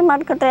ಮನೆ ಆದ್ರೆ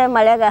ಮಾಡ್ಕೊಟ್ರೆ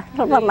ಮಳೆಗೆ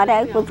ಸ್ವಲ್ಪ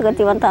ಮರೆಯಾಗಿ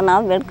ಕೂತ್ಕೊತೀವಂತ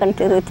ನಾವು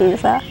ಬೇಡ್ಕೊಂತಿರ್ತೀವಿ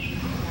ಸಹ.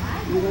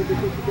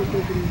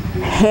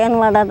 ಏನು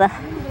ಮಾಡೋದ,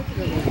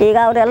 ಈಗ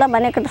ಅವರೆಲ್ಲ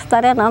ಮನೆ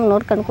ಕಟ್ಟಿಸ್ತಾರೆ, ನಾವು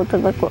ನೋಡ್ಕೊಂಡು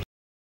ಕೂತಿರ್ಬೇಕು.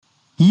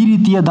 ಈ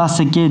ರೀತಿಯ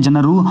ದಾಸ್ಯಕ್ಕೆ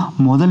ಜನರು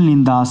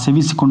ಮೊದಲಿನಿಂದ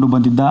ಸೇವಿಸಿಕೊಂಡು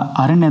ಬಂದಿದ್ದ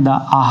ಅರಣ್ಯದ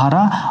ಆಹಾರ,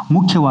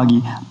 ಮುಖ್ಯವಾಗಿ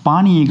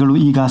ಪಾನೀಯಗಳು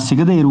ಈಗ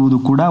ಸಿಗದೇ ಇರುವುದು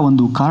ಕೂಡ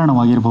ಒಂದು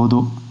ಕಾರಣವಾಗಿರಬಹುದು.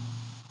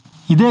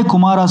 ಇದೇ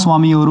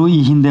ಕುಮಾರಸ್ವಾಮಿಯವರು ಈ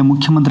ಹಿಂದೆ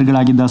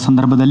ಮುಖ್ಯಮಂತ್ರಿಗಳಾಗಿದ್ದ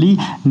ಸಂದರ್ಭದಲ್ಲಿ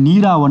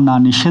ನೀರಾವನ್ನು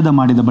ನಿಷೇಧ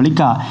ಮಾಡಿದ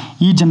ಬಳಿಕ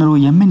ಈ ಜನರು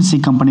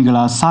MNC ಕಂಪನಿಗಳ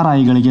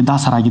ಸಾರಾಯಿಗಳಿಗೆ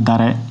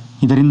ದಾಸರಾಗಿದ್ದಾರೆ.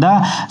 ಇದರಿಂದ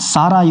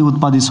ಸಾರಾಯಿ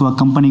ಉತ್ಪಾದಿಸುವ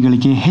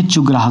ಕಂಪನಿಗಳಿಗೆ ಹೆಚ್ಚು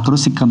ಗ್ರಾಹಕರು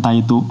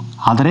ಸಿಕ್ಕಂತಾಯಿತು.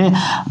 ಆದರೆ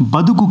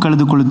ಬದುಕು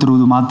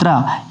ಕಳೆದುಕೊಳ್ಳುತ್ತಿರುವುದು ಮಾತ್ರ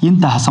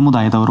ಇಂತಹ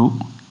ಸಮುದಾಯದವರು.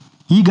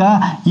 ಈಗ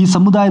ಈ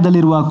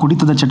ಸಮುದಾಯದಲ್ಲಿರುವ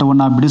ಕುಡಿತದ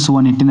ಚಟವನ್ನು ಬಿಡಿಸುವ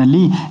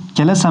ನಿಟ್ಟಿನಲ್ಲಿ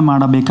ಕೆಲಸ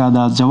ಮಾಡಬೇಕಾದ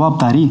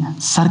ಜವಾಬ್ದಾರಿ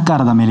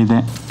ಸರ್ಕಾರದ ಮೇಲಿದೆ.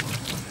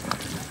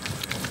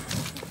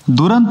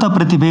 ದುರಂತ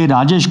ಪ್ರತಿಭೆ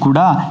ರಾಜೇಶ್ ಕೂಡ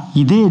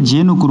ಇದೇ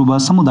ಜೇನುಕುರುಬ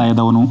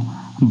ಸಮುದಾಯದವನು.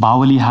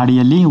 ಬಾವಲಿ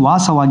ಹಾಡಿಯಲ್ಲಿ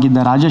ವಾಸವಾಗಿದ್ದ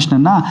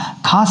ರಾಜೇಶ್ನನ್ನು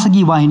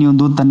ಖಾಸಗಿ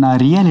ವಾಹಿನಿಯೊಂದು ತನ್ನ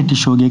ರಿಯಾಲಿಟಿ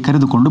ಶೋಗೆ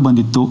ಕರೆದುಕೊಂಡು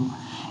ಬಂದಿತ್ತು.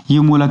 ಈ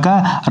ಮೂಲಕ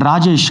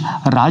ರಾಜೇಶ್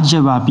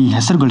ರಾಜ್ಯವ್ಯಾಪಿ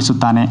ಹೆಸರು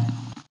ಗಳಿಸುತ್ತಾನೆ.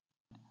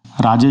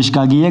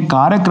 ರಾಜೇಶ್ಗಾಗಿಯೇ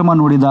ಕಾರ್ಯಕ್ರಮ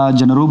ನೋಡಿದ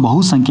ಜನರು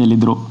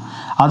ಬಹುಸಂಖ್ಯೆಯಲ್ಲಿದ್ದರು.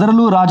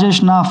 ಅದರಲ್ಲೂ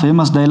ರಾಜೇಶ್ನ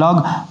ಫೇಮಸ್ ಡೈಲಾಗ್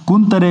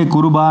ಕುಂತರೆ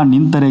ಕುರುಬ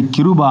ನಿಂತರೆ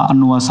ಕಿರುಬ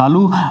ಅನ್ನುವ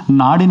ಸಾಲು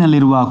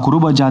ನಾಡಿನಲ್ಲಿರುವ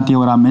ಕುರುಬ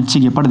ಜಾತಿಯವರ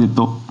ಮೆಚ್ಚುಗೆ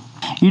ಪಡೆದಿತ್ತು.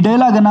 ಈ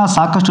ಡೈಲಾಗನ್ನು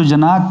ಸಾಕಷ್ಟು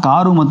ಜನ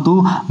ಕಾರು ಮತ್ತು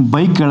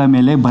ಬೈಕ್ಗಳ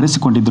ಮೇಲೆ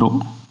ಬರೆಸಿಕೊಂಡಿದ್ದರು.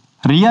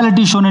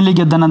 ರಿಯಾಲಿಟಿ ಶೋನಲ್ಲಿ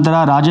ಗೆದ್ದ ನಂತರ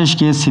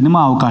ರಾಜೇಶ್ಗೆ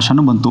ಸಿನಿಮಾ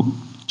ಅವಕಾಶನೂ ಬಂತು.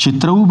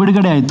 ಚಿತ್ರವೂ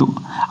ಬಿಡುಗಡೆ ಆಯಿತು.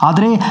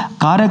 ಆದರೆ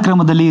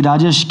ಕಾರ್ಯಕ್ರಮದಲ್ಲಿ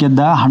ರಾಜೇಶ್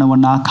ಗೆದ್ದ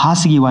ಹಣವನ್ನು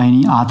ಖಾಸಗಿ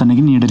ವಾಹಿನಿ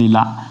ಆತನಿಗೆ ನೀಡಲಿಲ್ಲ.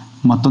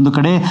 ಮತ್ತೊಂದು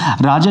ಕಡೆ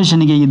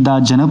ರಾಜೇಶನಿಗೆ ಇದ್ದ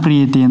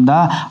ಜನಪ್ರಿಯತೆಯಿಂದ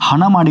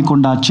ಹಣ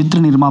ಮಾಡಿಕೊಂಡ ಚಿತ್ರ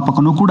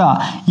ನಿರ್ಮಾಪಕನೂ ಕೂಡ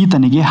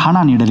ಈತನಿಗೆ ಹಣ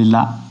ನೀಡಲಿಲ್ಲ.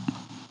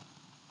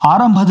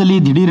 ಆರಂಭದಲ್ಲಿ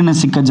ದಿಢೀರನೆ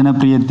ಸಿಕ್ಕ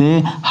ಜನಪ್ರಿಯತೆ,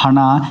 ಹಣ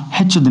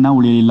ಹೆಚ್ಚು ದಿನ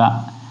ಉಳಿಯಲಿಲ್ಲ.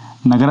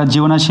 ನಗರ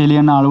ಜೀವನ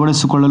ಶೈಲಿಯನ್ನು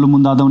ಅಳವಡಿಸಿಕೊಳ್ಳಲು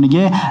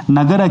ಮುಂದಾದವನಿಗೆ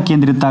ನಗರ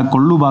ಕೇಂದ್ರಿತ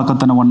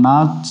ಕೊಳ್ಳುಬಾಕತನವನ್ನು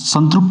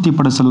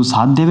ಸಂತೃಪ್ತಿಪಡಿಸಲು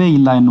ಸಾಧ್ಯವೇ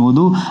ಇಲ್ಲ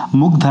ಎನ್ನುವುದು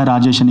ಮುಗ್ಧ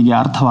ರಾಜೇಶನಿಗೆ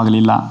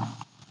ಅರ್ಥವಾಗಲಿಲ್ಲ.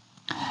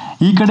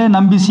 ಈ ಕಡೆ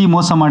ನಂಬಿಸಿ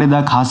ಮೋಸ ಮಾಡಿದ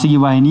ಖಾಸಗಿ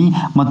ವಾಹಿನಿ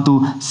ಮತ್ತು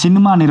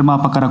ಸಿನಿಮಾ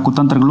ನಿರ್ಮಾಪಕರ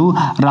ಕುತಂತ್ರಗಳು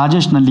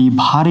ರಾಜೇಶ್ನಲ್ಲಿ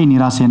ಭಾರೀ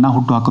ನಿರಾಸೆಯನ್ನು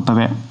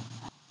ಹುಟ್ಟುಹಾಕುತ್ತವೆ.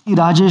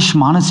 ರಾಜೇಶ್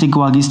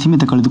ಮಾನಸಿಕವಾಗಿ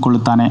ಸ್ಥಿಮಿತ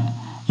ಕಳೆದುಕೊಳ್ಳುತ್ತಾನೆ.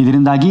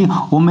 ಇದರಿಂದಾಗಿ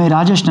ಒಮ್ಮೆ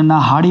ರಾಜೇಶ್ನನ್ನು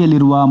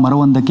ಹಾಡಿಯಲ್ಲಿರುವ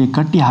ಮರವೊಂದಕ್ಕೆ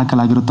ಕಟ್ಟಿ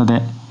ಹಾಕಲಾಗಿರುತ್ತದೆ.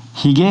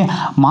 ಹೀಗೆ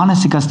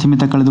ಮಾನಸಿಕ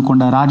ಸ್ಥಿಮಿತ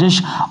ಕಳೆದುಕೊಂಡ ರಾಜೇಶ್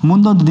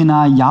ಮುಂದೊಂದು ದಿನ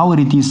ಯಾವ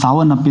ರೀತಿ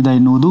ಸಾವನ್ನಪ್ಪಿದ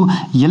ಎನ್ನುವುದು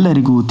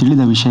ಎಲ್ಲರಿಗೂ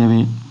ತಿಳಿದ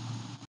ವಿಷಯವೇ.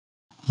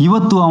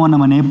 ಇವತ್ತು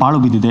ಅವನ ಮನೆ ಪಾಳು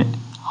ಬಿದ್ದಿದೆ.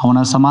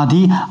 ಅವನ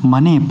ಸಮಾಧಿ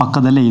ಮನೆ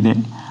ಪಕ್ಕದಲ್ಲೇ ಇದೆ.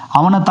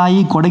 ಅವನ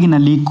ತಾಯಿ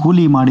ಕೊಡಗಿನಲ್ಲಿ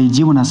ಕೂಲಿ ಮಾಡಿ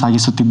ಜೀವನ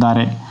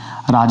ಸಾಗಿಸುತ್ತಿದ್ದಾರೆ.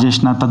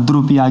 ರಾಜೇಶ್ನ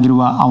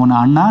ತದ್ರೂಪಿಯಾಗಿರುವ ಅವನ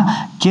ಅಣ್ಣ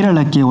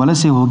ಕೇರಳಕ್ಕೆ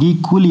ವಲಸೆ ಹೋಗಿ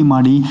ಕೂಲಿ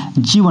ಮಾಡಿ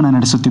ಜೀವನ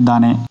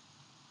ನಡೆಸುತ್ತಿದ್ದಾನೆ.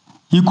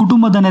 ಈ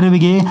ಕುಟುಂಬದ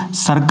ನೆರವಿಗೆ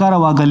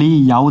ಸರ್ಕಾರವಾಗಲಿ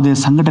ಯಾವುದೇ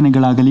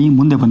ಸಂಘಟನೆಗಳಾಗಲಿ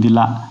ಮುಂದೆ ಬಂದಿಲ್ಲ.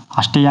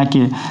 ಅಷ್ಟೇ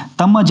ಯಾಕೆ,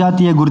 ತಮ್ಮ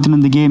ಜಾತಿಯ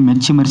ಗುರುತಿನೊಂದಿಗೆ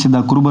ಮೆಚ್ಚಿ ಮೆರೆಸಿದ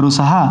ಕುರುಬರು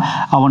ಸಹ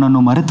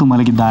ಅವನನ್ನು ಮರೆತು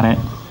ಮಲಗಿದ್ದಾರೆ.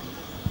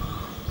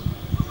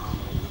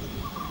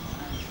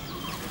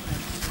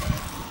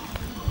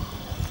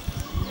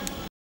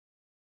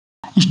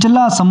 ಇಷ್ಟೆಲ್ಲ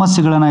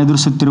ಸಮಸ್ಯೆಗಳನ್ನು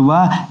ಎದುರಿಸುತ್ತಿರುವ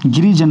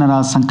ಗಿರಿಜನರ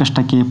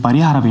ಸಂಕಷ್ಟಕ್ಕೆ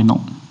ಪರಿಹಾರವೇನು?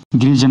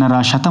 ಗಿರಿಜನರ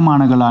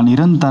ಶತಮಾನಗಳ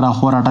ನಿರಂತರ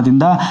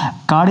ಹೋರಾಟದಿಂದ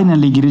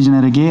ಕಾಡಿನಲ್ಲಿ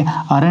ಗಿರಿಜನರಿಗೆ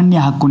ಅರಣ್ಯ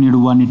ಹಕ್ಕು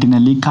ನೀಡುವ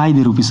ನಿಟ್ಟಿನಲ್ಲಿ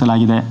ಕಾಯ್ದೆ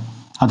ರೂಪಿಸಲಾಗಿದೆ.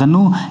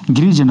 ಅದನ್ನು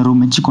ಗಿರಿಜನರು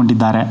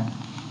ಮೆಚ್ಚಿಕೊಂಡಿದ್ದಾರೆ.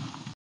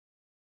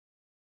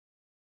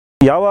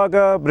 ಯಾವಾಗ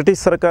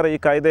ಬ್ರಿಟಿಷ್ ಸರ್ಕಾರ ಈ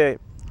ಕಾಯ್ದೆ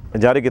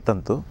ಜಾರಿಗೆ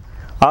ತಂತು,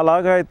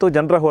 ಆಲಾಗಾಯಿತು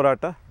ಜನರ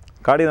ಹೋರಾಟ,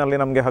 ಕಾಡಿನಲ್ಲಿ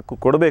ನಮಗೆ ಹಕ್ಕು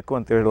ಕೊಡಬೇಕು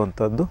ಅಂತ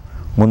ಹೇಳುವಂಥದ್ದು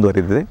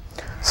ಮುಂದುವರಿದಿದೆ.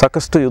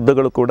 ಸಾಕಷ್ಟು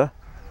ಯುದ್ಧಗಳು ಕೂಡ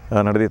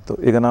ನಡೆದಿತ್ತು.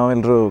 ಈಗ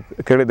ನಾವೆಲ್ಲರೂ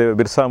ಕೇಳಿದ್ದೇವೆ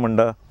ಬಿರ್ಸಾ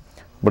ಮುಂಡಾ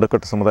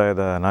ಬುಡಕಟ್ಟು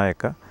ಸಮುದಾಯದ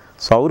ನಾಯಕ.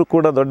 ಸೊ ಅವರು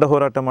ಕೂಡ ದೊಡ್ಡ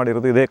ಹೋರಾಟ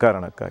ಮಾಡಿರೋದು ಇದೇ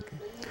ಕಾರಣಕ್ಕಾಗಿ.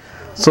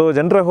 ಸೊ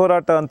ಜನರ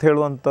ಹೋರಾಟ ಅಂತ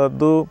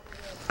ಹೇಳುವಂಥದ್ದು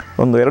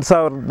ಒಂದು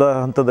 2000ದ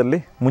ಹಂತದಲ್ಲಿ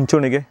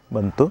ಮುಂಚೂಣಿಗೆ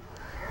ಬಂತು.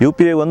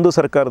 UPA 1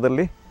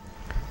 ಸರ್ಕಾರದಲ್ಲಿ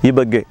ಈ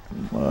ಬಗ್ಗೆ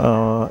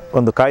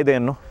ಒಂದು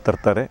ಕಾಯ್ದೆಯನ್ನು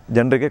ತರ್ತಾರೆ,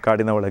 ಜನರಿಗೆ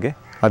ಕಾಡಿನ ಒಳಗೆ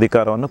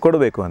ಅಧಿಕಾರವನ್ನು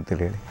ಕೊಡಬೇಕು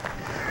ಅಂತೇಳಿ.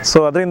 ಸೊ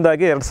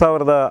ಅದರಿಂದಾಗಿ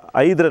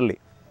 2005ರಲ್ಲಿ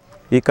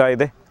ಈ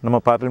ಕಾಯ್ದೆ ನಮ್ಮ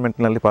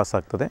ಪಾರ್ಲಿಮೆಂಟ್ನಲ್ಲಿ ಪಾಸ್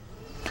ಆಗ್ತದೆ.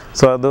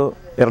 ಸೊ ಅದು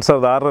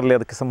 2006ರಲ್ಲಿ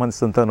ಅದಕ್ಕೆ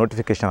ಸಂಬಂಧಿಸಿದಂಥ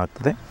ನೋಟಿಫಿಕೇಷನ್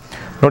ಆಗ್ತದೆ.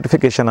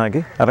 ನೋಟಿಫಿಕೇಷನ್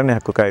ಆಗಿ ಅರಣ್ಯ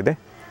ಹಕ್ಕು ಕಾಯ್ದೆ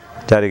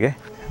ಜಾರಿಗೆ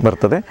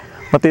ಬರ್ತದೆ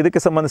ಮತ್ತು ಇದಕ್ಕೆ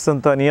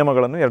ಸಂಬಂಧಿಸಿದಂಥ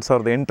ನಿಯಮಗಳನ್ನು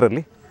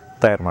 2008ರಲ್ಲಿ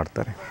ತಯಾರು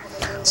ಮಾಡ್ತಾರೆ.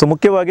 ಸೊ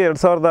ಮುಖ್ಯವಾಗಿ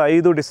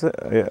 2005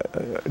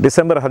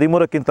 ಡಿಸೆಂಬರ್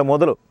 13ಕ್ಕಿಂತ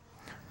ಮೊದಲು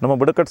ನಮ್ಮ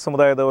ಬುಡಕಟ್ಟು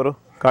ಸಮುದಾಯದವರು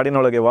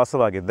ಕಾಡಿನೊಳಗೆ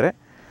ವಾಸವಾಗಿದ್ದರೆ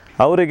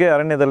ಅವರಿಗೆ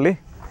ಅರಣ್ಯದಲ್ಲಿ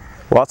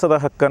ವಾಸದ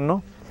ಹಕ್ಕನ್ನು,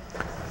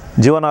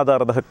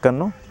 ಜೀವನಾಧಾರದ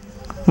ಹಕ್ಕನ್ನು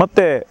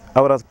ಮತ್ತು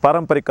ಅವರ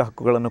ಪಾರಂಪರಿಕ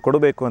ಹಕ್ಕುಗಳನ್ನು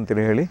ಕೊಡಬೇಕು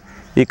ಅಂತೇಳಿ ಹೇಳಿ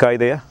ಈ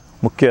ಕಾಯ್ದೆಯ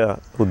ಮುಖ್ಯ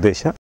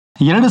ಉದ್ದೇಶ.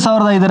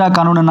 2005ರ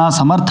ಕಾನೂನನ್ನು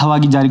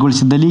ಸಮರ್ಥವಾಗಿ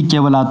ಜಾರಿಗೊಳಿಸಿದ್ದಲ್ಲಿ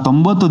ಕೇವಲ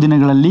 90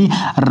 ದಿನಗಳಲ್ಲಿ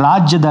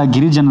ರಾಜ್ಯದ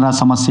ಗಿರಿಜನರ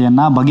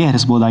ಸಮಸ್ಯೆಯನ್ನು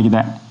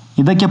ಬಗೆಹರಿಸಬಹುದಾಗಿದೆ.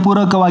 ಇದಕ್ಕೆ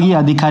ಪೂರಕವಾಗಿ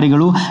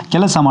ಅಧಿಕಾರಿಗಳು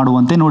ಕೆಲಸ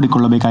ಮಾಡುವಂತೆ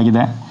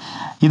ನೋಡಿಕೊಳ್ಳಬೇಕಾಗಿದೆ.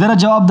 ಇದರ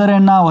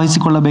ಜವಾಬ್ದಾರಿಯನ್ನು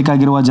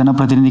ವಹಿಸಿಕೊಳ್ಳಬೇಕಾಗಿರುವ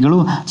ಜನಪ್ರತಿನಿಧಿಗಳು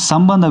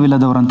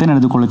ಸಂಬಂಧವಿಲ್ಲದವರಂತೆ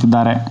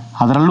ನಡೆದುಕೊಳ್ಳುತ್ತಿದ್ದಾರೆ.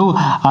 ಅದರಲ್ಲೂ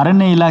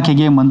ಅರಣ್ಯ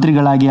ಇಲಾಖೆಗೆ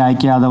ಮಂತ್ರಿಗಳಾಗಿ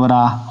ಆಯ್ಕೆಯಾದವರ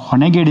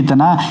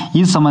ಹೊಣೆಗೇಡಿತನ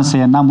ಈ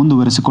ಸಮಸ್ಯೆಯನ್ನು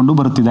ಮುಂದುವರಿಸಿಕೊಂಡು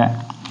ಬರುತ್ತಿದೆ.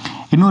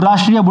 ಇನ್ನು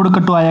ರಾಷ್ಟ್ರೀಯ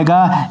ಬುಡಕಟ್ಟು ಆಯೋಗ,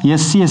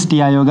 SC/ST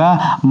ಆಯೋಗ,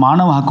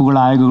 ಮಾನವ ಹಕ್ಕುಗಳ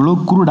ಆಯೋಗಗಳು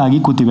ಕುರುಡಾಗಿ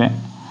ಕೂತಿವೆ.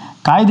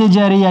 ಕಾಯ್ದೆ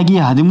ಜಾರಿಯಾಗಿ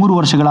 13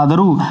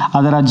 ವರ್ಷಗಳಾದರೂ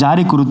ಅದರ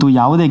ಜಾರಿ ಕುರಿತು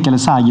ಯಾವುದೇ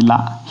ಕೆಲಸ ಆಗಿಲ್ಲ.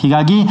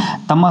 ಹೀಗಾಗಿ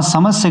ತಮ್ಮ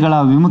ಸಮಸ್ಯೆಗಳ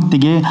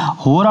ವಿಮುಕ್ತಿಗೆ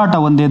ಹೋರಾಟ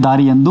ಒಂದೇ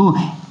ದಾರಿ ಎಂದು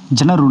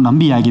ಜನರು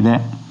ನಂಬಿಯಾಗಿದೆ.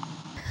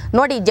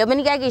 ನೋಡಿ,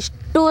 ಜಮೀನಿಗಾಗಿ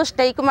ಇಷ್ಟು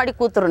ಸ್ಟ್ರೈಕ್ ಮಾಡಿ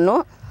ಕೂತ್ರು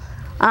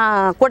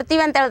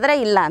ಕೊಡ್ತೀವಿ ಅಂತ ಹೇಳಿದ್ರೆ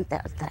ಇಲ್ಲ ಅಂತ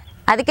ಹೇಳ್ತಾರೆ.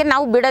 ಅದಕ್ಕೆ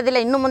ನಾವು ಬಿಡೋದಿಲ್ಲ.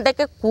 ಇನ್ನು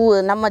ಮುಂದಕ್ಕೆ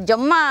ನಮ್ಮ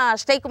ಜಮ್ಮ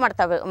ಸ್ಟ್ರೈಕ್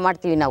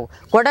ಮಾಡ್ತೀವಿ. ನಾವು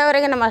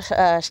ಕೊಡೋವರೆಗೆ ನಮ್ಮ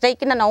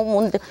ಸ್ಟ್ರೈಕಿನ ನಾವು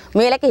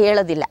ಮೇಲಕ್ಕೆ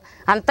ಹೇಳೋದಿಲ್ಲ.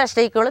 ಅಂಥ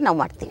ಸ್ಟ್ರೈಕ್ಗಳು ನಾವು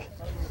ಮಾಡ್ತೀವಿ.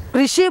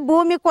 ಕೃಷಿ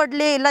ಭೂಮಿ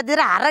ಕೊಡಲಿ,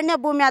 ಇಲ್ಲದಿದ್ದರೆ ಅರಣ್ಯ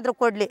ಭೂಮಿ ಆದರೂ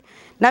ಕೊಡಲಿ.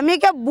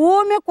 ನಮಗೆ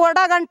ಭೂಮಿ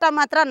ಕೊಡೋ ಗಂಟ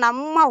ಮಾತ್ರ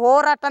ನಮ್ಮ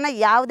ಹೋರಾಟನ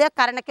ಯಾವುದೇ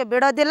ಕಾರಣಕ್ಕೆ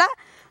ಬಿಡೋದಿಲ್ಲ.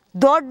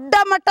 ದೊಡ್ಡ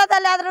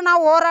ಮಟ್ಟದಲ್ಲಿ ಆದರೂ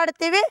ನಾವು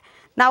ಹೋರಾಡ್ತೀವಿ.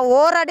 ನಾವು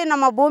ಹೋರಾಡಿ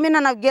ನಮ್ಮ ಭೂಮಿನ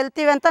ನಾವು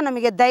ಗೆಲ್ತೀವಿ ಅಂತ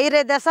ನಮಗೆ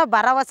ಧೈರ್ಯ ಇದೆ ಸಹ,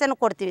 ಭರವಸೆನೂ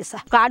ಕೊಡ್ತೀವಿ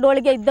ಸಹ.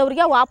 ಕಾಡೊಳಗೆ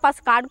ಇದ್ದವ್ರಿಗೆ ವಾಪಸ್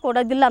ಕಾಡು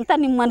ಕೊಡೋದಿಲ್ಲ ಅಂತ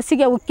ನಿಮ್ಮ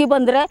ಮನಸ್ಸಿಗೆ ಉಕ್ಕಿ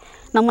ಬಂದರೆ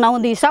ನಮ್ಮನ್ನ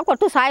ಒಂದು ವಿಷ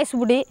ಕೊಟ್ಟು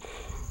ಸಾಯಿಸ್ಬಿಡಿ.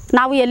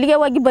 ನಾವು ಎಲ್ಲಿಗೆ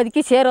ಹೋಗಿ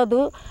ಬದುಕಿ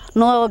ಸೇರೋದು,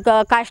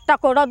 ಕಷ್ಟ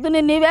ಕೊಡೋದು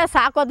ನೀವೇ,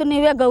 ಸಾಕೋದು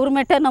ನೀವೇ,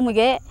 ಗೌರ್ಮೆಂಟೇ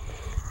ನಮಗೆ.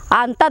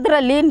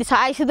 ಅಂಥದ್ರಲ್ಲಿ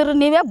ಸಾಯಿಸಿದ್ರು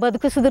ನೀವೇ,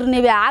 ಬದುಕಿಸಿದ್ರು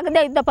ನೀವೇ.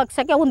 ಆಗದೇ ಇದ್ದ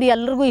ಪಕ್ಷಕ್ಕೆ ಒಂದು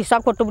ಎಲ್ರಿಗೂ ವಿಷ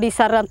ಕೊಟ್ಟುಬಿಡಿ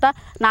ಸರ್ ಅಂತ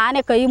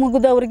ನಾನೇ ಕೈ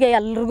ಮುಗಿದವ್ರಿಗೆ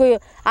ಎಲ್ರಿಗೂ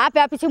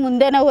ಆಪಿಸಿ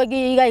ಮುಂದೆನೇ ಹೋಗಿ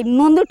ಈಗ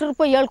ಇನ್ನೊಂದು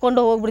ಟ್ರಿಪ್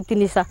ಹೇಳ್ಕೊಂಡು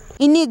ಹೋಗ್ಬಿಡ್ತೀನಿ ಸರ್.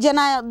 ಇನ್ನೀ ಜನ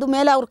ಅದು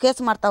ಮೇಲೆ ಅವ್ರು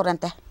ಕೇಸ್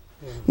ಮಾಡ್ತಾವ್ರಂತೆ.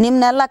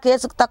 ನಿಮ್ಮನ್ನೆಲ್ಲ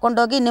ಕೇಸಿಗೆ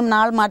ತಗೊಂಡೋಗಿ ನಿಮ್ಮನ್ನ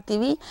ಹಾಳು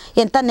ಮಾಡ್ತೀವಿ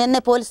ಅಂತ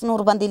ನಿನ್ನೆ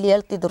ಪೊಲೀಸ್ನವ್ರು ಬಂದು ಇಲ್ಲಿ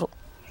ಹೇಳ್ತಿದ್ರು.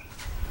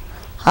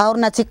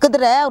 ಅವ್ರನ್ನ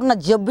ಸಿಕ್ಕಿದ್ರೆ ಅವ್ರನ್ನ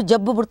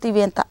ಜಬ್ಬು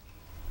ಬಿಡ್ತೀವಿ ಅಂತ.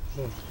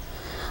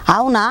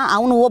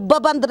 ಅವನು ಒಬ್ಬ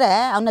ಬಂದರೆ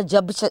ಅವನ್ನ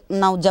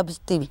ನಾವು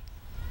ಜಬ್ಬಿಸ್ತೀವಿ.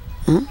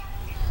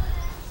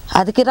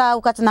 ಅದಕ್ಕಿರೋ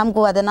ಅವಕಾಶ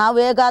ನಮಗೂ ಅದೇ. ನಾವು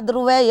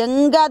ಹೇಗಾದ್ರೂ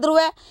ಹೆಂಗಾದ್ರೂ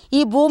ಈ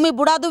ಭೂಮಿ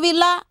ಬಿಡೋದು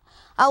ಇಲ್ಲ.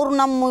 ಅವರು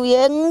ನಮ್ಮ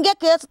ಹೆಂಗೆ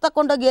ಕೇಸ್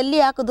ತಗೊಂಡೋಗಿ ಎಲ್ಲಿ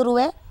ಹಾಕಿದ್ರು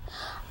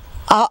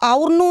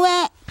ಅವ್ರನ್ನೂ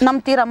ನಮ್ಮ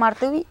ತೀರ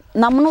ಮಾಡ್ತೀವಿ,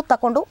 ನಮ್ಮನ್ನೂ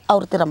ತಗೊಂಡು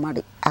ಅವ್ರ ತೀರ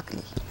ಮಾಡಿ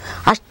ಹಾಕಲಿ.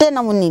 ಅಷ್ಟೇ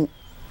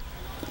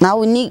ನಾವು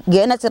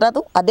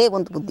ಇನ್ನೀಗೇನಸಿರೋದು ಅದೇ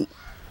ಒಂದು ಬುದ್ಧಿ.